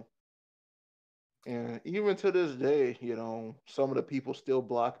 And even to this day, some of the people still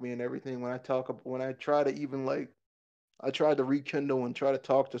block me and everything when I try to even like I tried to rekindle and try to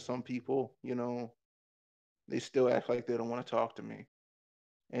talk to some people, they still act like they don't want to talk to me.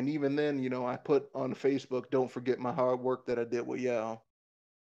 And even then, I put on Facebook, don't forget my hard work that I did with Yao.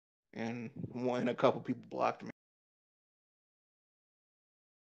 And a couple people blocked me.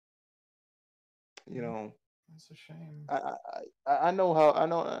 You Mm, know, That's a shame. I know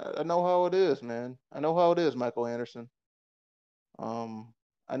how it is, man. I know how it is, Michael Anderson. Um,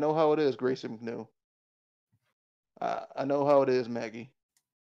 I know how it is, Grayson McNew. I know how it is, Maggie.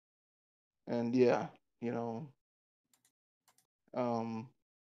 And yeah, you know, um,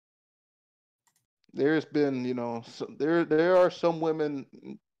 there's been, there are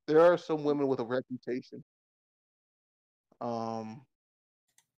some women with a reputation, um,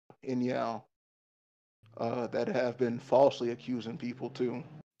 in Yale, that have been falsely accusing people too.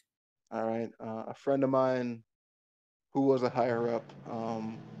 All right, a friend of mine who was a higher up,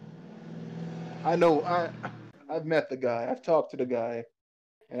 I know I've met the guy, I've talked to the guy,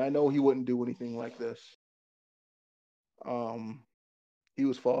 and I know he wouldn't do anything like this. Um, he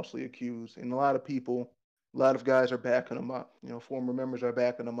was falsely accused, and a lot of guys are backing him up. Former members are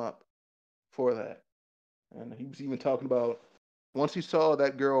backing him up for that. And he was even talking about once he saw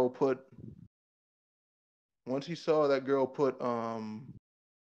that girl put once he saw that girl put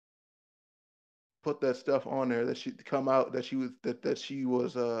that stuff on there that she come out that she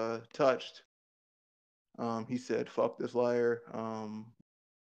was touched. He said, "Fuck this liar.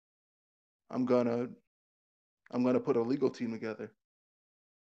 I'm gonna I'm gonna put a legal team together."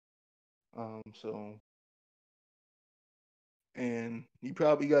 So and you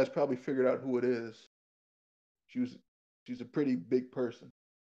guys probably figured out who it is. She was she's a pretty big person.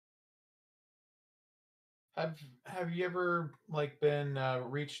 Have you ever like been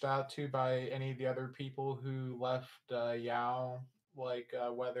reached out to by any of the other people who left Yao? Like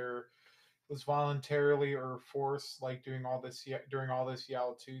whether it was voluntarily or forced, like during all this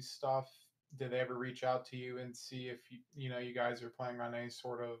Yao 2 stuff? Did they ever reach out to you and see if you guys are planning on any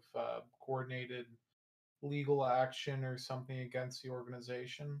sort of coordinated legal action or something against the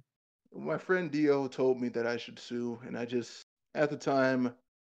organization? My friend Dio told me that I should sue, and I just at the time,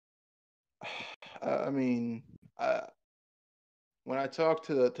 I mean, I when I talked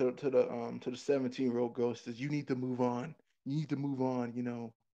to the 17-year-old girl, says you need to move on. You need to move on.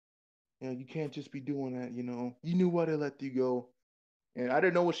 You can't just be doing that. You knew why they let you go, and I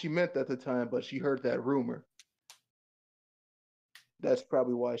didn't know what she meant at the time, but she heard that rumor. That's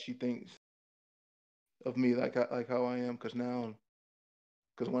probably why she thinks of me like how I am. Because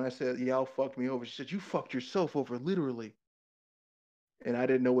when I said y'all fucked me over, she said you fucked yourself over literally, and I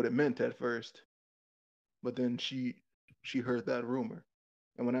didn't know what it meant at first. But then she heard that rumor.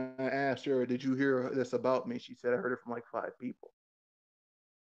 And when I asked her, "Did you hear this about me?" She said, "I heard it from like 5 people."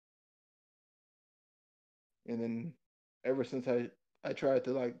 And then ever since I tried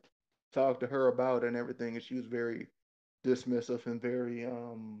to like talk to her about it and everything, and she was very dismissive and very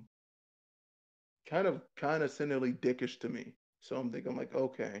condescendingly dickish to me. So I'm thinking, I'm like,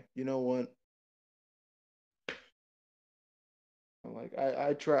 okay, you know what? I'm like,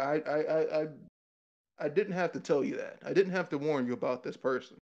 I try, I didn't have to tell you that. I didn't have to warn you about this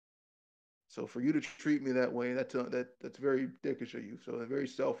person. So for you to treat me that way, that's very dickish of you. So very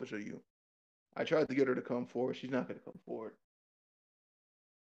selfish of you. I tried to get her to come forward. She's not going to come forward,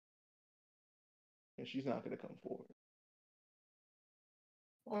 and she's not going to come forward.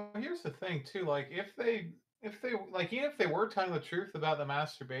 Well, here's the thing too. Like, if they like, even if they were telling the truth about the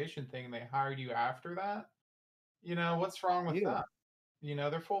masturbation thing, and they hired you after that, what's wrong with Yeah, that?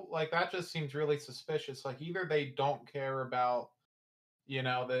 They're full. Like, that just seems really suspicious. Like, either they don't care about,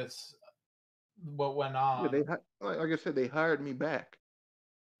 this what went yeah. on. Like I said, they hired me back.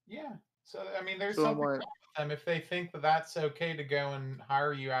 Yeah. So I mean, there's So I'm something like, wrong with them if they think that that's okay to go and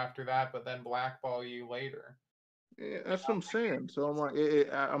hire you after that, but then blackball you later. yeah, that's what I'm saying. So I'm like,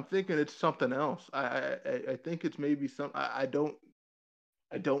 I'm thinking it's something else. I think it's maybe some. I don't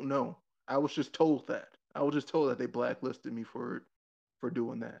know. I was just told that. I was just told that they blacklisted me for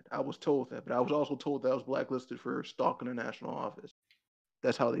doing that. I was told that, but I was also told that I was blacklisted for stalking the national office.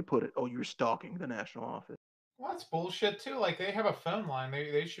 That's how they put it. Oh, you're stalking the national office. Well, that's bullshit too. Like, they have a phone line.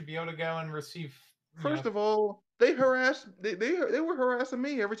 They should be able to go and receive, First of all, they were harassing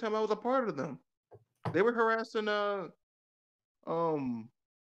me every time I was a part of them. They were harassing um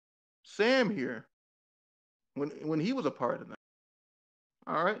Sam here when he was a part of them.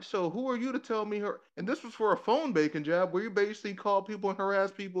 All right, so who are you to tell me her? And this was for a phone bacon job where you basically call people and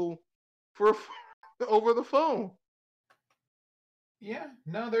harass people for over the phone. yeah,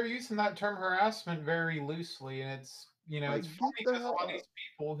 no, they're using that term harassment very loosely, and it's Like, get funny the because a hell lot of out. these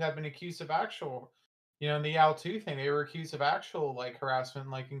people have been accused of actual, in the L2 thing, they were accused of actual like harassment,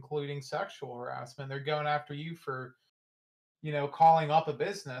 like including sexual harassment. They're going after you for, calling up a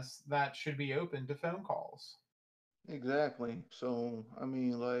business that should be open to phone calls. Exactly. So I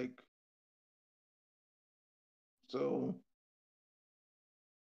mean, like, so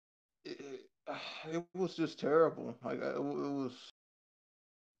it, it was just terrible. Like, it was.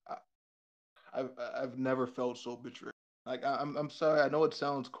 I, I've never felt so betrayed. Like, I'm sorry. I know it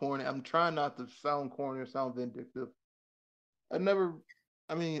sounds corny. I'm trying not to sound corny or sound vindictive. I never.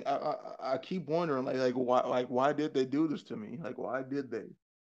 I mean, I keep wondering, why did they do this to me? Like, why did they?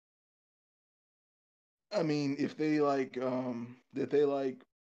 I mean, if they like,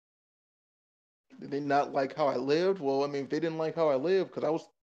 did they not like how I lived? Well, I mean, if they didn't like how I lived, because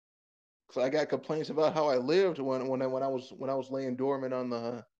I got complaints about how I lived when I was laying dormant on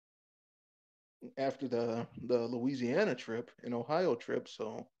the after the Louisiana trip and Ohio trip.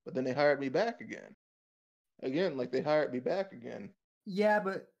 So, but then they hired me back again, like they hired me back again. Yeah,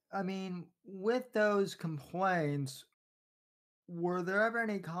 but I mean, with those complaints, were there ever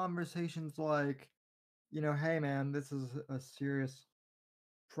any conversations like, hey man, this is a serious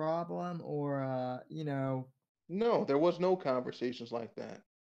problem, or No, there was no conversations like that.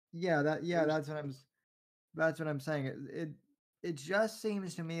 yeah, There's that's what I'm saying. It just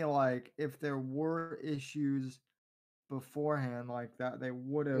seems to me like if there were issues beforehand like that, they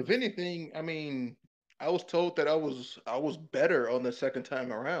would If have. anything, I mean, I was told that I was better on the second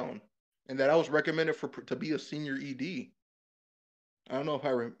time around, and that I was recommended to be a senior ED. I don't know if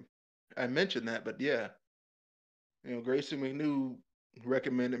I mentioned that, but yeah, Grayson McNew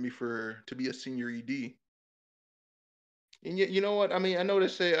recommended me to be a senior ED. And yet, you know what? I mean, I know they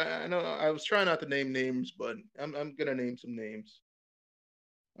say I know I was trying not to name names, but I'm gonna name some names.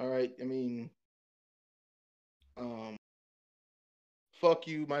 All right. I mean, um, fuck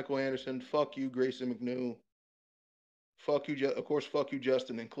you, Michael Anderson. Fuck you, Grayson McNew. Fuck you, of course. Fuck you,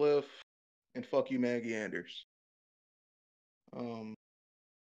 Justin and Cliff, and fuck you, Maggie Anders. Um,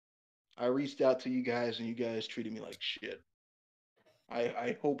 I reached out to you guys, and you guys treated me like shit.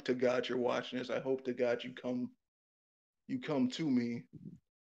 I hope to God you're watching this. I hope to God you come to me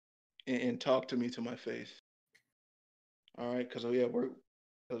and talk to me to my face. All right, because yeah,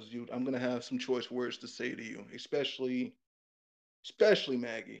 I'm gonna have some choice words to say to you, especially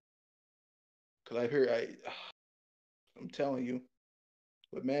Maggie, because I'm telling you,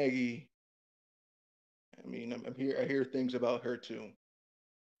 with Maggie, I mean, I'm here. I hear things about her too,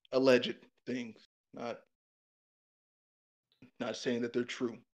 alleged things, not saying that they're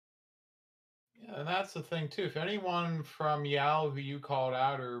true. Yeah, and that's the thing too. If anyone from Yao who you called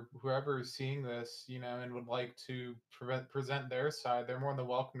out or whoever is seeing this, and would like to present their side, they're more than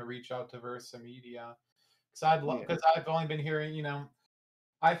welcome to reach out to Versa Media. Because Yeah. because I've only been hearing,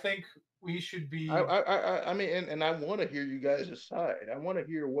 I think we should be. I mean, and I want to hear you guys' side. I want to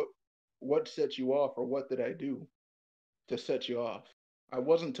hear what set you off, or what did I do to set you off. I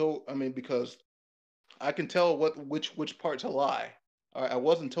wasn't told. I mean, because I can tell which part's a lie. All right, I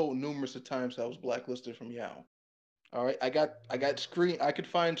wasn't told numerous of times I was blacklisted from Yao. All right, I got screen. I could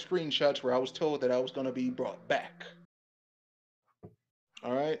find screenshots where I was told that I was gonna be brought back.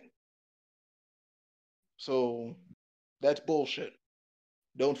 All right, so that's bullshit.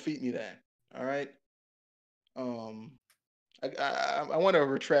 Don't feed me that. All right. Um, I want to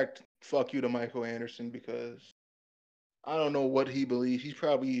retract. Fuck you to Michael Anderson, because I don't know what he believes. He's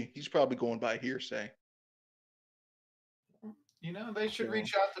probably going by hearsay. They should So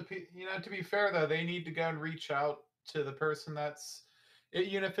reach out to to be fair though, they need to go and reach out to the person that's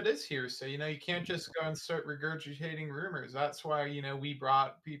even if it is hearsay, you can't just go and start regurgitating rumors. That's why, we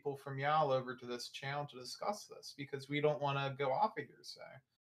brought people from Yal over to this channel to discuss this because we don't want to go off of hearsay.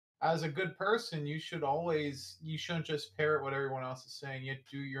 As a good person, you shouldn't just parrot what everyone else is saying. You have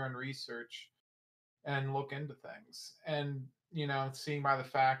to do your own research and look into things. And, seeing by the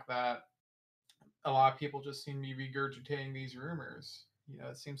fact that a lot of people just seem to be regurgitating these rumors.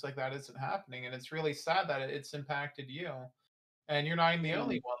 It seems like that isn't happening, and it's really sad that it's impacted you. And you're not even the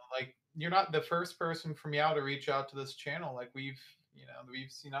only one. Like you're not the first person from Yao to reach out to this channel. Like we've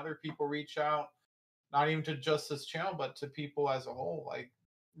seen other people reach out, not even to just this channel, but to people as a whole. Like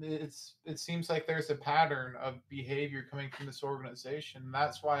it seems like there's a pattern of behavior coming from this organization. And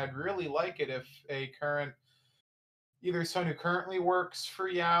that's why I'd really like it if a current either someone who currently works for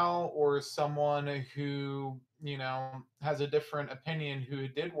Yao or someone who, has a different opinion who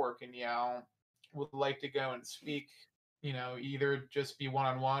did work in Yao would like to go and speak, either just be one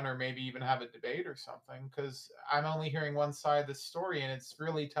on one or maybe even have a debate or something. Because I'm only hearing one side of the story, and it's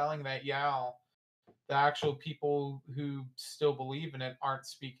really telling that Yao, the actual people who still believe in it, aren't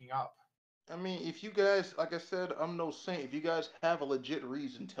speaking up. I mean, if you guys, like I said, I'm no saint. If you guys have a legit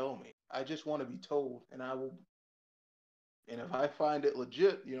reason, tell me. I just want to be told, and I will. And if I find it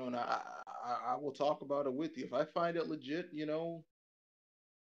legit, and I will talk about it with you. If I find it legit, then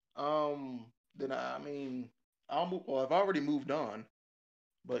I mean, I'll move. Well, I've already moved on,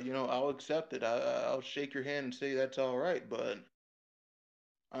 but I'll accept it. I'll shake your hand and say that's all right. But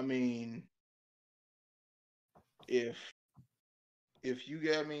I mean, if you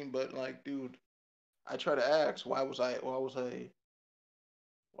get me, but like, dude, I try to ask, why was I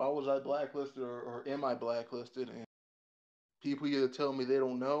blacklisted, or am I blacklisted? And people either tell me they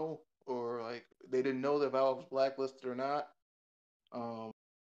don't know, or like they didn't know if I was blacklisted or not. Um,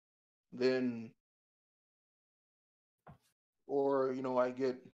 then, or I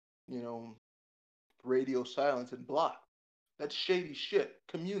get you know radio silence and blocked. That's shady shit.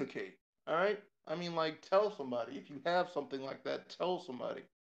 Communicate. All right. I mean, like, tell somebody if you have something like that. Tell somebody.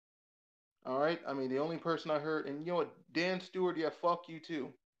 All right. I mean, the only person I heard, and you know what, Dan Stewart, yeah, fuck you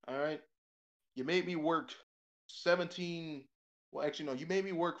too. All right. You made me work 17. Well, actually, no. You made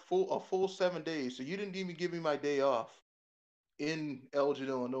me work a full 7 days, so you didn't even give me my day off in Elgin,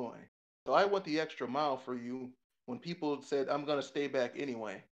 Illinois. So I went the extra mile for you when people said I'm gonna stay back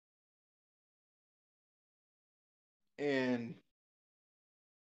anyway. And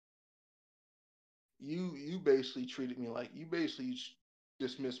you basically treated me like you basically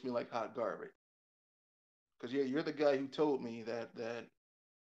dismissed me like hot garbage. Because yeah, you're the guy who told me that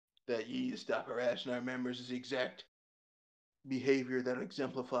you need to stop harassing our members is the exact behavior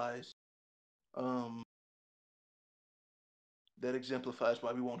um that exemplifies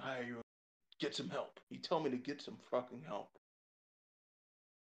why we won't hire you. Get some help. You told me to get some fucking help.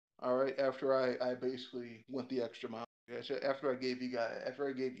 All right, after I basically went the extra mile. After I gave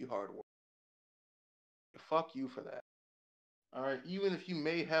you hard work. Fuck you for that. All right, even if you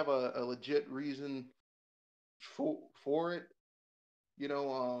may have a legit reason for it, you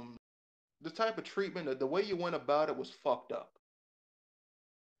know, the type of treatment, the way you went about it was fucked up.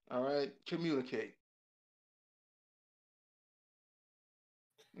 All right, communicate,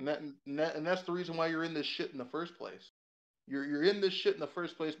 and that's the reason why you're in this shit in the first place. You're in this shit in the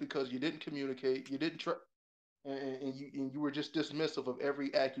first place because you didn't communicate, you didn't try, and you were just dismissive of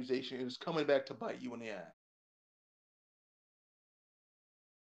every accusation. It was coming back to bite you in the ass.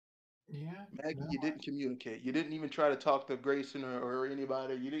 Yeah. Maggie, you didn't communicate. You didn't even try to talk to Grayson or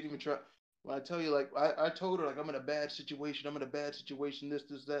anybody. You didn't even try. When I tell you, like, I told her, like, I'm in a bad situation. I'm in a bad situation. This,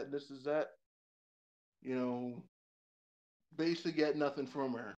 that, this is that. You know, basically get nothing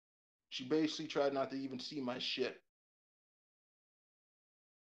from her. She basically tried not to even see my shit.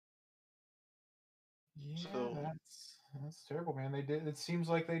 Yeah, So, that's terrible, man. They did. It seems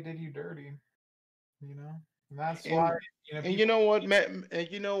like they did you dirty. You know, and that's why and and you people. know what, and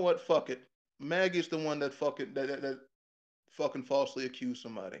you know what? Fuck it. Maggie's the one that fucking fucking falsely accused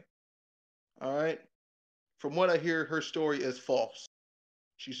somebody. All right. From what I hear, her story is false.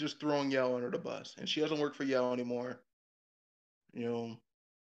 She's just throwing Yao under the bus, and she doesn't work for Yao anymore. You know,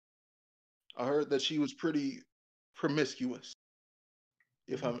 I heard that she was pretty promiscuous,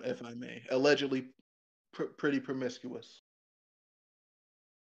 if I may, allegedly pretty promiscuous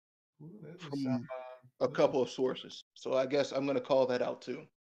Ooh, those are some. from a Those are, couple of sources. So I guess I'm gonna call that out too.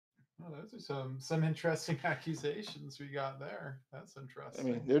 oh, those are some interesting accusations we got there. That's I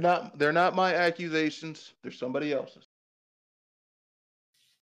mean, interesting. they're not my accusations. They're somebody else's.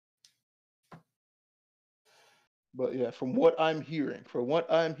 But yeah, from what I'm hearing,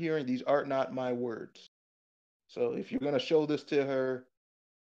 these are not my words. So if you're gonna show this to her,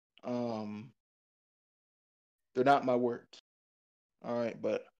 um, they're not my words. All right,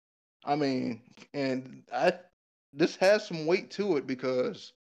 but I mean, and I this has some weight to it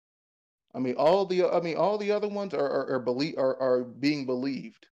because all the other ones are being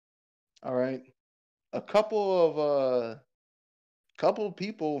believed. All right, a couple of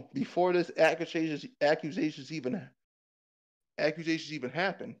people before this accusations even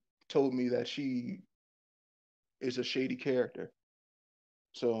happened told me that she is a shady character.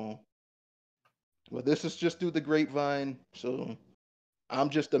 So, well, this is just through the grapevine. So I'm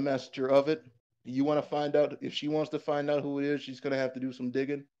just a messenger of it. You want to find out if she wants to find out who it is, she's gonna have to do some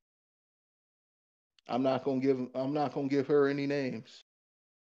digging. I'm not gonna give her any names.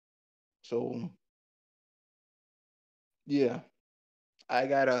 So yeah, I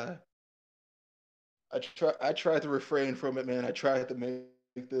gotta I tried to refrain from it, man. I tried to make this.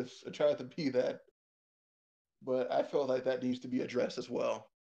 I tried to be that, but I felt like that needs to be addressed as well.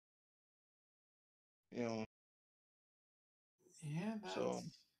 You know, Yeah, so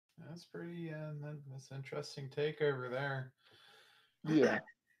that's pretty. That's interesting take over there. yeah.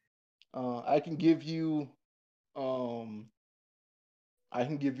 I can give you um I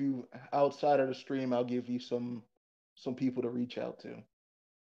can give you outside of the stream. I'll give you some people to reach out to.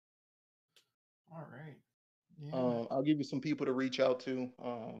 All right. Yeah, man. I'll give you some people to reach out to.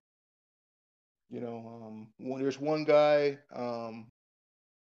 There's one guy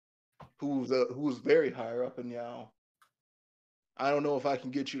who's very higher up in Yao. I don't know if I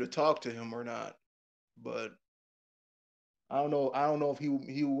can get you to talk to him or not, but I don't know. I don't know if he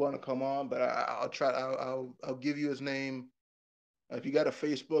will want to come on, but I'll try. I'll give you his name. If you got a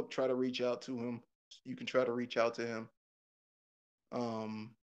Facebook, try to reach out to him. You can try to reach out to him.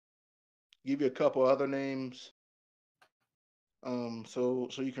 Um, give you a couple other names. So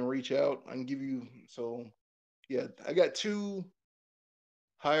you can reach out. I can give you yeah. I got two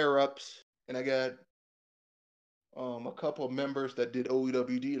higher ups, and I got a couple of members that did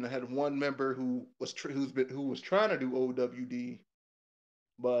OWD, and I had one member who was trying to do OWD,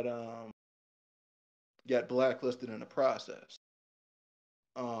 but got blacklisted in the process.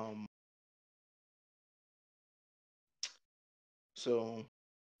 Um, so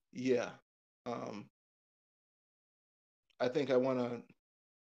yeah, um, I think I want to.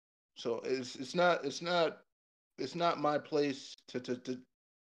 So it's not my place to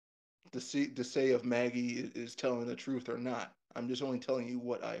say if Maggie is telling the truth or not. I'm just only telling you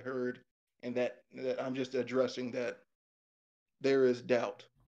what I heard, and that I'm just addressing that there is doubt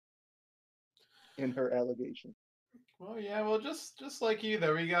in her allegation. Well, yeah. Well, just like you,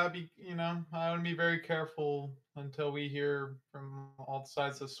 though, we gotta be. I want to be very careful until we hear from all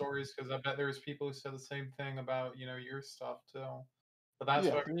sides of the stories, because I bet there's people who said the same thing about your stuff too. But that's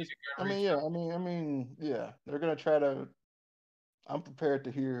Yeah, why we need to go I and mean, reach yeah, out. yeah. They're gonna try to. I'm prepared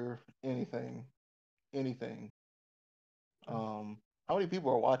to hear anything, anything. How many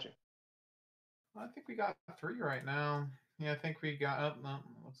people are watching? I think we got three right now. Yeah, I think we got. Oh, no,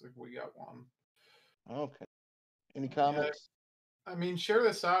 looks like we got one. Okay. Any Yeah, comments? I mean, share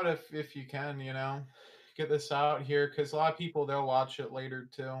this out if you can. Get this out here, because a lot of people they'll watch it later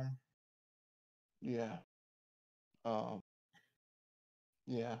too. Yeah. Um.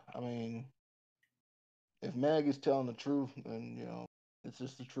 Yeah. I mean, if Mag is telling the truth, then it's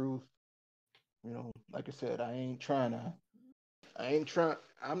just the truth. Like I said, I ain't trying to. I ain't trying.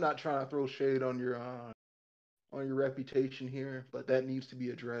 I'm not trying to throw shade on your reputation here, but that needs to be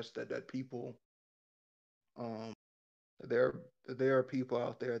addressed. That people, um, there there are people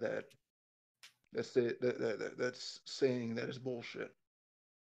out there that's saying that it's bullshit.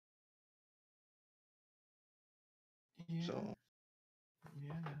 Yeah, So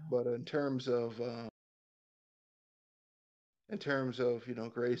yeah, no, But in terms of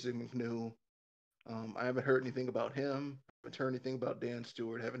Grayson McNew, I haven't heard anything about him. Haven't heard anything about Dan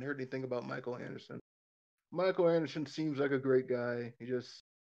Stewart. Haven't heard anything about Michael Anderson. Michael Anderson seems like a great guy. I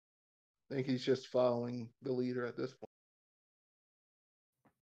think he's just following the leader at this point.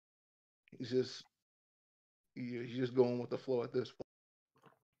 He's just he's just going with the flow at this point.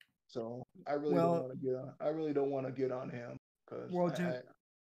 So I really don't Well, want to get on. I really don't want to get on him because well,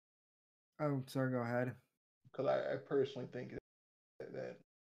 oh, sorry, go ahead. I personally think that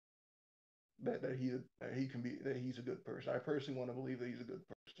that he's a good person. I personally want to believe that he's a good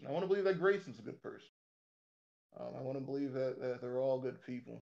person. I want to believe that Grayson's a good person. I want to believe that they're all good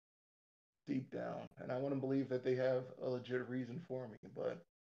people deep down, and I want to believe that they have a legit reason for me. But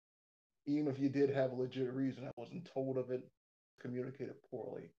even if you did have a legit reason, I wasn't told of it, communicated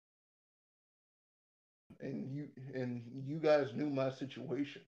poorly, and you guys knew my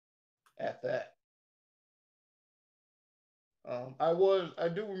situation at that. I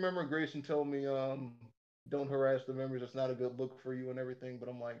do remember Grayson told me, don't harass the members. It's not a good look for you and everything. But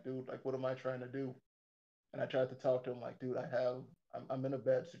I'm like, dude, like, what am I trying to do? And I tried to talk to him, like, dude, I'm in a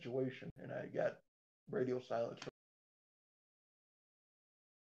bad situation, and I got radio silence.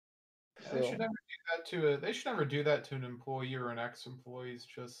 Yeah, they should never do that they should never do that to an employee or an ex-employee's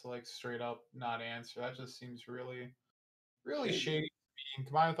just like straight up not answer. That just seems really, really shady to me. And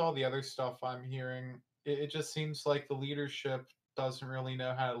combined with all the other stuff I'm hearing, it just seems like the leadership doesn't really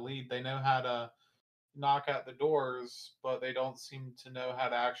know how to lead. They know how to knock at the doors, but they don't seem to know how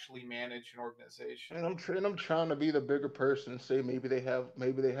to actually manage an organization. And I'm trying to be the bigger person and say maybe they have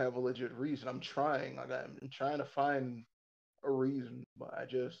a legit reason. I'm trying. Like I'm trying to find a reason, but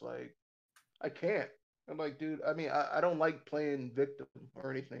I can't. I'm like, dude, I mean, I don't like playing victim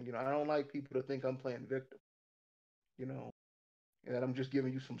or anything. I don't like people to think I'm playing victim. You know, and that I'm just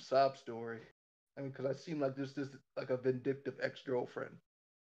giving you some sob story. I mean, because I seem like this like a vindictive ex girlfriend.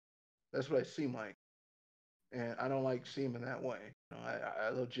 That's what I seem like, and I don't like seeming that way. I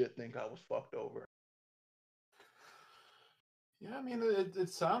legit think I was fucked over. Yeah, I mean, it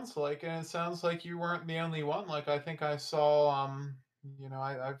sounds like, and it sounds like you weren't the only one. Like, I think I saw,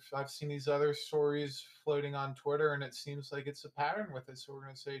 I've seen these other stories floating on Twitter, and it seems like it's a pattern with this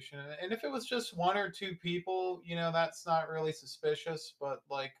organization. And if it was just one or two people, that's not really suspicious. But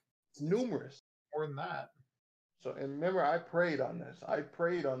like, it's numerous, more than that. So, and remember, I prayed on this. I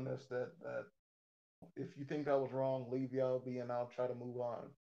prayed on this that if you think I was wrong, leave the LB and I'll try to move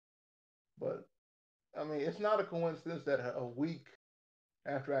on. But I mean, it's not a coincidence that a week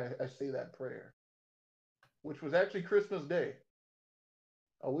after I say that prayer, which was actually Christmas Day,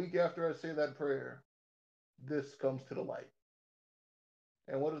 a week after I say that prayer, this comes to the light.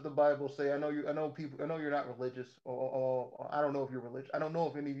 And what does the Bible say? I know you're not religious, or I don't know if you're religious. I don't know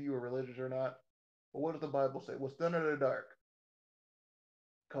if any of you are religious or not. But what does the Bible say? What's done in the dark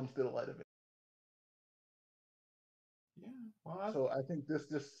comes to the light of it. Yeah. Well, so I think this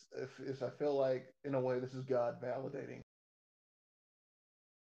is I feel like in a way this is God validating.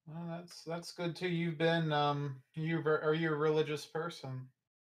 Well, that's good too. You've been are you a religious person?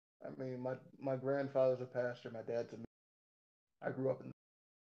 I mean, my grandfather's a pastor. My dad's I grew up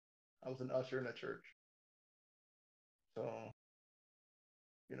I was an usher in a church. So,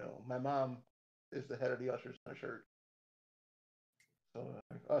 my mom is the head of the ushers in the church. So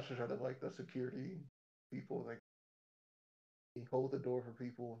ushers are like the security people. Like he hold the door for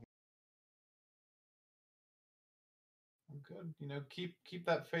people. Good. Keep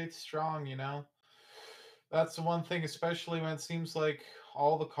that faith strong. That's the one thing, especially when it seems like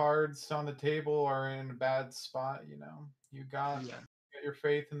all the cards on the table are in a bad spot. You got your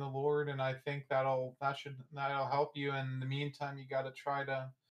faith in the Lord, and I think that'll help you. In the meantime, you got to try to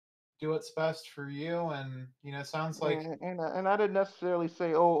do what's best for you. And it sounds like and I didn't necessarily say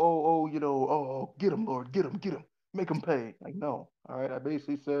get him, Lord, get him, make him pay. Like no, all right. I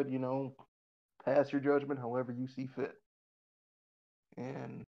basically said pass your judgment however you see fit,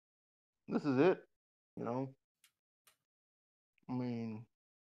 and this is it. I mean,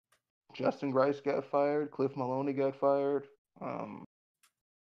 Justin Grice got fired, Cliff Maloney got fired.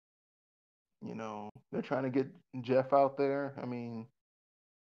 They're trying to get Jeff out there. I mean,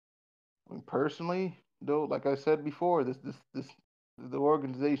 personally, though, like I said before, the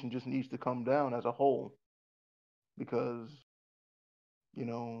organization just needs to come down as a whole because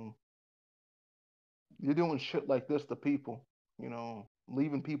you're doing shit like this to people.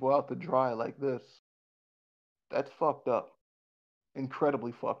 Leaving people out to dry like this. That's fucked up.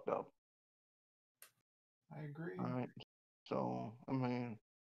 Incredibly fucked up. I agree. All right. So, I mean,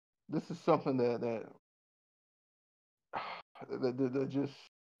 this is something that just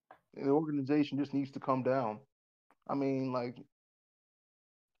The organization just needs to come down. I mean, like,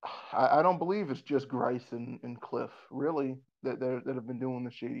 I don't believe it's just Grice and Cliff, really, that have been doing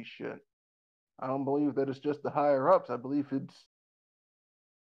the shady shit. I don't believe that it's just the higher ups. I believe it's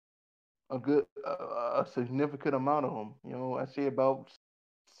a significant amount of them. You know, I say about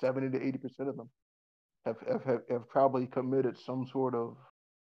 70 to 80% of them have probably committed some sort of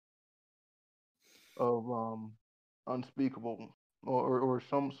unspeakable or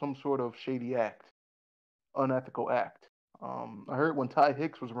some sort of shady act, unethical act. I heard when Ty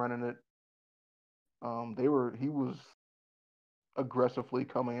Hicks was running it, he was aggressively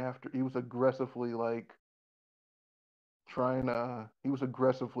coming after. He was aggressively like trying to. He was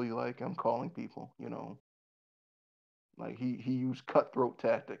aggressively like I'm calling people. You know, like he used cutthroat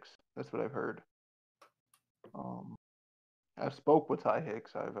tactics. That's what I've heard. Um, I've spoke with Ty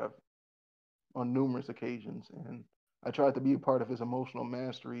Hicks. I've on numerous occasions, and I tried to be a part of his emotional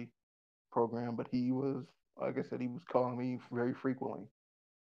mastery program, but he was, like I said, he was calling me very frequently,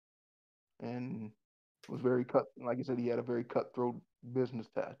 and was very cut. Like I said, he had a very cutthroat business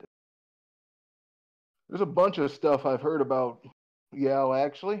tactic. There's a bunch of stuff I've heard about Yao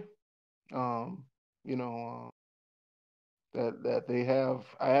actually. Um, you know that they have.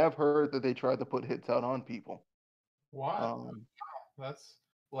 I have heard that they tried to put hits out on people. What? Um, That's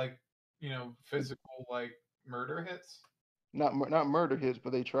like, physical like murder hits. not murder hits,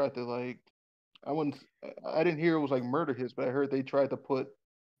 but they tried to like. I wouldn't. I didn't hear it was like murder hits, but I heard they tried to put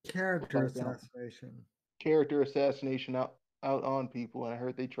Character like assassination. character assassination out on people, and I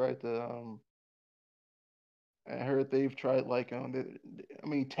heard they tried to. I heard they've tried like I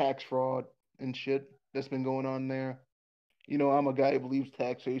mean tax fraud and shit that's been going on there. You know, I'm a guy who believes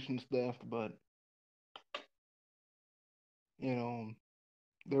taxation's theft, but you know,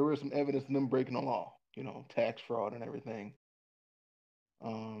 there was some evidence of them breaking the law. You know, tax fraud and everything.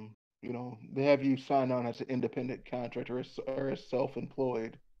 You know, they have you sign on as an independent contractor or as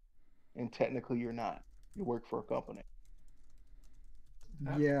self-employed, and technically you're not. You work for a company.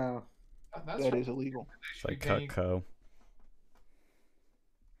 That, Yeah. that's That right. is illegal. They It's should be like paying. Cutco.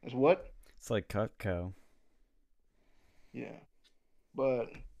 Is what? It's like Cutco. Yeah. But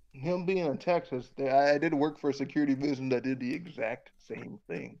him being in Texas, I did work for a security division that did the exact same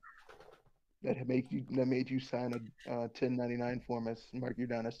thing. That made you sign a 1099 form as mark you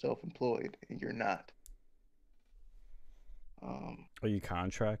down as self-employed, and you're not. Are you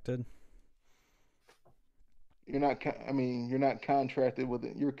contracted? You're not. I mean, you're not contracted with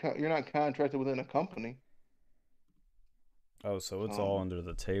it. You're not contracted within a company. Oh, so it's all So under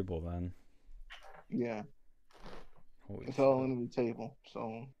the table then. yeah, Holy it's shit. all under the table.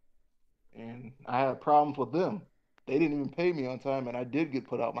 So, and I had problems with them. They didn't even pay me on time, and I did get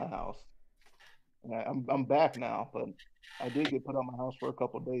put out my house. And I'm back now, but I did get put out my house for a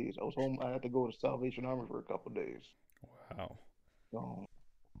couple of days. I was home. I had to go to Salvation Army for a couple of days. Wow. So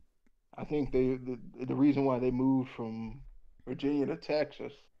I think the reason why they moved from Virginia to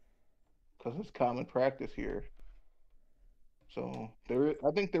Texas because it's common practice here. So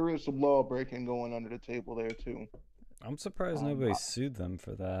I think there is some law breaking going under the table there too. I'm surprised Um, nobody sued them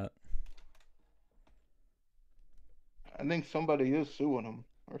for that. I think somebody is suing them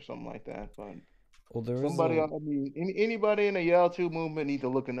or something like that. But Well, there is somebody, a. I mean, anybody in the Yaltu movement need to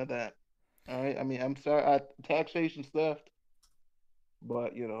look into that. All right. I mean, I'm sorry, taxation theft,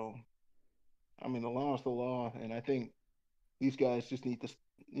 but you know, I mean, the law is the law, and I think these guys just need to.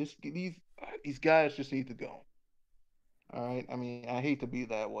 These guys just need to go. All right. I mean, I hate to be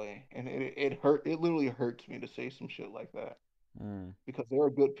that way, and it hurt. It literally hurts me to say some shit like that Mm. because there are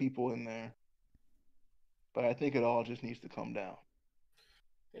good people in there, but I think it all just needs to come down.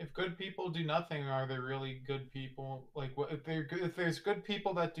 If good people do nothing, are they really good people? Like, what if if there's good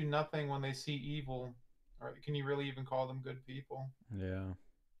people that do nothing when they see evil, or can you really even call them good people? Yeah.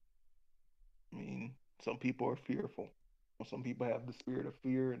 I mean, some people are fearful. Some people have the spirit of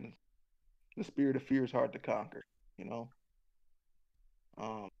fear, and the spirit of fear is hard to conquer. You know,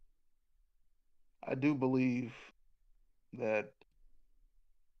 um, I do believe that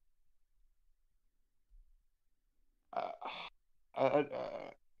I,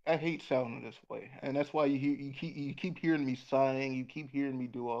 I hate sounding this way, and that's why you keep hearing me sighing. You keep hearing me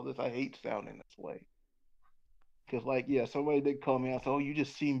do all this. I hate sounding this way because, like, yeah, somebody did call me out. So, oh, you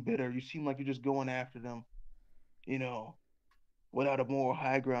just seem bitter. You seem like you're just going after them. You know, without a moral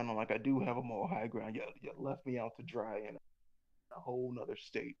high ground. I'm like, I do have a moral high ground. You left me out to dry in a whole nother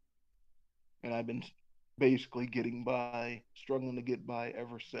state. And I've been basically getting by, struggling to get by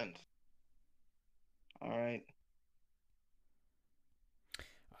ever since. All right.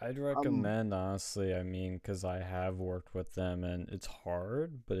 I'd I'm recommend, honestly, I mean, because I have worked with them and it's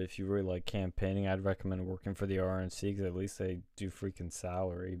hard, but if you really like campaigning, I'd recommend working for the RNC because at least they do freaking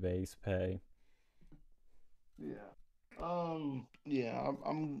salary base pay. yeah.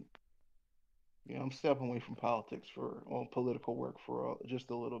 Yeah, I'm stepping away from politics for political work for just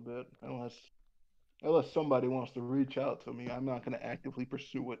a little bit, unless somebody wants to reach out to me, I'm not going to actively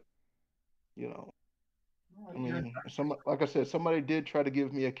pursue it. You know, I You're mean, like I said, somebody did try to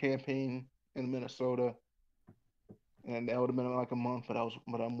give me a campaign in Minnesota, and that would have been like a month. But I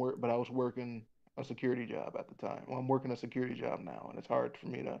was working a security job at the time. Well, I'm working a security job now, and it's hard for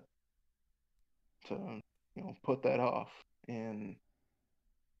me to put that off and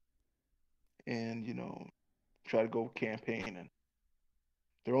try to go campaigning.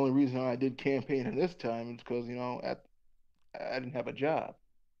 The only reason I did campaigning this time is because I didn't have a job.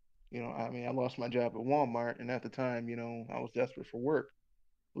 I mean, I lost my job at Walmart, and at the time, I was desperate for work.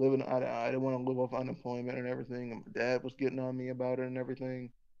 I didn't want to live off unemployment and everything. And my dad was getting on me about it and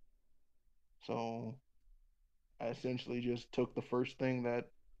everything. So I essentially just took the first thing that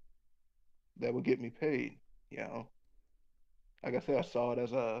would get me paid. You know, like I said, I saw it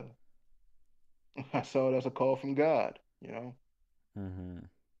as a call from God. Mm-hmm.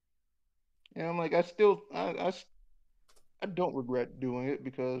 And I'm like, I don't regret doing it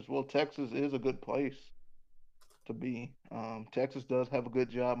because, well, Texas is a good place to be. Texas does have a good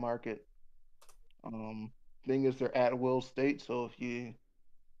job market. Um, Thing is, they're at will state, so if you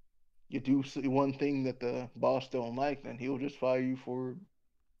do one thing that the boss don't like, then he'll just fire you for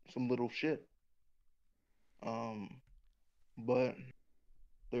some little shit. Um, but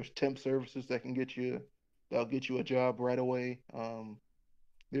there's temp services that'll get you a job right away.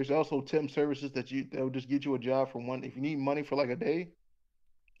 There's also temp services that'll just get you a job for one. If you need money for like a day,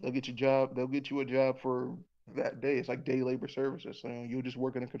 they'll get you a job for that day. It's like day labor services. So you'll just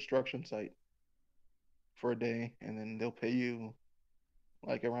work in a construction site for a day, and then they'll pay you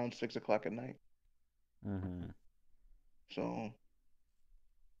like around 6 o'clock at night. Mm-hmm. So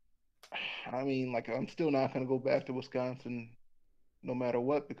I mean, like I'm still not gonna go back to Wisconsin no matter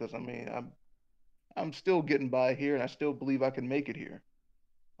what because I mean I'm still getting by here, and I still believe I can make it here.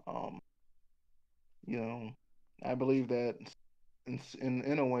 Um, you know, I believe that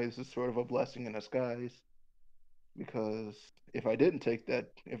in a way this is sort of a blessing in disguise because if I didn't take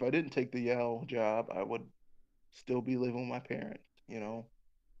the Yale job, I would still be living with my parents.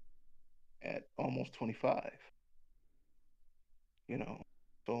 At almost 25. You know,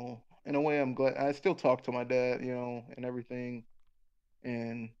 so in a way, I'm glad. I still talk to my dad, and everything,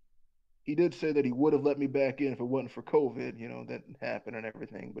 and he did say that he would have let me back in if it wasn't for COVID, that happened and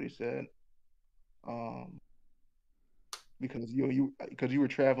everything. But he said, um, because because you were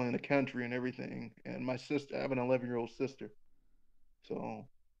traveling the country and everything, and my sister, I have an 11-year-old sister, so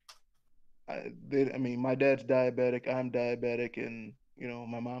I mean, my dad's diabetic, I'm diabetic, and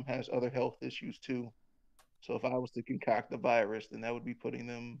my mom has other health issues too. So if I was to concoct the virus, then that would be putting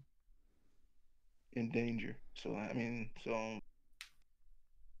them in danger. So I mean, so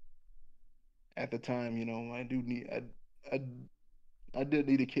at the time, I I did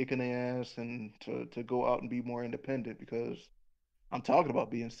need a kick in the ass and to go out and be more independent because I'm talking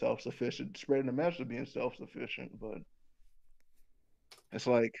about being self sufficient, spreading the message of being self sufficient, but it's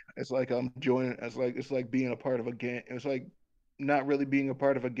like I'm joining. It's like being a part of a gang. It's like not really being a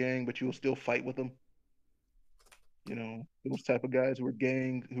part of a gang, but you'll still fight with them. Those type of guys who are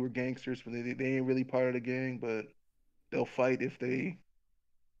gangsters, but they ain't really part of the gang, but they'll fight if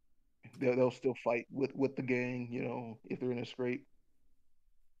they'll still fight with the gang. If they're in a scrape.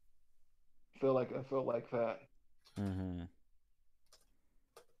 I felt like that. Mm-hmm.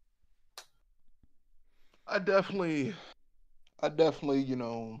 I definitely, I definitely,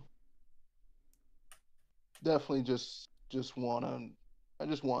 definitely just wanna, I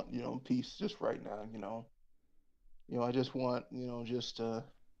just want peace just right now. I just want just to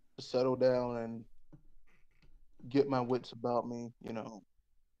settle down and get my wits about me.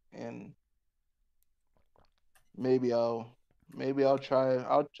 And maybe I'll try.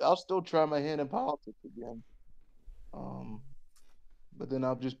 I'll still try my hand in politics again. Um, but then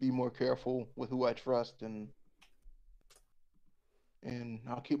I'll just be more careful with who I trust and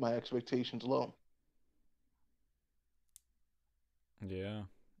I'll keep my expectations low. Yeah.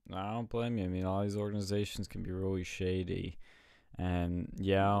 No, I don't blame you. I mean, all these organizations can be really shady. And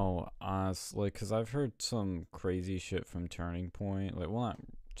yeah, honestly, because I've heard some crazy shit from Turning Point. Like, well, not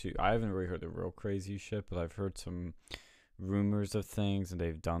too. I haven't really heard the real crazy shit, but I've heard some rumors of things, and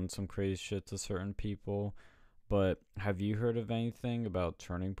they've done some crazy shit to certain people. But have you heard of anything about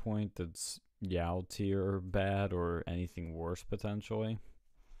Turning Point that's Yao tier bad or anything worse potentially?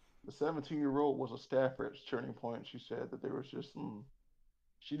 The 17-year-old was a staffer at Turning Point. She said that there was just some.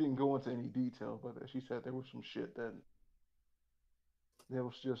 She didn't go into any detail, but she said there was some shit that there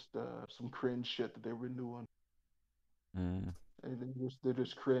was just some cringe shit that they were doing, Mm. and they're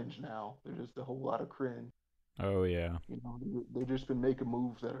just cringe now. They're just a whole lot of cringe. Oh yeah. You know, they've just been making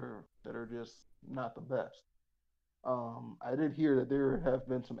moves that are just not the best. I did hear that there have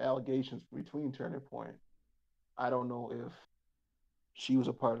been some allegations between Turning Point. I don't know if she was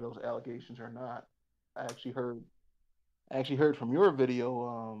a part of those allegations or not. I actually heard I actually heard from your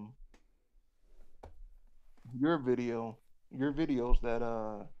video, your videos that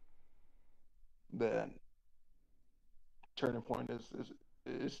Turning Point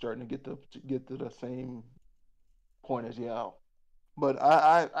is starting to get to the same point as Yao. But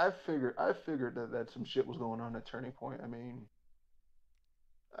I figured that some shit was going on at Turning Point. I mean,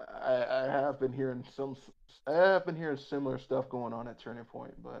 I have been hearing I have been hearing similar stuff going on at Turning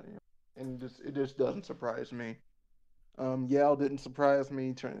Point, but you know, and it just doesn't surprise me. Yao didn't surprise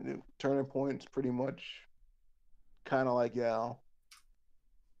me. Turning Point's pretty much kind of like Yao,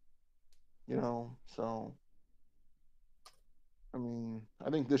 you know. So I mean, I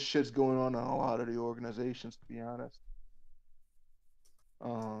think this shit's going on in a lot of the organizations, to be honest.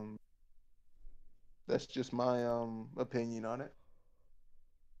 Um, that's just my opinion on it.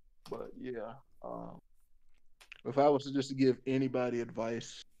 But yeah, um, if I was to just give anybody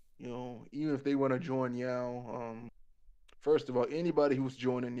advice, you know, even if they want to join Yao, first of all, anybody who's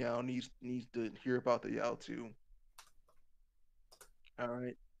joining Yao needs to hear about the Yao too. All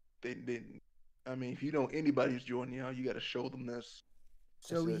right, they I mean, if you know anybody who's joining Yao, you got to show them this.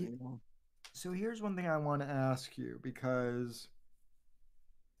 That's So it. he, You know. so here's one thing I want to ask you, because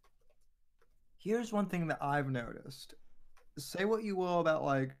here's one thing that I've noticed. Say what you will about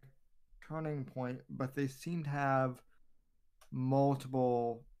like Turning Point, but they seem to have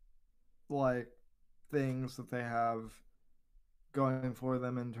multiple like things that they have going for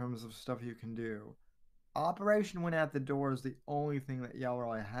them in terms of stuff you can do. Operation Win at the Door is the only thing that Yell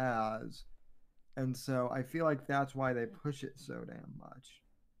really has, and so I feel like that's why they push it so damn much.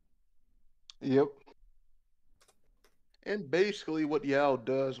 Yep. And basically, what Yao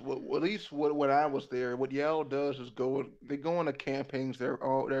does, at least when I was there, what Yao does is they go into campaigns they're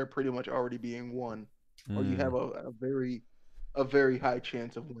pretty much already being won, or you have Mm. a very high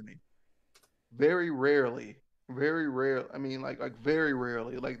chance of winning. Very rare. I mean, like very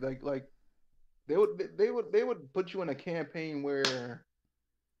rarely, like they would put you in a campaign where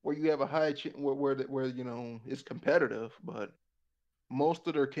you have a high chance where you know it's competitive, but most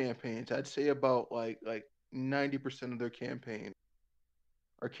of their campaigns, I'd say about like 90% of their campaign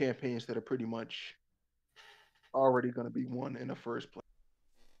are campaigns that are pretty much already going to be won in the first place.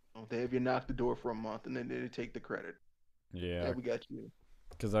 They have you knock the door for a month, and then they take the credit. Yeah, Yeah, we got you.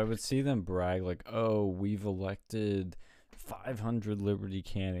 because I would see them brag like, "Oh, we've elected 500 Liberty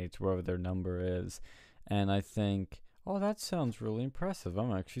candidates, wherever their number is," and I think, "Oh, that sounds really impressive.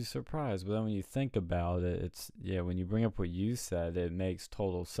 I'm actually surprised." But then when you think about it, it's yeah. When you bring up what you said, it makes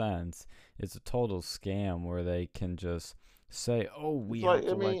total sense. It's a total scam where they can just say, "Oh, It's we like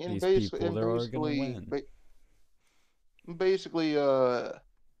helped I mean, elect these people. They're already gonna win." basically,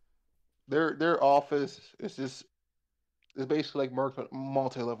 their office is basically like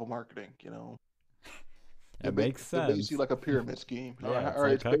multi-level marketing. You know, It makes they're basically sense. like a pyramid scheme. Yeah, All it's right,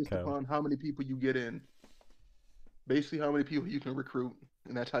 like it's based Cutco. upon how many people you get in, basically how many people you can recruit,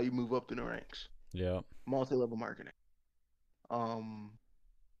 and that's how you move up in the ranks. Yep. Multi-level marketing. Um,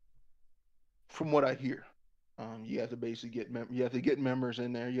 from what I hear, you have to basically you have to get members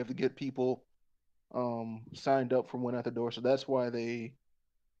in there. You have to get people signed up from one at the door. So that's why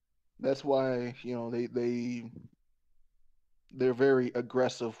you know they're very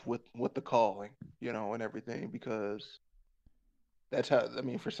aggressive with the calling, you know, and everything because that's how I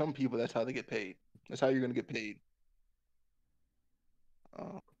mean for some people that's how they get paid. That's how you're gonna get paid.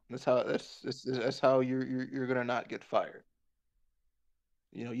 Uh, that's how you're gonna not get fired.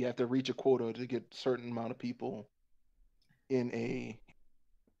 You know, you have to reach a quota to get a certain amount of people in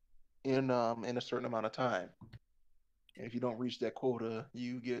in a certain amount of time. And if you don't reach that quota,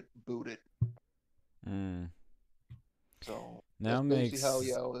 you get booted. Mm. So Now that's basically how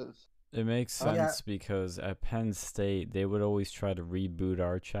makes Yao is. it makes Huh? Yeah, sense because at Penn State they would always try to reboot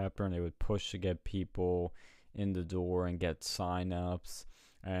our chapter and they would push to get people in the door and get signups,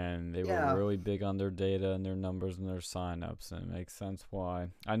 and they were yeah. really big on their data and their numbers and their signups, and it makes sense why.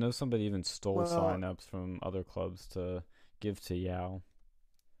 I know somebody even stole Well, signups from other clubs to give to Yao.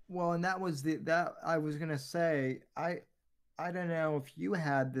 and that was that I was gonna say. I don't know if you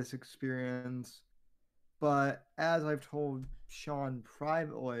had this experience, but as I've told Sean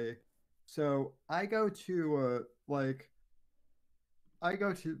privately, so I go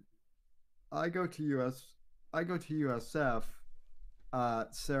to I go to US I go to USF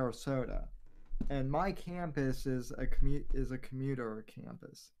Sarasota, and my campus is a commuter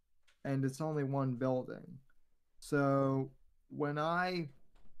campus, and it's only one building. So when I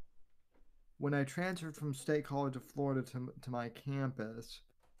when I transferred from State College of Florida to my campus,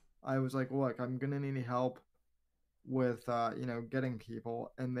 I was like, look, I'm gonna need help with getting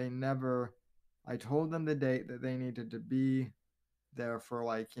people, and they never. I told them the date that they needed to be there for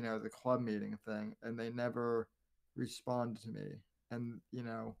the club meeting thing, and they never responded to me, and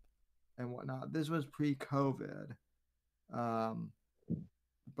and whatnot. This was pre-COVID, um,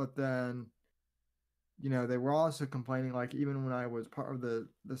 but then they were also complaining, like, even when I was part of the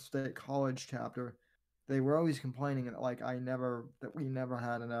state college chapter, they were always complaining that we never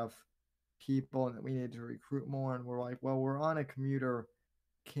had enough people and that we needed to recruit more. And we're like, well, we're on a commuter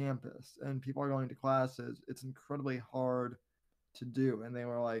campus and people are going to classes. It's incredibly hard to do. And they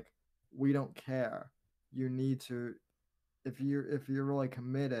were like, we don't care. You need to, if you're really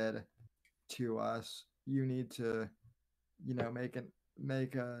committed to us, you need to,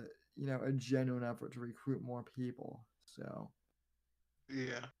 make a genuine effort to recruit more people. So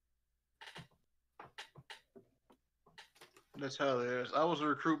Yeah, that's how it is. I was a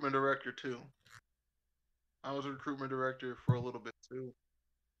recruitment director too. I was a recruitment director for a little bit too.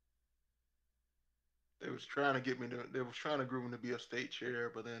 They was trying to group me to be a state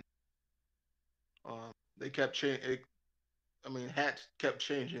chair, but then they kept changing. I mean, hats kept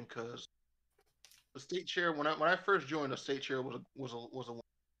changing because the state chair when I first joined, the state chair was a woman.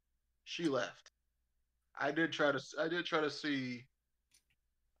 She left. I did try to see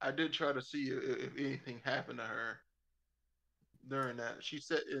if anything happened to her during that. She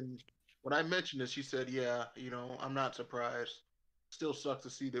said, and when I mentioned it, she said, "Yeah, I'm not surprised. Still sucks to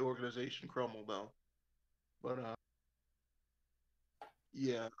see the organization crumble, though." But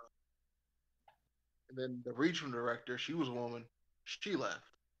yeah. And then the regional director, she was a woman. She left.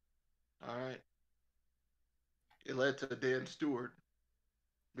 All right. It led to Dan Stewart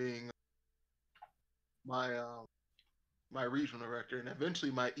being my my regional director, and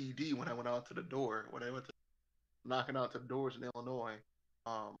eventually my ED when I went out to the door when I went to knocking out the doors in Illinois.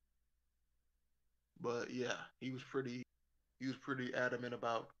 Um, but yeah, he was pretty adamant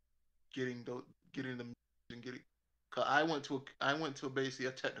about getting the getting them and getting. Cause I went to basically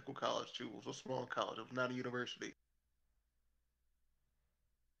a technical college too. It was a small college. It was not a university.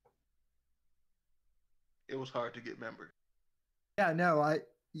 It was hard to get members.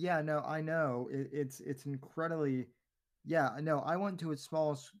 yeah, no, I know it's incredibly. Yeah, no, I went to a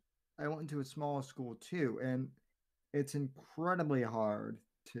small school too, and it's incredibly hard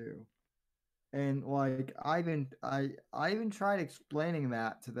too. And like I even tried explaining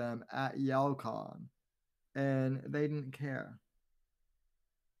that to them at YellCon, and they didn't care.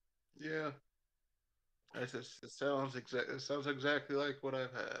 Yeah, it sounds exactly like what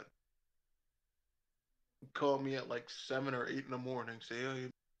I've had. Call me at like 7 or 8 in the morning. Say, "Hey,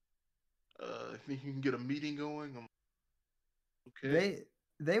 think you can get a meeting going?" I'm okay.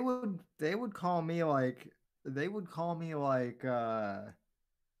 They they would call me they would call me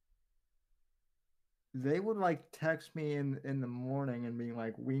they would like text me in the morning and being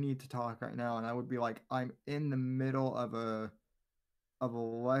like, we need to talk right now, and I would be like, I'm in the middle of a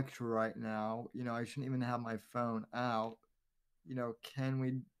lecture right now. I shouldn't even have my phone out. Can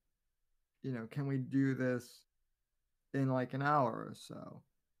we do this in like an hour or so?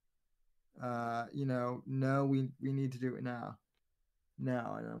 No, we need to do it now.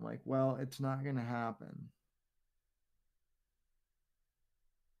 Now, and I'm like, well, it's not gonna happen.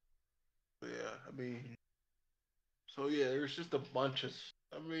 Yeah, I mean, so yeah, there's just a bunch of.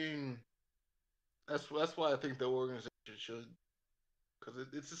 I mean, that's why I think the organization should, because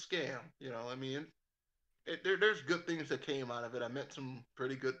it's a scam. I mean, there's good things that came out of it. I met some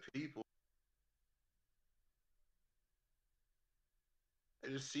pretty good people. It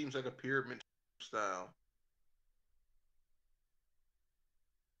just seems like a pyramid style.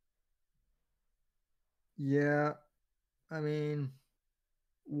 Yeah, I mean,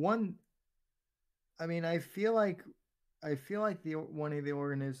 one I mean, I feel like the one of the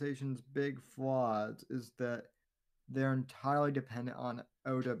organization's big flaws is that they're entirely dependent on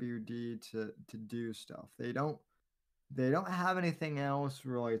OWD to do stuff. They don't have anything else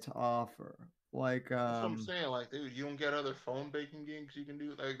really to offer. Like That's what I'm saying. Like, dude, you don't get other phone banking gigs you can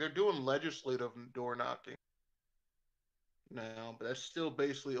do. Like, they're doing legislative door knocking now, but that's still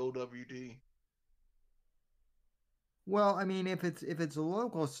basically OWD. well, I mean, if it's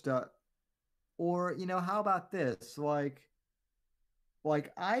local stuff, Or, how about this? Like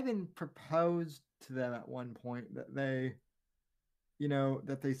I even proposed to them at one point that they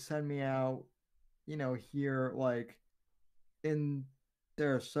send me out, here like in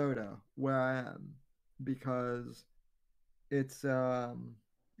Sarasota where I am because it's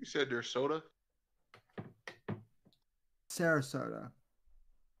You said there's soda. Sarasota,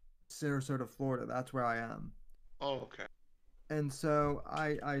 Sarasota, Florida. That's where I am. Oh, okay. And so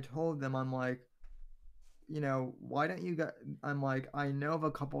I told them, I'm like, why don't you get, I'm like, I know of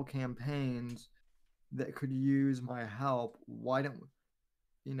a couple campaigns that could use my help.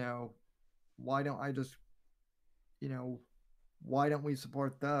 You know, why don't I just, you know, why don't we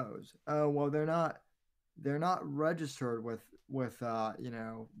support those? Oh, well, they're not registered with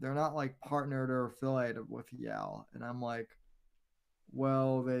they're not like partnered or affiliated with Yale. And I'm like,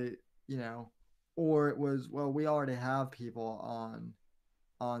 well, you know, or it was, well, we already have people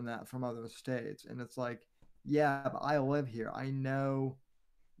on that from other states. And it's like, yeah, but I live here. I know,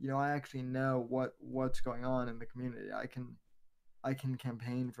 I actually know what's going on in the community. I can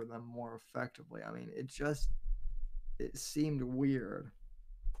campaign for them more effectively. I mean, it seemed weird.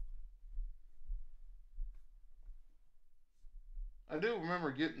 I do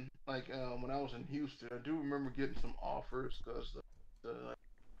remember getting like when I was in Houston. I do remember getting some offers because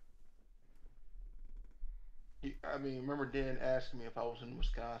I mean, remember Dan asking me if I was in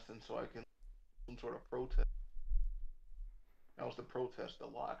Wisconsin so I can some sort of protest. That was the protest the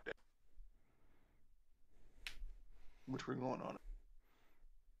lockdown, which we're going on.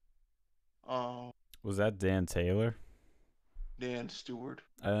 Um, Was that Dan Taylor? Dan Stewart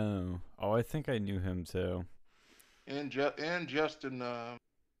Oh, I think I knew him too. and Justin. I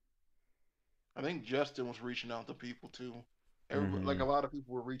think Justin was reaching out to people too. Everybody, like Mm-hmm. a lot of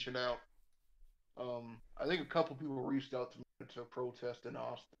people were reaching out. I think a couple people reached out to me to protest in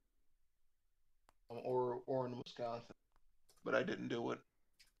Austin, or in Wisconsin, but I didn't do it.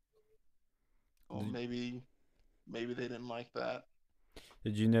 Well, Did, maybe they didn't like that.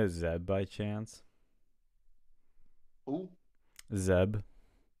 did you know Zeb by chance? Who? Zeb.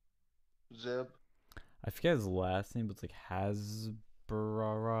 Zeb. I forget his last name, but it's like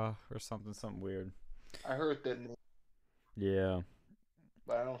Hasbara or something weird. I heard that name, Yeah.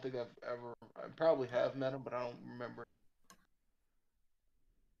 but I don't think I've ever. I probably have met him, but I don't remember.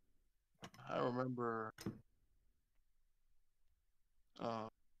 I remember. Uh,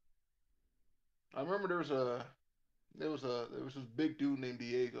 I remember there was this big dude named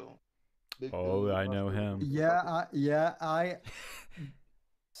Diego. Big dude. Oh, He I know wrestled. him. Yeah,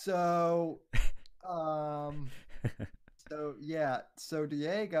 so um so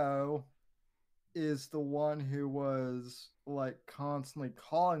Diego is the one who was like constantly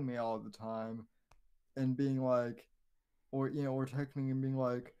calling me all the time and being like, or texting me and being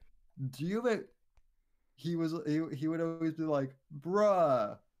like, do you have a he would always be like,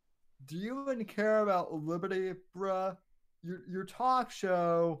 bruh, do you even care about liberty, bruh? Your talk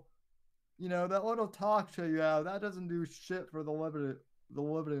show, that little talk show you have, that doesn't do shit for the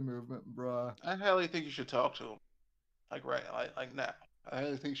liberty movement, bruh. I highly think you should talk to him. Like right, like now. I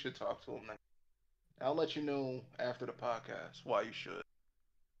highly think you should talk to him now. I'll let you know after the podcast why you should.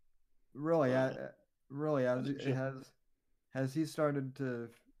 Really, Uh, really, I think you should. has he started to,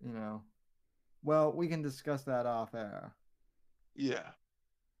 you know? Well, we can discuss that off air. Yeah,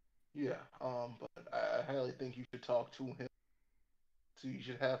 yeah. But I highly think you should talk to him. So you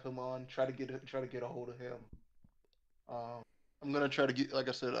should have him on. Try to get a hold of him. Um, I'm gonna try to get. Like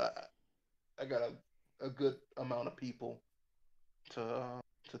I said, I got a good amount of people to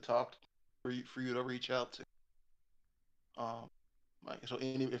to talk for you to reach out to. Um, like so,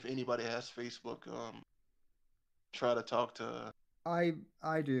 if anybody has Facebook, try to talk to. I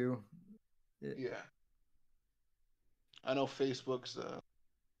do. It, Yeah, I know Facebook's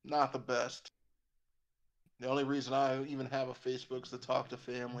not the best. The only reason I even have a Facebook is to talk to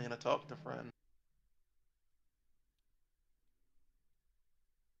family and to talk to friends.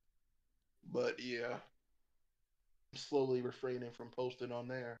 But yeah, I'm slowly refraining from posting on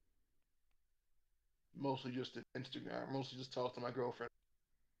there. Mostly just Instagram. Mostly just talk to my girlfriend.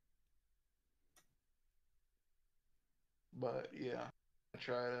 But yeah, I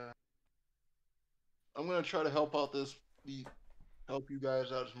try to. I'm gonna try to help out this. Help you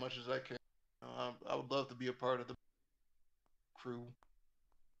guys out as much as I can. I would love to be a part of the crew.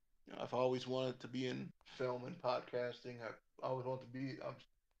 I've always wanted to be in film and podcasting. I always want to be.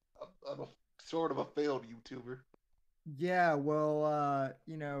 I'm a sort of a failed YouTuber. yeah, well,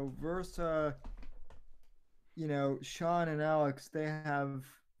 Versa, Sean and Alex,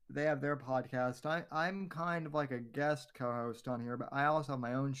 they have their podcast. I'm kind of like a guest co-host on here, but I also have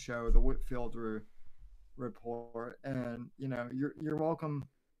my own show, the Whitfield Report, and you're welcome.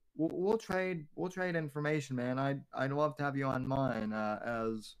 We'll trade information, man. I'd love to have you on mine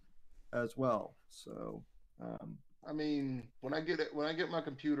as well. So I mean, when I get my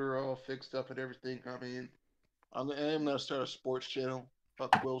computer all fixed up and everything, I mean, I am gonna start a sports channel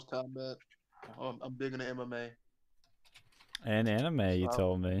about Quill's Combat. I'm big into MMA. And anime, you So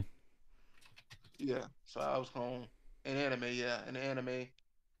told me. yeah, so I was going in anime, yeah, in anime.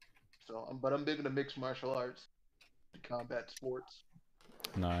 So, but I'm big into mixed martial arts, and combat sports.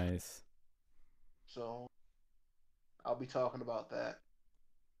 Nice. So I'll be talking about that.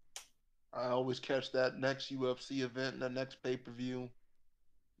 I always catch that next UFC event, the next pay per view.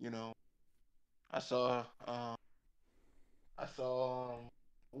 You know, I saw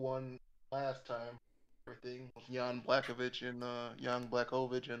one last time. Everything was Jan Blakovic and Jan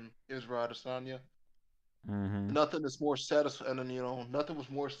Blakovic and Israel Adesanya. Mm-hmm. Nothing is more satisfying, and nothing was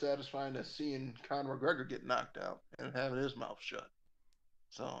more satisfying than seeing Conor McGregor get knocked out and having his mouth shut.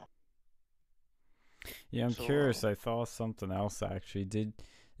 So Yeah, I'm so curious. I thought something else actually. Did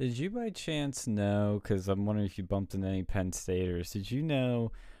you by chance know? Because I'm wondering if you bumped into any Penn Staters. Did you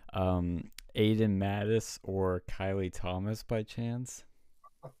know Aiden Mattis or Kylie Thomas by chance?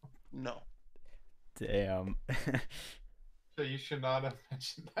 no. Damn. So you should not have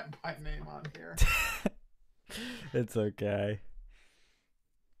mentioned that by name on here. It's okay.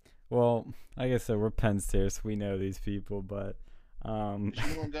 Well, like I said, we're Penn Staters. So we know these people, but Did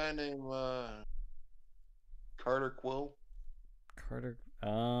you know a guy named Carter Quill? Carter. I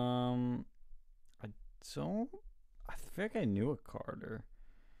don't. I think I knew a Carter.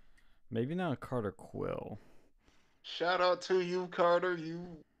 Maybe not a Carter Quill. Shout out to you, Carter. You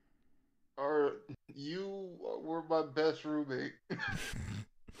were my best roommate.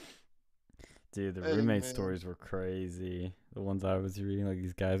 Dude, the Hey, roommate man. stories were crazy. The ones I was reading, like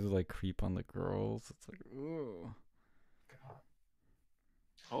these guys would like creep on the girls. It's like, ooh. God.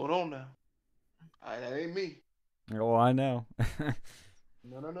 Hold on now. That ain't me. Oh, I know.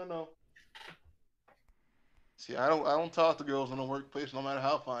 No. See, I don't talk to girls in the workplace, no matter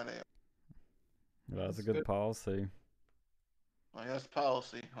how fine they are. That's a That's good good. policy. Like that's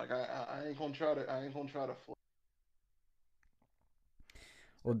policy. Like I ain't gonna try to.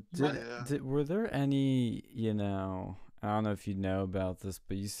 Well, But yeah, were there any, I don't know if you know about this,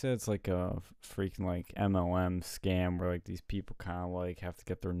 but you said it's like a freaking like MLM scam where like these people kind of like have to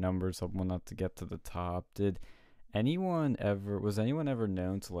get their numbers up enough to get to the top. Was anyone ever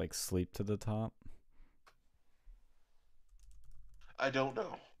known to like sleep to the top? I don't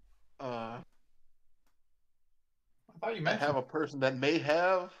know. Uh, I thought you I have mentioned. a person that may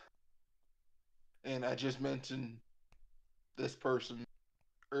have, and I just mentioned this person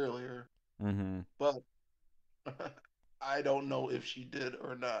earlier, Mm-hmm. but I don't know if she did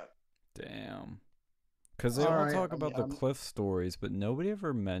or not. Damn. Because they all all right. talk I mean, about the Cliff stories, but nobody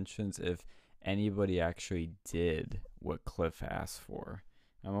ever mentions if anybody actually did what Cliff asked for.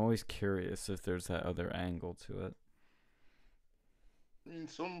 I'm always curious if there's that other angle to it. I mean,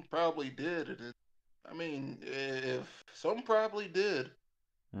 some probably did. I mean, if some probably did,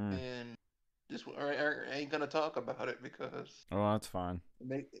 Mm. and just ain't gonna talk about it because Oh, that's fine.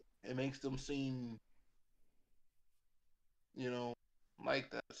 it makes them seem, you know, like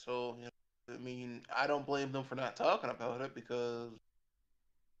that. So, I mean, I don't blame them for not talking about it because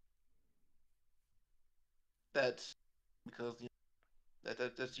that's because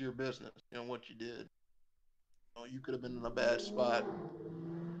that's your business. What you did. You could have been in a bad spot.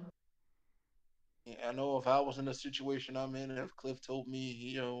 Yeah, I know if I was in the situation I'm in, if Cliff told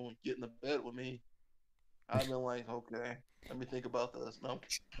me, get in the bed with me, I'd been like, okay, let me think about this. No,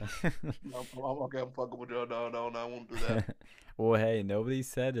 no, okay, I'm fucking with you. No, I won't do that. Well, hey, nobody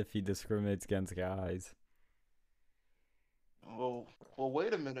said if he discriminates against guys. Well,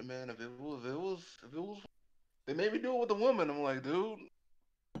 wait a minute, man. If it was, they made me do it with a woman. I'm like, dude,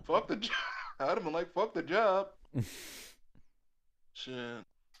 fuck the job. I'd have been like, fuck the job. Shit,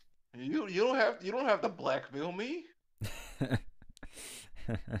 you don't have to blackmail me.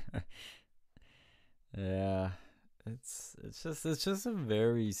 Yeah, it's just a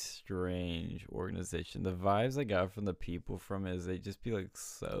very strange organization. The vibes I got from the people from it is they just be like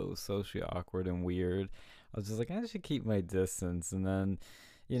so socially awkward and weird. I was just like, I should keep my distance, and then,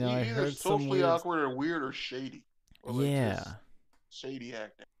 I Either heard some socially weird. awkward or weird or shady, or like Yeah, just shady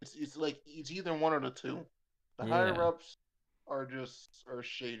acting. It's like it's either one or the two. The higher yeah. ups are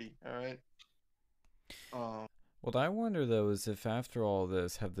shady. All right. Um, What I wonder though is if after all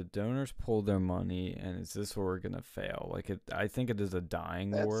this, have the donors pulled their money, and is this where we're gonna fail? Like I think it is a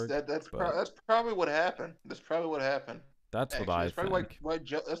dying org, but That's probably what happened. That's probably what happened. that's what Actually, I that's probably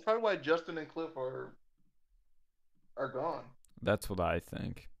think. that's probably why Justin and Cliff are gone. That's what I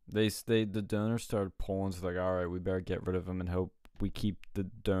think. The donors started pulling, so like, all right, we better get rid of them and hope we keep the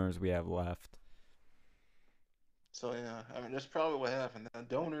donors we have left. So yeah, I mean that's probably what happened. A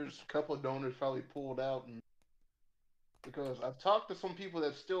couple of donors probably pulled out, and because I've talked to some people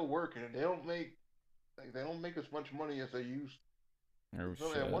that's still working, and they don't make as much money as they used. Oh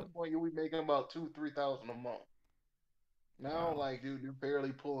So at one shit! point you'll be making about 2-3 thousand a month. Now, Wow. like, dude, you're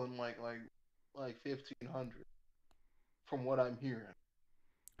barely pulling like 1,500 from what I'm hearing.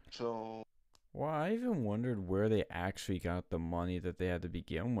 So Well, I even wondered where they actually got the money that they had to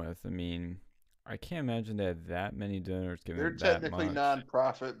begin with. I mean, I can't imagine they had that many donors they're giving that technically much.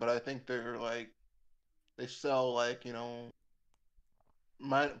 non-profit, but I think they're like they sell like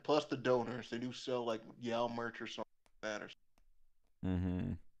plus the donors they do sell like Yao merch or something like that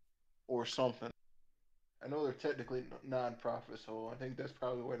Mm-hmm. or something. I know they're technically non-profit, so I think that's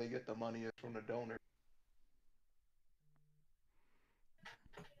probably where they get the money is from the donors.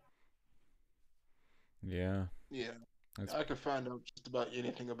 Yeah. Yeah, That's I could find out just about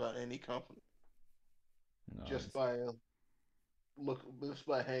anything about any company just nice. by just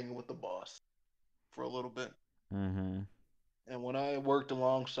by hanging with the boss for a little bit. Mm-hmm. And when I worked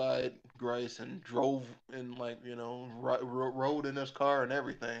alongside Grace and drove and rode in his car and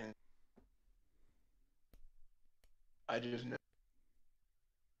everything, I just knew.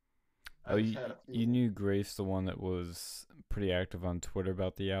 Oh, I just had a you feeling. knew Grace, the one that was pretty active on Twitter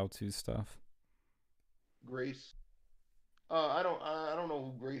about the L2 stuff. Grace. I don't know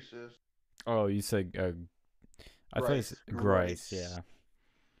who Grace is. Oh, you said I thought you said Grace. Grace. Grace. Yeah.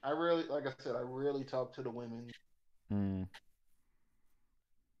 I really, like I said, I really talk to the women. Mm.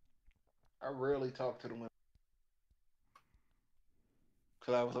 I rarely talk to the women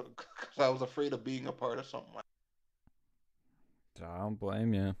because cause I was afraid of being a part of something like. I don't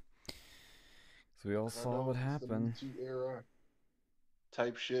blame you. So we all Cause I saw know what it's the Me happened. Too era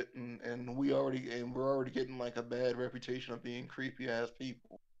type shit, and we're already getting like a bad reputation of being creepy ass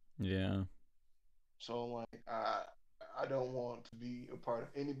people. Yeah. So like I don't want to be a part of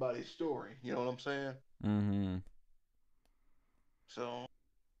anybody's story. You know what I'm saying? Mm-hmm. So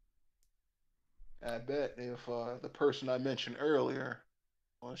I bet if the person I mentioned earlier,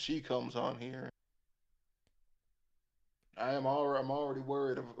 when she comes on here, I'm already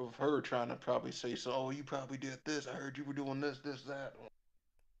worried of her trying to probably say so. Oh, you probably did this. I heard you were doing this, that.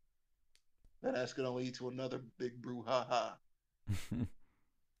 Then that's gonna lead to another big brouhaha.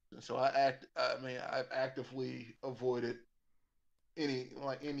 So I mean, I've actively avoided any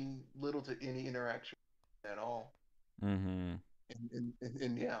little to any interaction at all. Mm-hmm.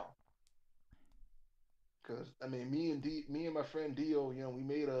 And yeah, because I mean, me and my friend Dio,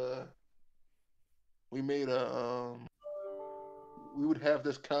 we made a we would have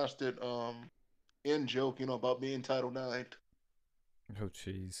this constant in joke, about being Title IX. Oh,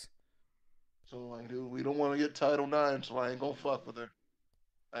 jeez. So like, dude, we don't want to get Title IX, so I ain't gonna fuck with her.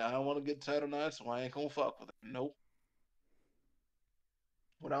 I don't want to get Title IX, so I ain't gonna fuck with her. Nope.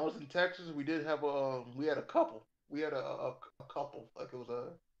 When I was in Texas, we had a couple. We had a couple. Like it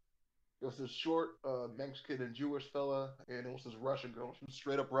was this short Mexican and Jewish fella, and it was this Russian girl. She was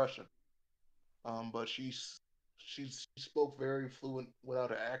straight up Russian. But she spoke very fluent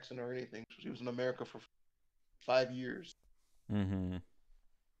without an accent or anything. She was in America for 5 years. Mm-hmm.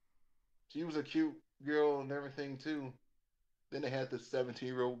 She was a cute girl and everything too. Then they had this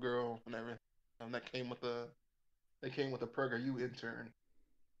 17-year-old girl and everything. That came with a PragerU intern.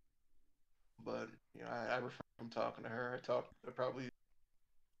 But I refrained from talking to her. I probably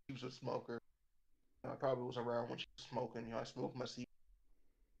she was a smoker. I probably was around when she was smoking. I smoked my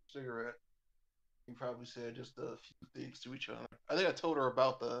cigarette. We probably said just a few things to each other. I think I told her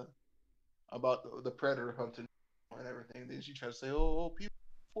about the predator hunting and everything. Then she tried to say, "Oh, people,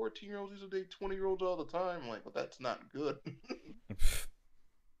 14-year-olds used to date 20-year-olds all the time." I'm like, well, that's not good.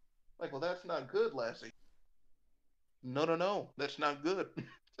 Like, well, that's not good, Lassie. No, no, no, that's not good.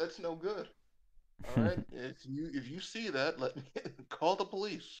 That's no good. All right, if you see that, let me call the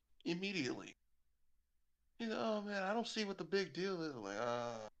police immediately. Oh man, I don't see what the big deal is. Like,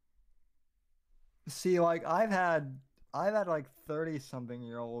 See, like I've had like 30 something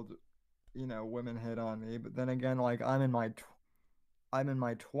year old, women hit on me, but then again, like I'm in my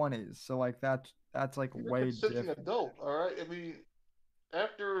 20s, so like that's like you're a way consenting different. adult. All right, I mean,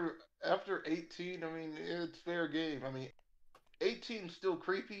 after 18, I mean, it's fair game. I mean, 18 is still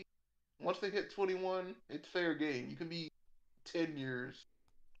creepy. Once they hit 21, it's fair game. You can be 10 years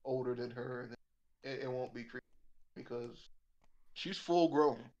older than her, and it won't be creepy because she's full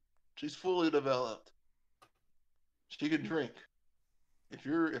grown. She's fully developed. She can drink. If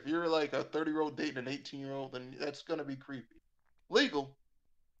you're like a 30-year-old dating an 18-year-old, then that's gonna be creepy. Legal,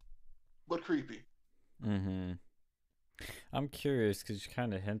 but creepy. Mm-hmm. I'm curious because you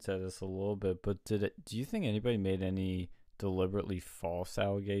kind of hint at this a little bit, but do you think anybody made any deliberately false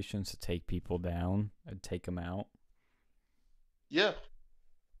allegations to take people down and take them out? Yeah,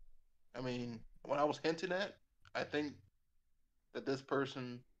 I mean, what I was hinting at, I think that this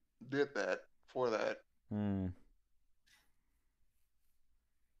person did that for that. Hmm.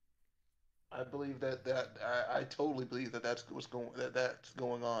 I believe I totally believe that that's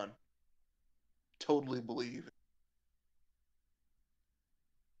going on. Totally believe.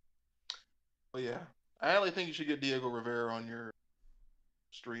 But yeah, I only think you should get Diego Rivera on your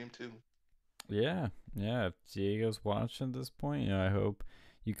stream too. Yeah, yeah. If Diego's watching at this point, I hope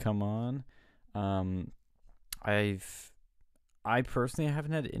you come on. Um, I've I personally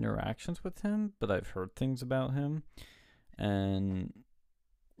haven't had interactions with him, but I've heard things about him, and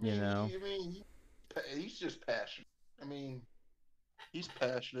you know, He's just passionate. I mean, he's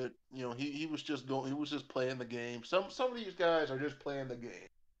passionate. He was just going. He was just playing the game. Some of these guys are just playing the game,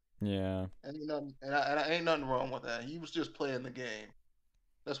 yeah, and ain't nothing wrong with that. He was just playing the game.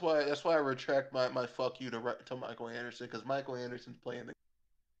 That's why I retract my fuck you to Michael Anderson, because Michael Anderson's playing the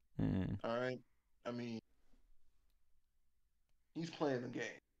mm, all right. I mean, he's playing the game.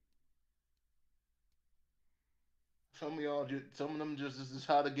 Some of them just this is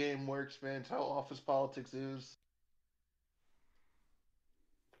how the game works, man. It's how office politics is.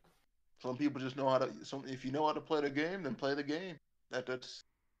 Some people just know how to. If you know how to play the game, then play the game. That's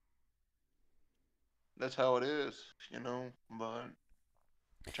how it is. But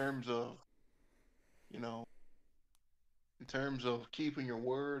in terms of you know, in terms of keeping your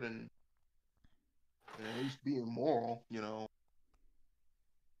word and at least being moral, you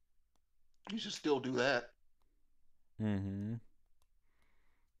should still do that. mm-hmm,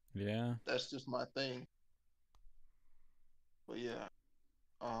 yeah. That's just my thing. But yeah,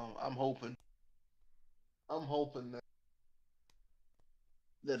 I'm hoping. I'm hoping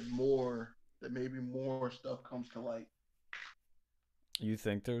that maybe more stuff comes to light. You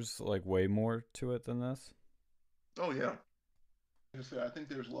think there's like way more to it than this? Oh yeah. Like I said, I think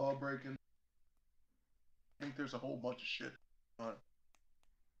there's law breaking. I think there's a whole bunch of shit.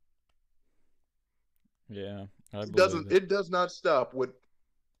 Yeah, I It believe doesn't. it. It does not stop with.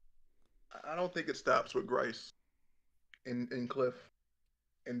 I don't think it stops with Grice and Cliff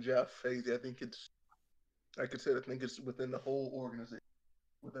and Jeff Fazy. I think it's. Like I said, I think it's within the whole organization,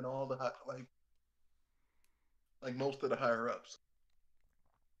 within all the like most of the higher ups.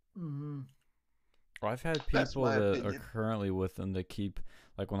 Mm-hmm. Well, I've had That's people my that are opinion. currently with them that keep,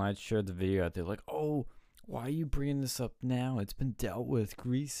 like, when I shared the video out, they're like, "Oh, why are you bringing this up now? It's been dealt with.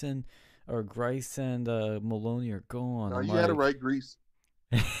 Grice and Maloney are gone." No, I'm you had it like, right, Grease.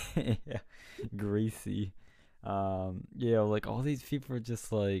 yeah, greasy. Like all these people are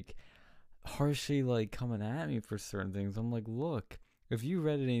just like harshly like coming at me for certain things. I'm like, look, if you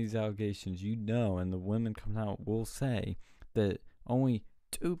read any of these allegations, and the women coming out will say that only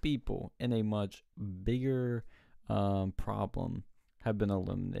two people in a much bigger problem have been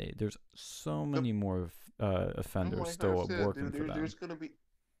eliminated. There's so The, many more offenders like I still said, working dude, for them. there's gonna be,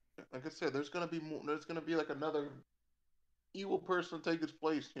 like I said, there's gonna be more. There's gonna be like another evil person take its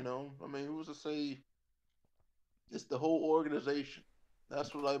place. I mean, who's to say it's the whole organization?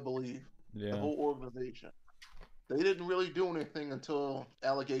 That's what I believe. The Yeah. whole organization. They didn't really do anything until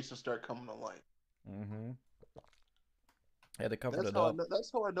allegations start coming to light. Mm-hmm. Yeah, they covered it up.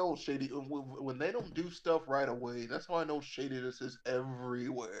 That's how I know shady. When they don't do stuff right away, that's how I know shadiness is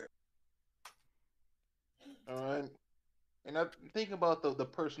everywhere. All right, and I think about the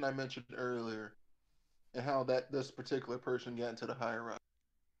person I mentioned earlier and how that this particular person got into the higher up.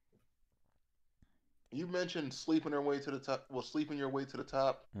 You mentioned sleeping her way to the top. Well, sleeping your way to the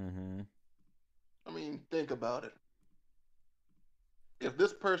top. Mm-hmm. I mean, think about it. If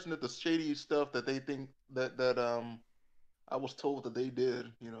this person did the shady stuff that they think that I was told that they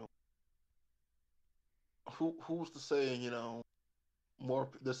did, who's to say, more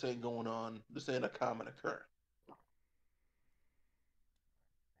this ain't going on. This ain't a common occurrence.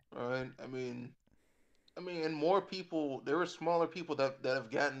 All right. And more people. There are smaller people that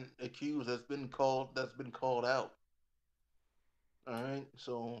have gotten accused. That's been called out. All right.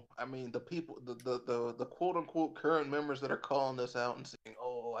 So I mean, the people, the quote unquote current members that are calling this out and saying,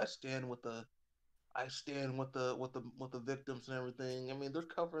 "Oh, I stand with I stand with the victims and everything. I mean, they're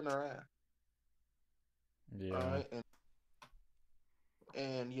covering their ass. All Yeah. right,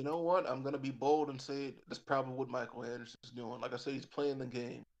 and you know what? I'm gonna be bold and say that's probably what Michael Anderson's doing. Like I said, he's playing the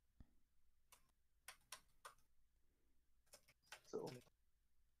game. So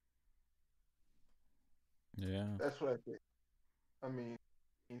Yeah. that's what I think. I mean,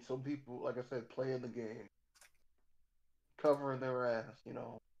 some people, like I said, playing the game, covering their ass.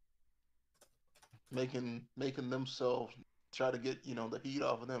 Making themselves try to get the heat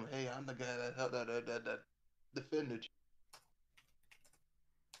off of them. Hey, I'm the guy that defended you.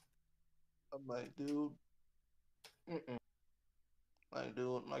 I'm like, dude, mm-mm. Like,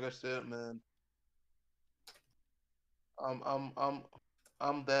 dude, like I said, man, I'm I'm I'm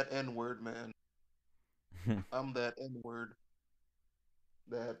I'm that N word, man. I'm that N word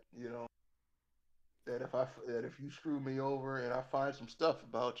that that if you screw me over and I find some stuff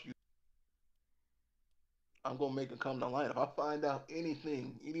about you, I'm gonna make it come to light. If I find out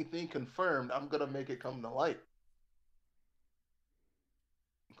anything confirmed, I'm gonna make it come to light.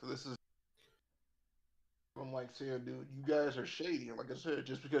 Because this is I'm like saying, dude, you guys are shady. Like I said,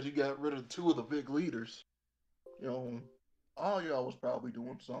 just because you got rid of two of the big leaders, you know, all y'all was probably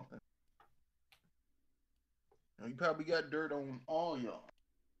doing something. You probably got dirt on all y'all.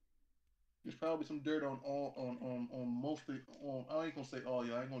 There's probably some dirt on all on mostly on. I ain't gonna say all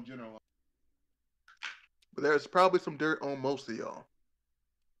y'all. I ain't gonna generalize. But there's probably some dirt on most of y'all.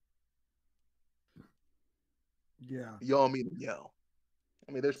 Yeah. Y'all meaning y'all.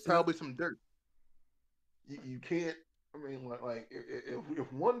 I mean, there's See, probably some dirt. You can't. I mean, like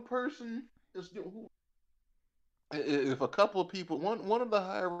if one person is doing, if a couple of people, one of the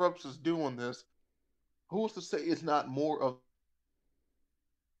higher ups is doing this, who's to say it's not more of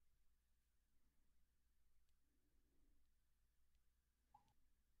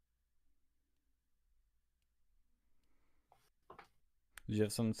Did you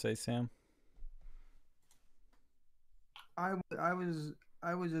have something to say, Sam? I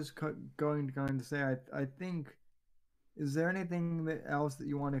was just going to say I think, is there anything else that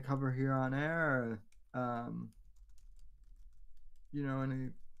you want to cover here on air? Or,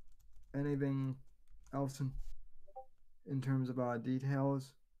 anything else in terms of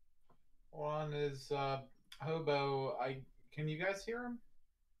details? One is Hobo. Can you guys hear him?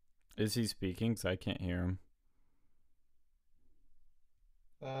 Is he speaking? 'Cause I can't hear him.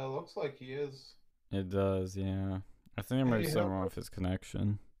 Looks like he is. It does, yeah. I think there might be Hey, something wrong Hobo. with his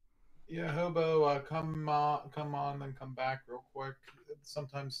connection. Yeah, Hobo. Come on, then come back real quick.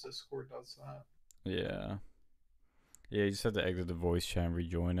 Sometimes Discord does that. Yeah. Yeah, you just have to exit the voice chat and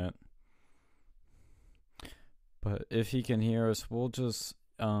rejoin it. But if he can hear us, we'll just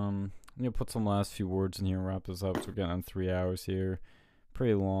put some last few words in here and wrap this up. So we're getting on 3 hours here.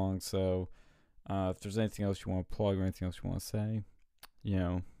 Pretty long, so if there's anything else you want to plug or anything else you want to say,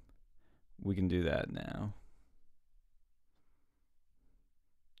 we can do that now.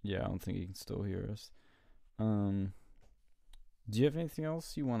 Yeah, I don't think he can still hear us. Do you have anything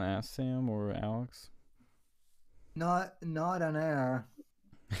else you want to ask Sam or Alex? Not on air.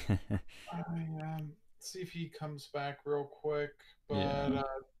 See if he comes back real quick. But Yeah.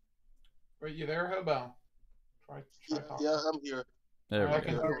 Wait, you there, Hobo? Try talking. Yeah, I'm here. There I we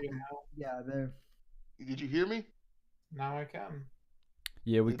can go. hear you now. Yeah, there. Did you hear me? Now I can.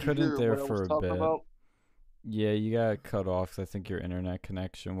 Yeah, we Did you couldn't hear there what I for was a talking bit. about? Yeah, you got cut off 'cause I think your internet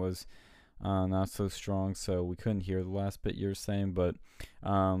connection was not so strong, so we couldn't hear the last bit you were saying. But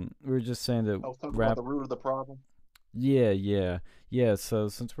we were just saying that I was talking about the root of the problem. Yeah. So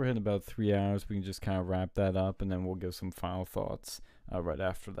since we're hitting about 3 hours, we can just kind of wrap that up, and then we'll give some final thoughts right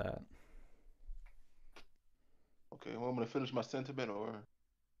after that. Okay, well, I'm gonna finish my sentiment, or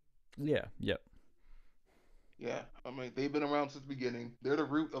Yeah. Yep. yeah. I mean, they've been around since the beginning. They're the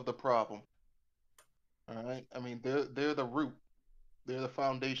root of the problem. All right. I mean, they're the root. They're the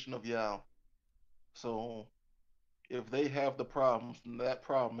foundation of Yao. So if they have the problems, then that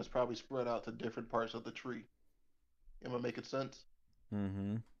problem is probably spread out to different parts of the tree. Am I making sense?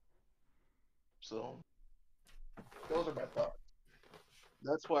 Mm-hmm. So those are my thoughts.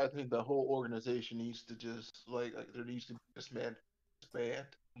 That's why I think the whole organization needs to just like there needs to be disband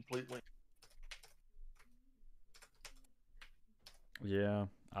completely. Yeah,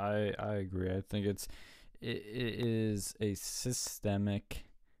 I agree. I think it is a systemic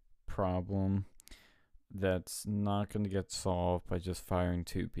problem that's not going to get solved by just firing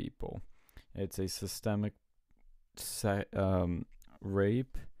 2 people. It's a systemic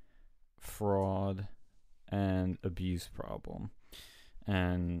rape, fraud, and abuse problem.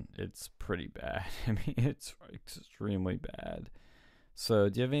 And it's pretty bad. I mean, it's extremely bad. So,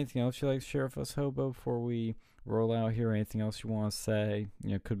 do you have anything else you'd like to share with us, Hobo, before we roll out here? Anything else you want to say?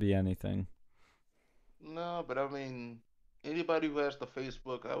 Could be anything. No, but I mean, anybody who has the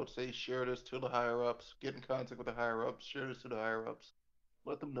Facebook, I would say share this to the higher ups. Get in contact with the higher ups. Share this to the higher ups.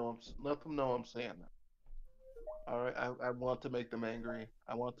 Let them know I'm saying that. All right, I want to make them angry.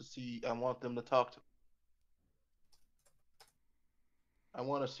 I want to see. I want them to talk to. I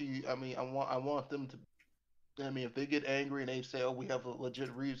want to see. I mean, I want them to. I mean, if they get angry and they say, "Oh, we have a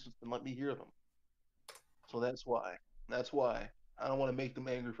legit reason," then let me hear them. So that's why. That's why I don't want to make them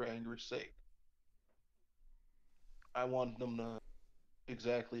angry for angry's sake. I want them to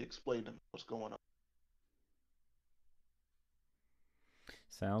exactly explain to me what's going on.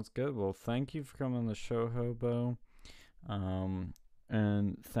 Sounds good. Well, thank you for coming on the show, Hobo.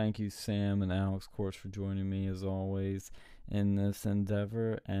 And thank you, Sam and Alex, of course, for joining me as always in this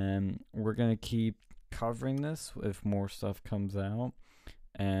endeavor. And we're going to keep covering this if more stuff comes out.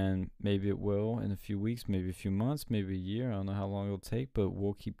 And maybe it will in a few weeks, maybe a few months, maybe a year. I don't know how long it'll take, but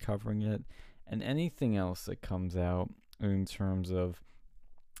we'll keep covering it. And anything else that comes out in terms of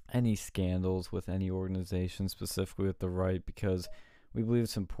any scandals with any organization, specifically with the right, because we believe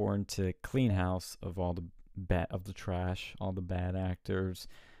it's important to clean house of all the trash, all the bad actors,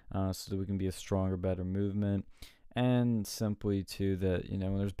 so that we can be a stronger, better movement. And simply too that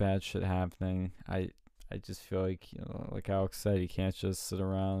when there's bad shit happening, I just feel like like Alex said, you can't just sit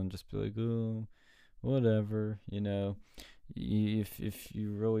around and just be like, oh, whatever. If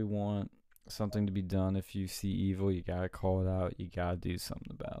you really want something to be done, if you see evil, you gotta call it out. You gotta do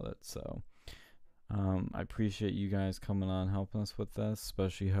something about it. So. I appreciate you guys coming on, helping us with this,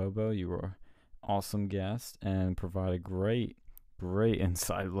 especially Hobo. You were an awesome guest and provided great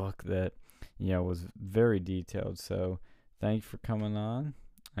inside look that, was very detailed. So thank you for coming on,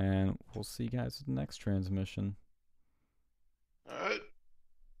 and we'll see you guys with the next transmission. All right.